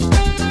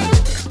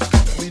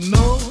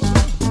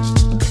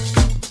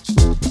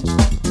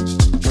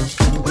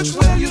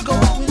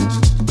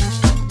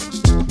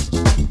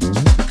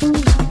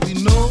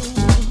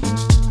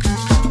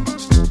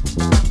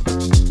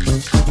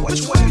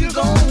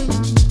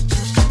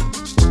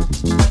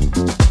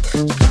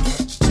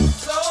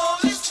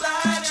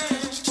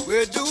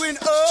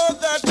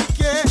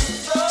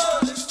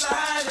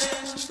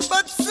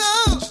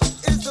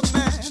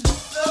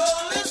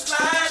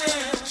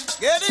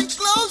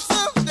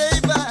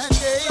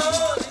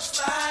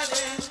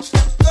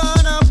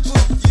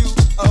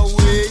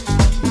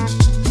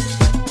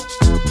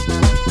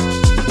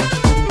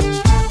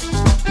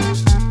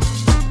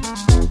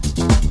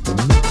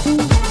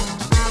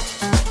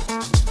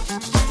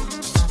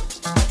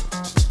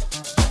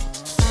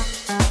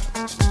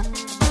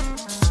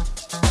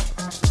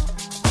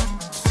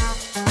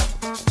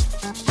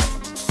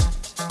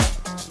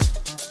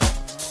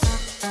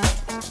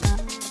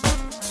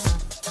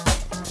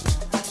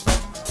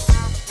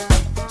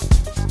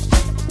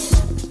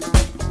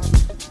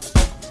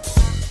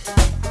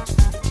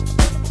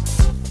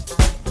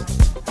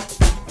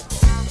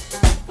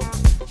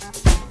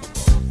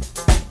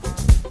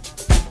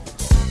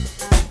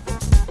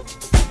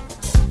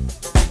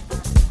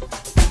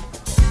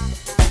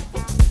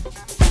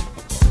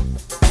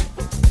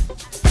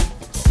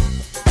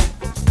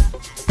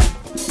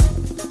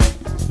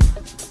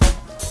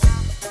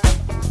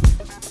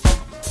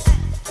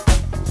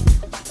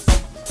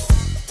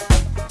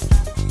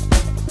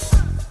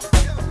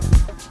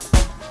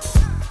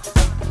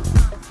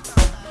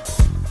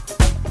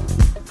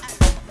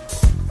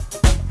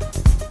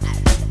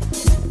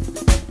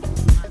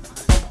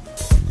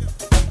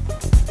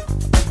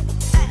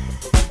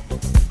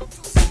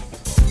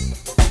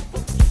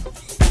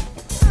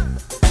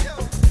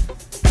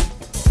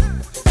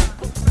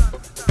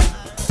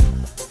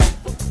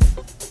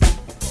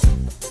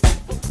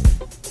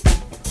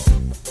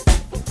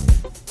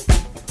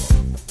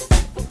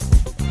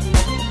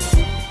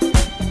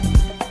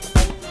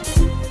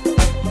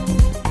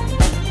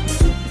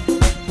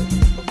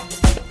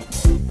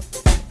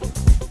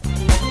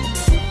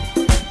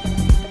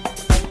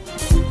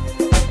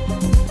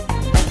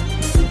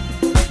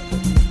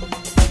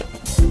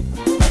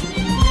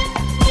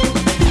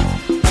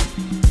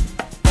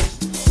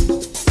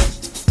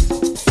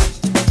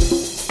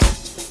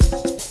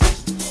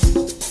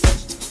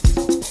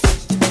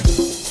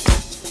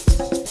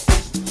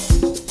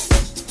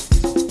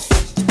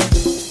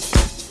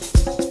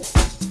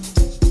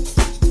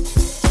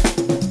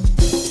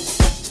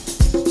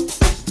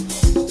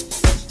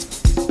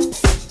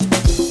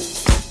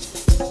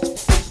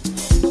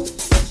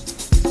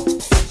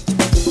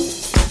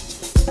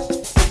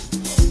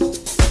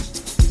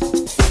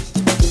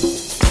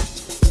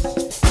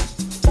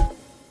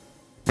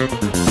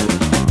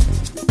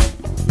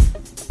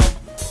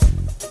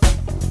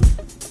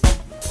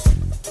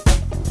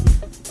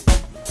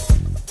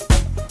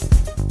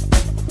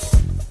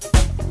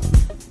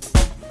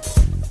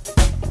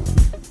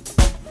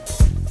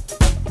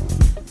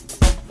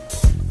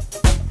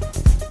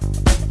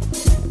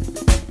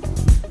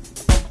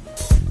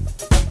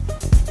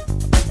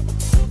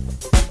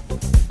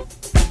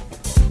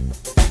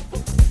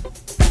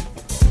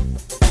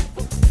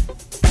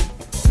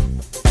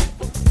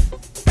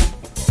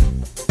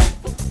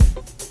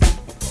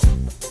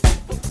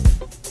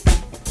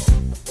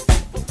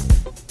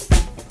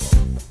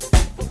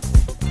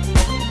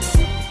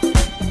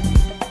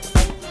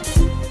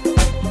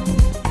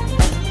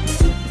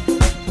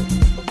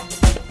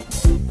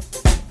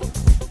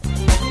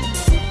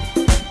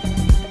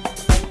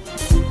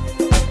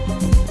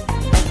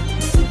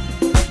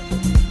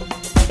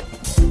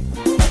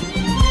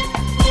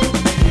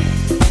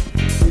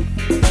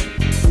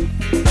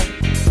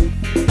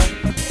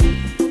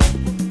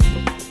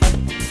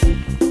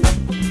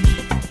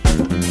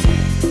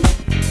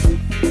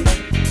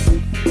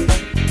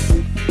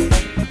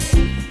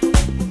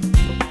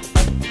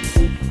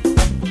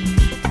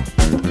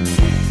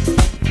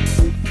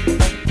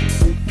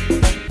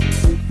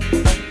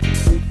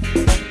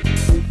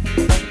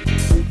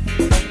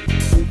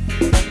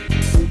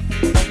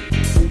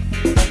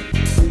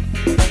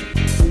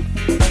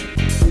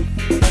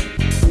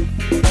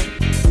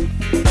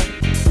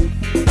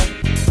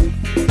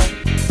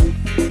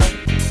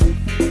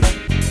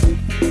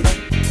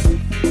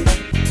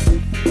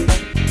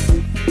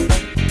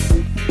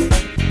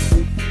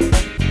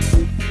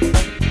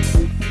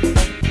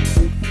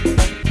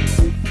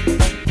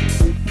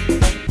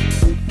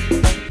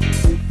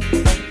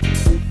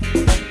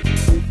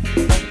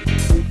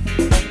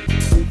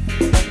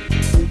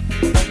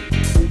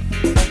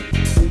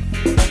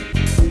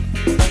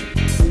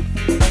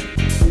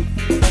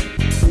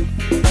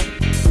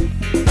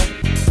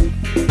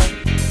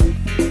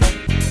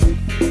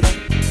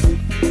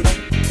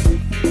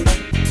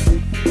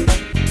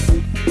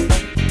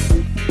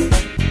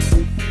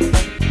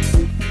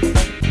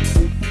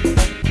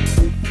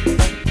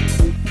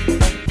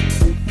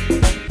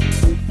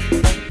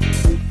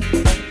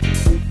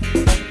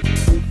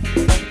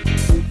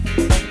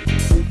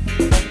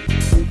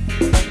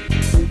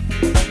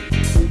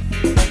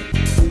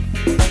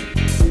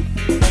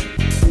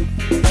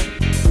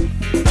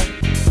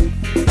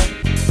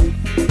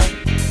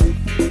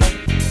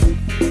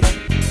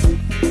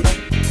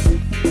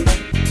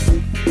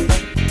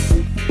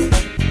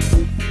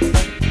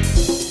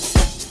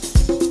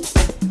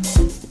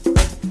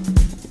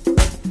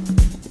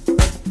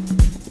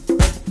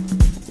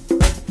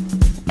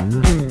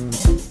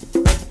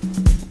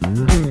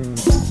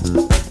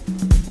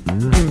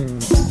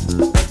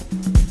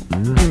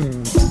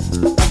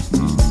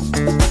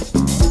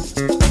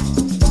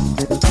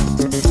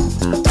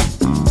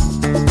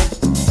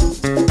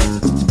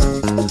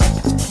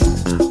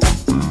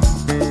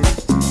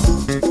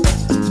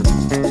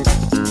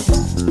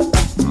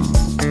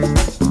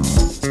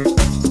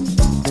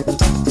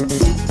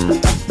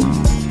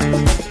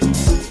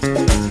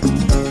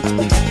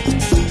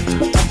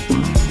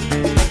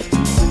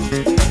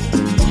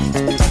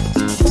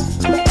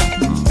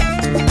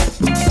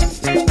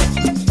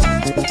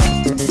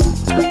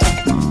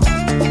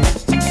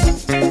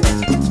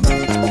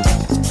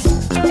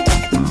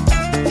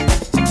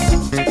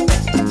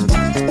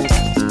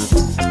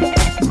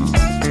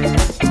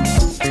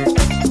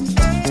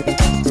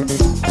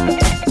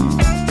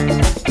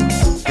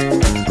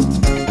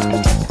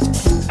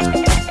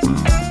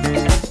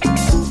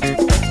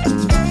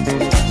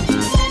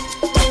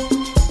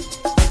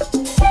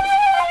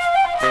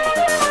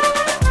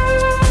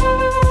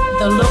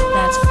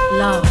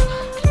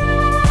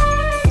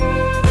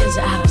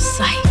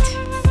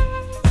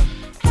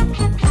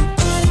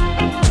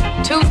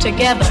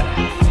 together.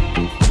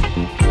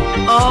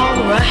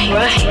 All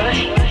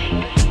right.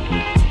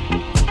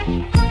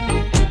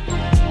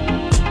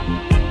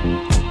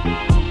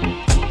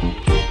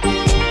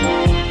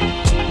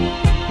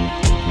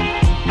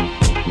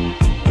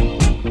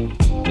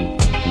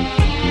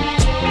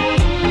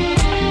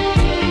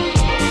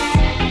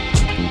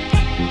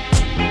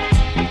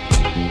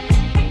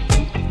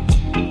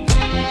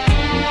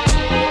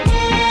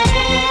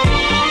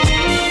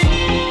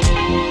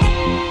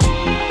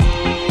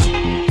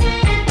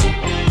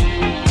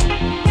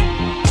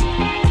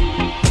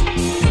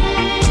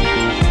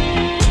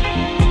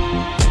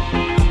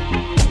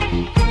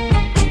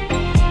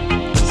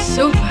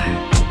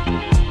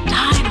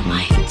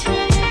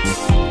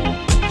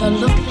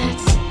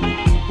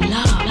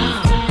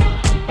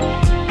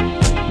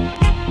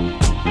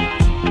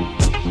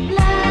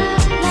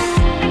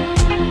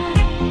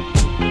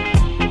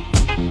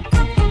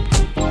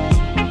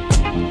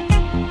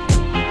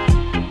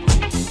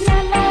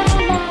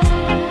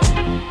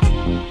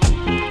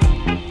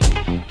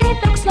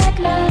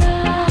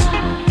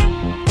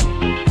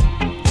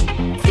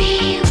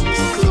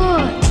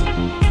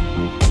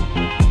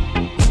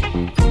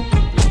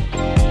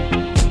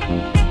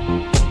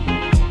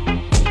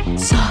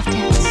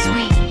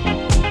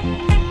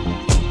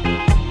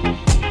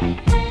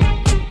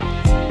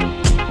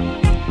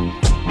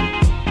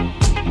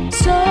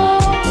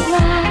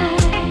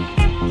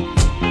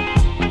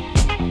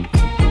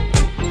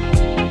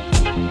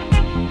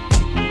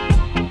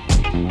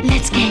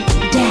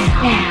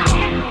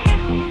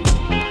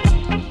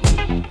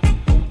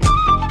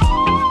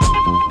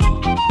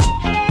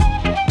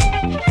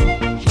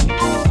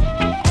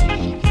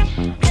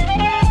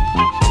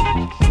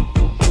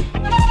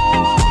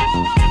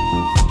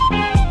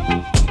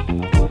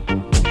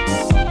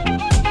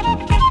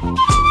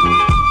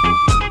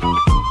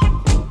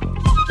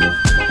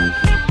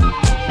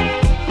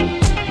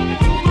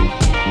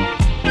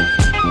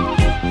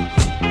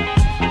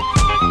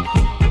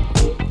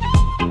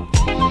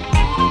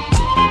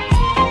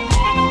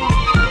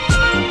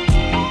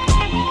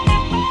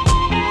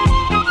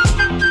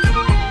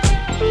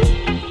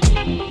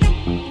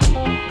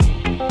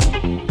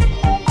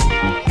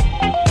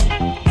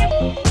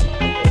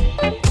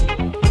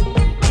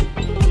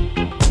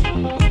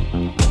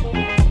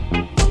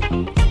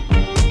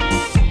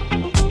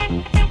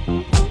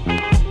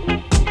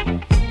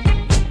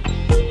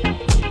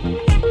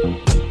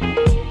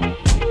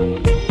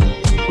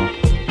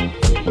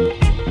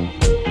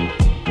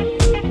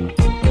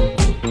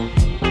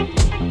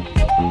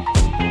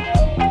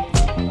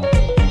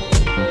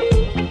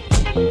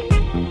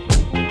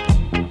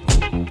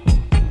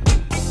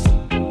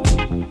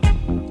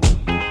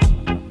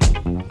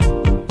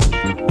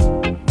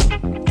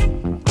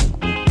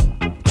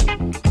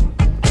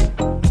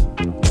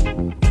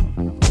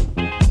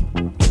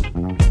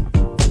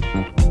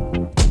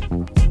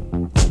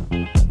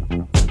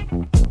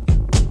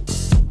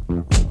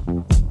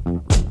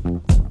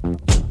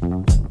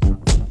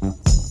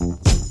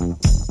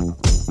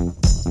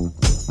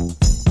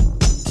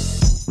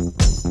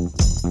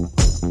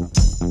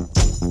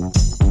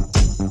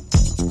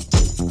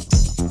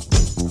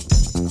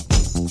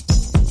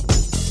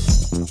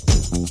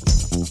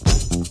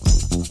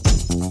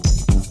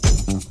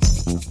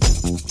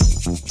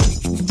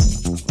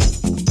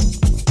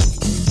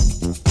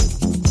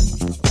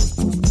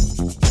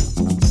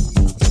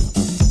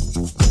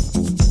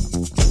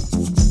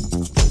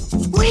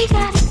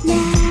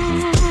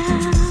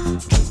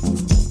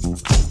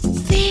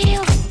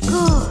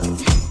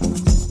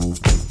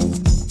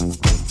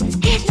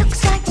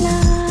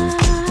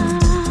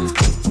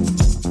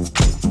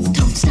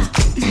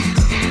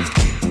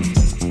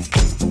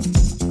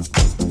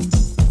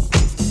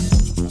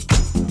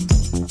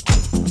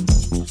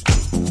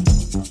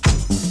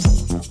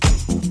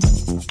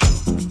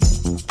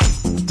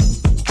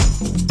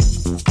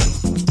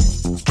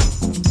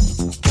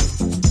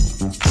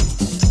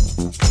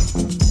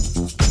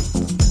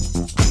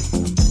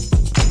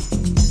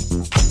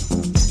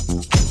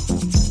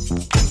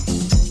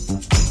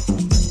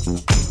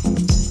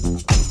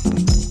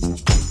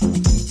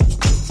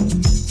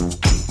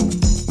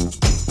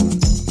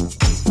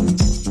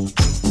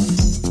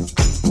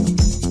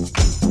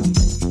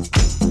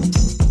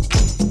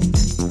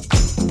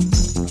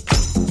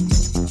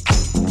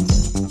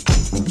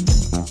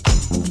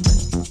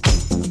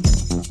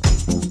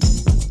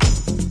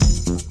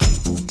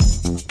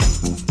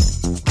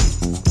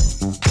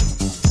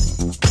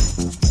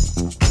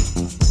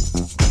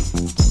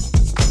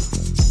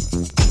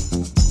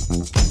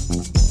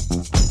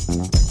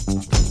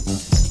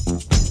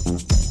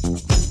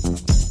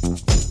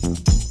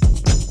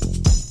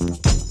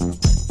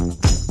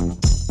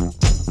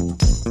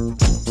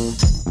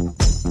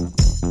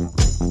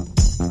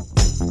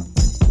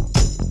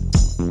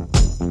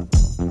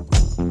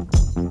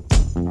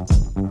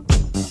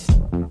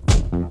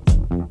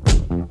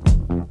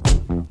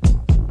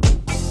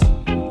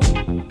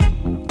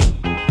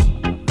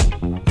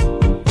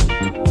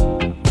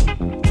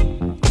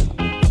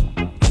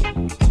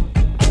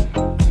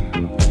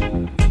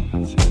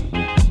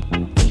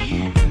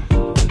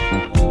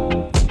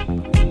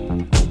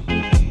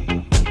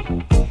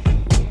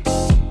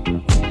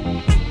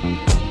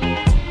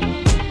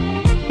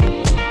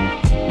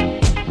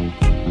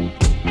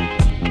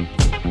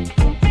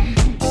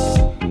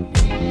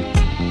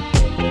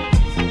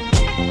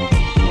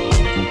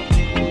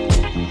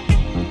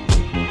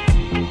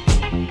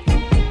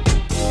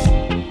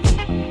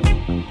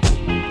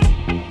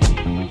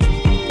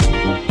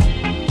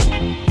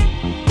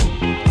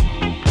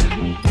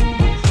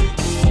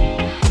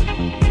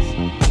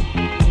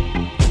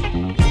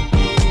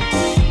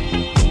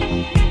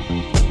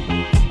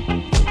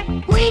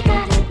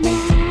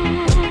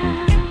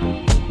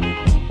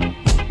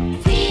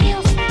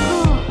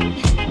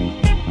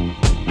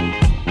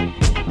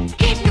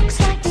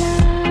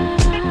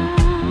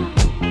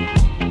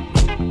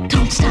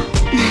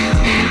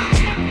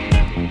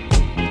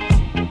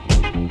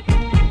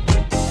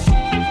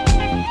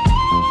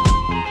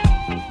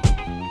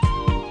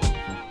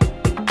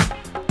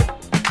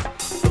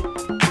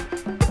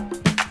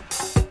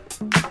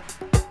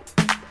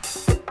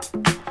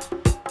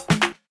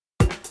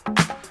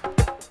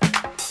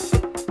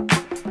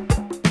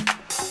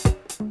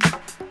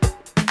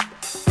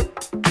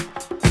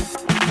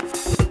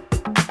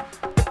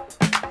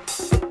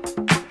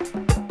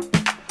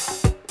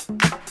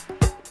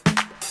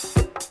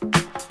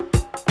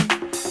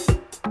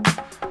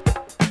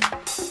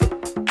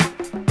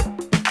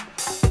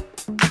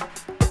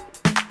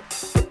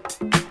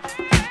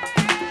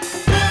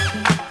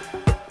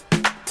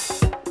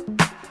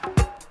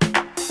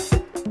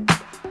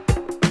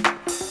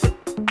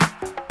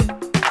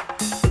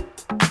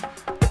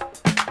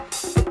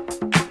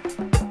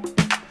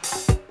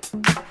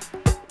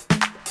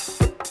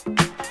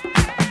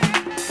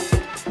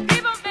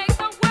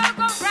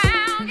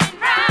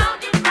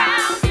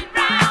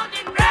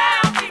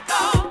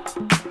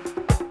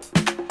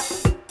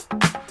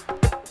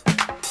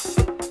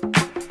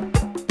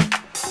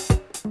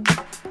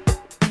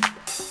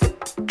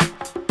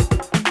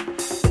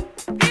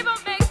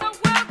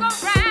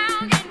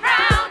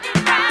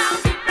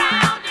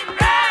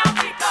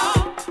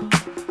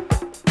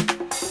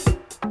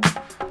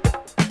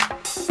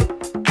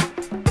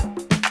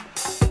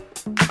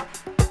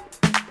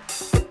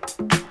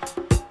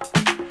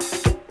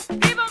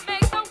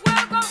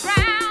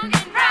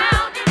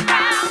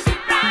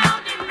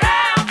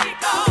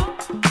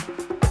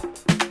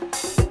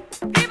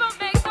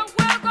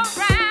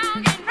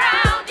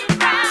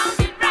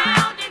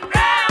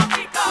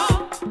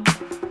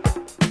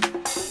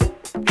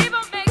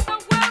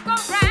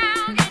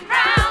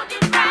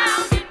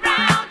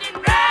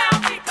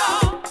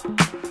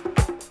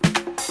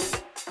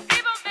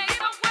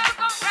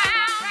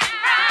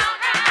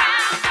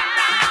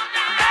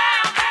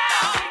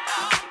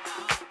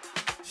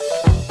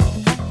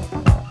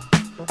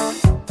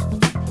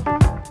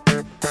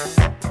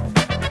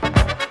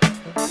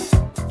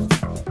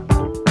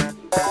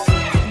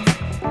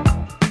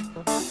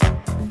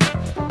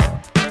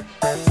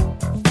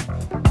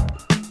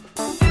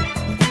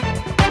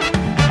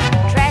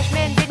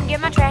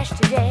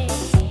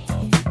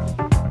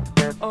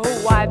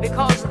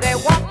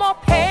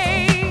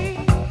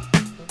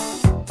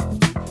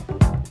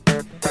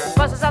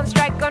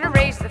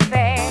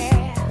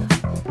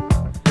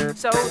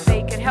 so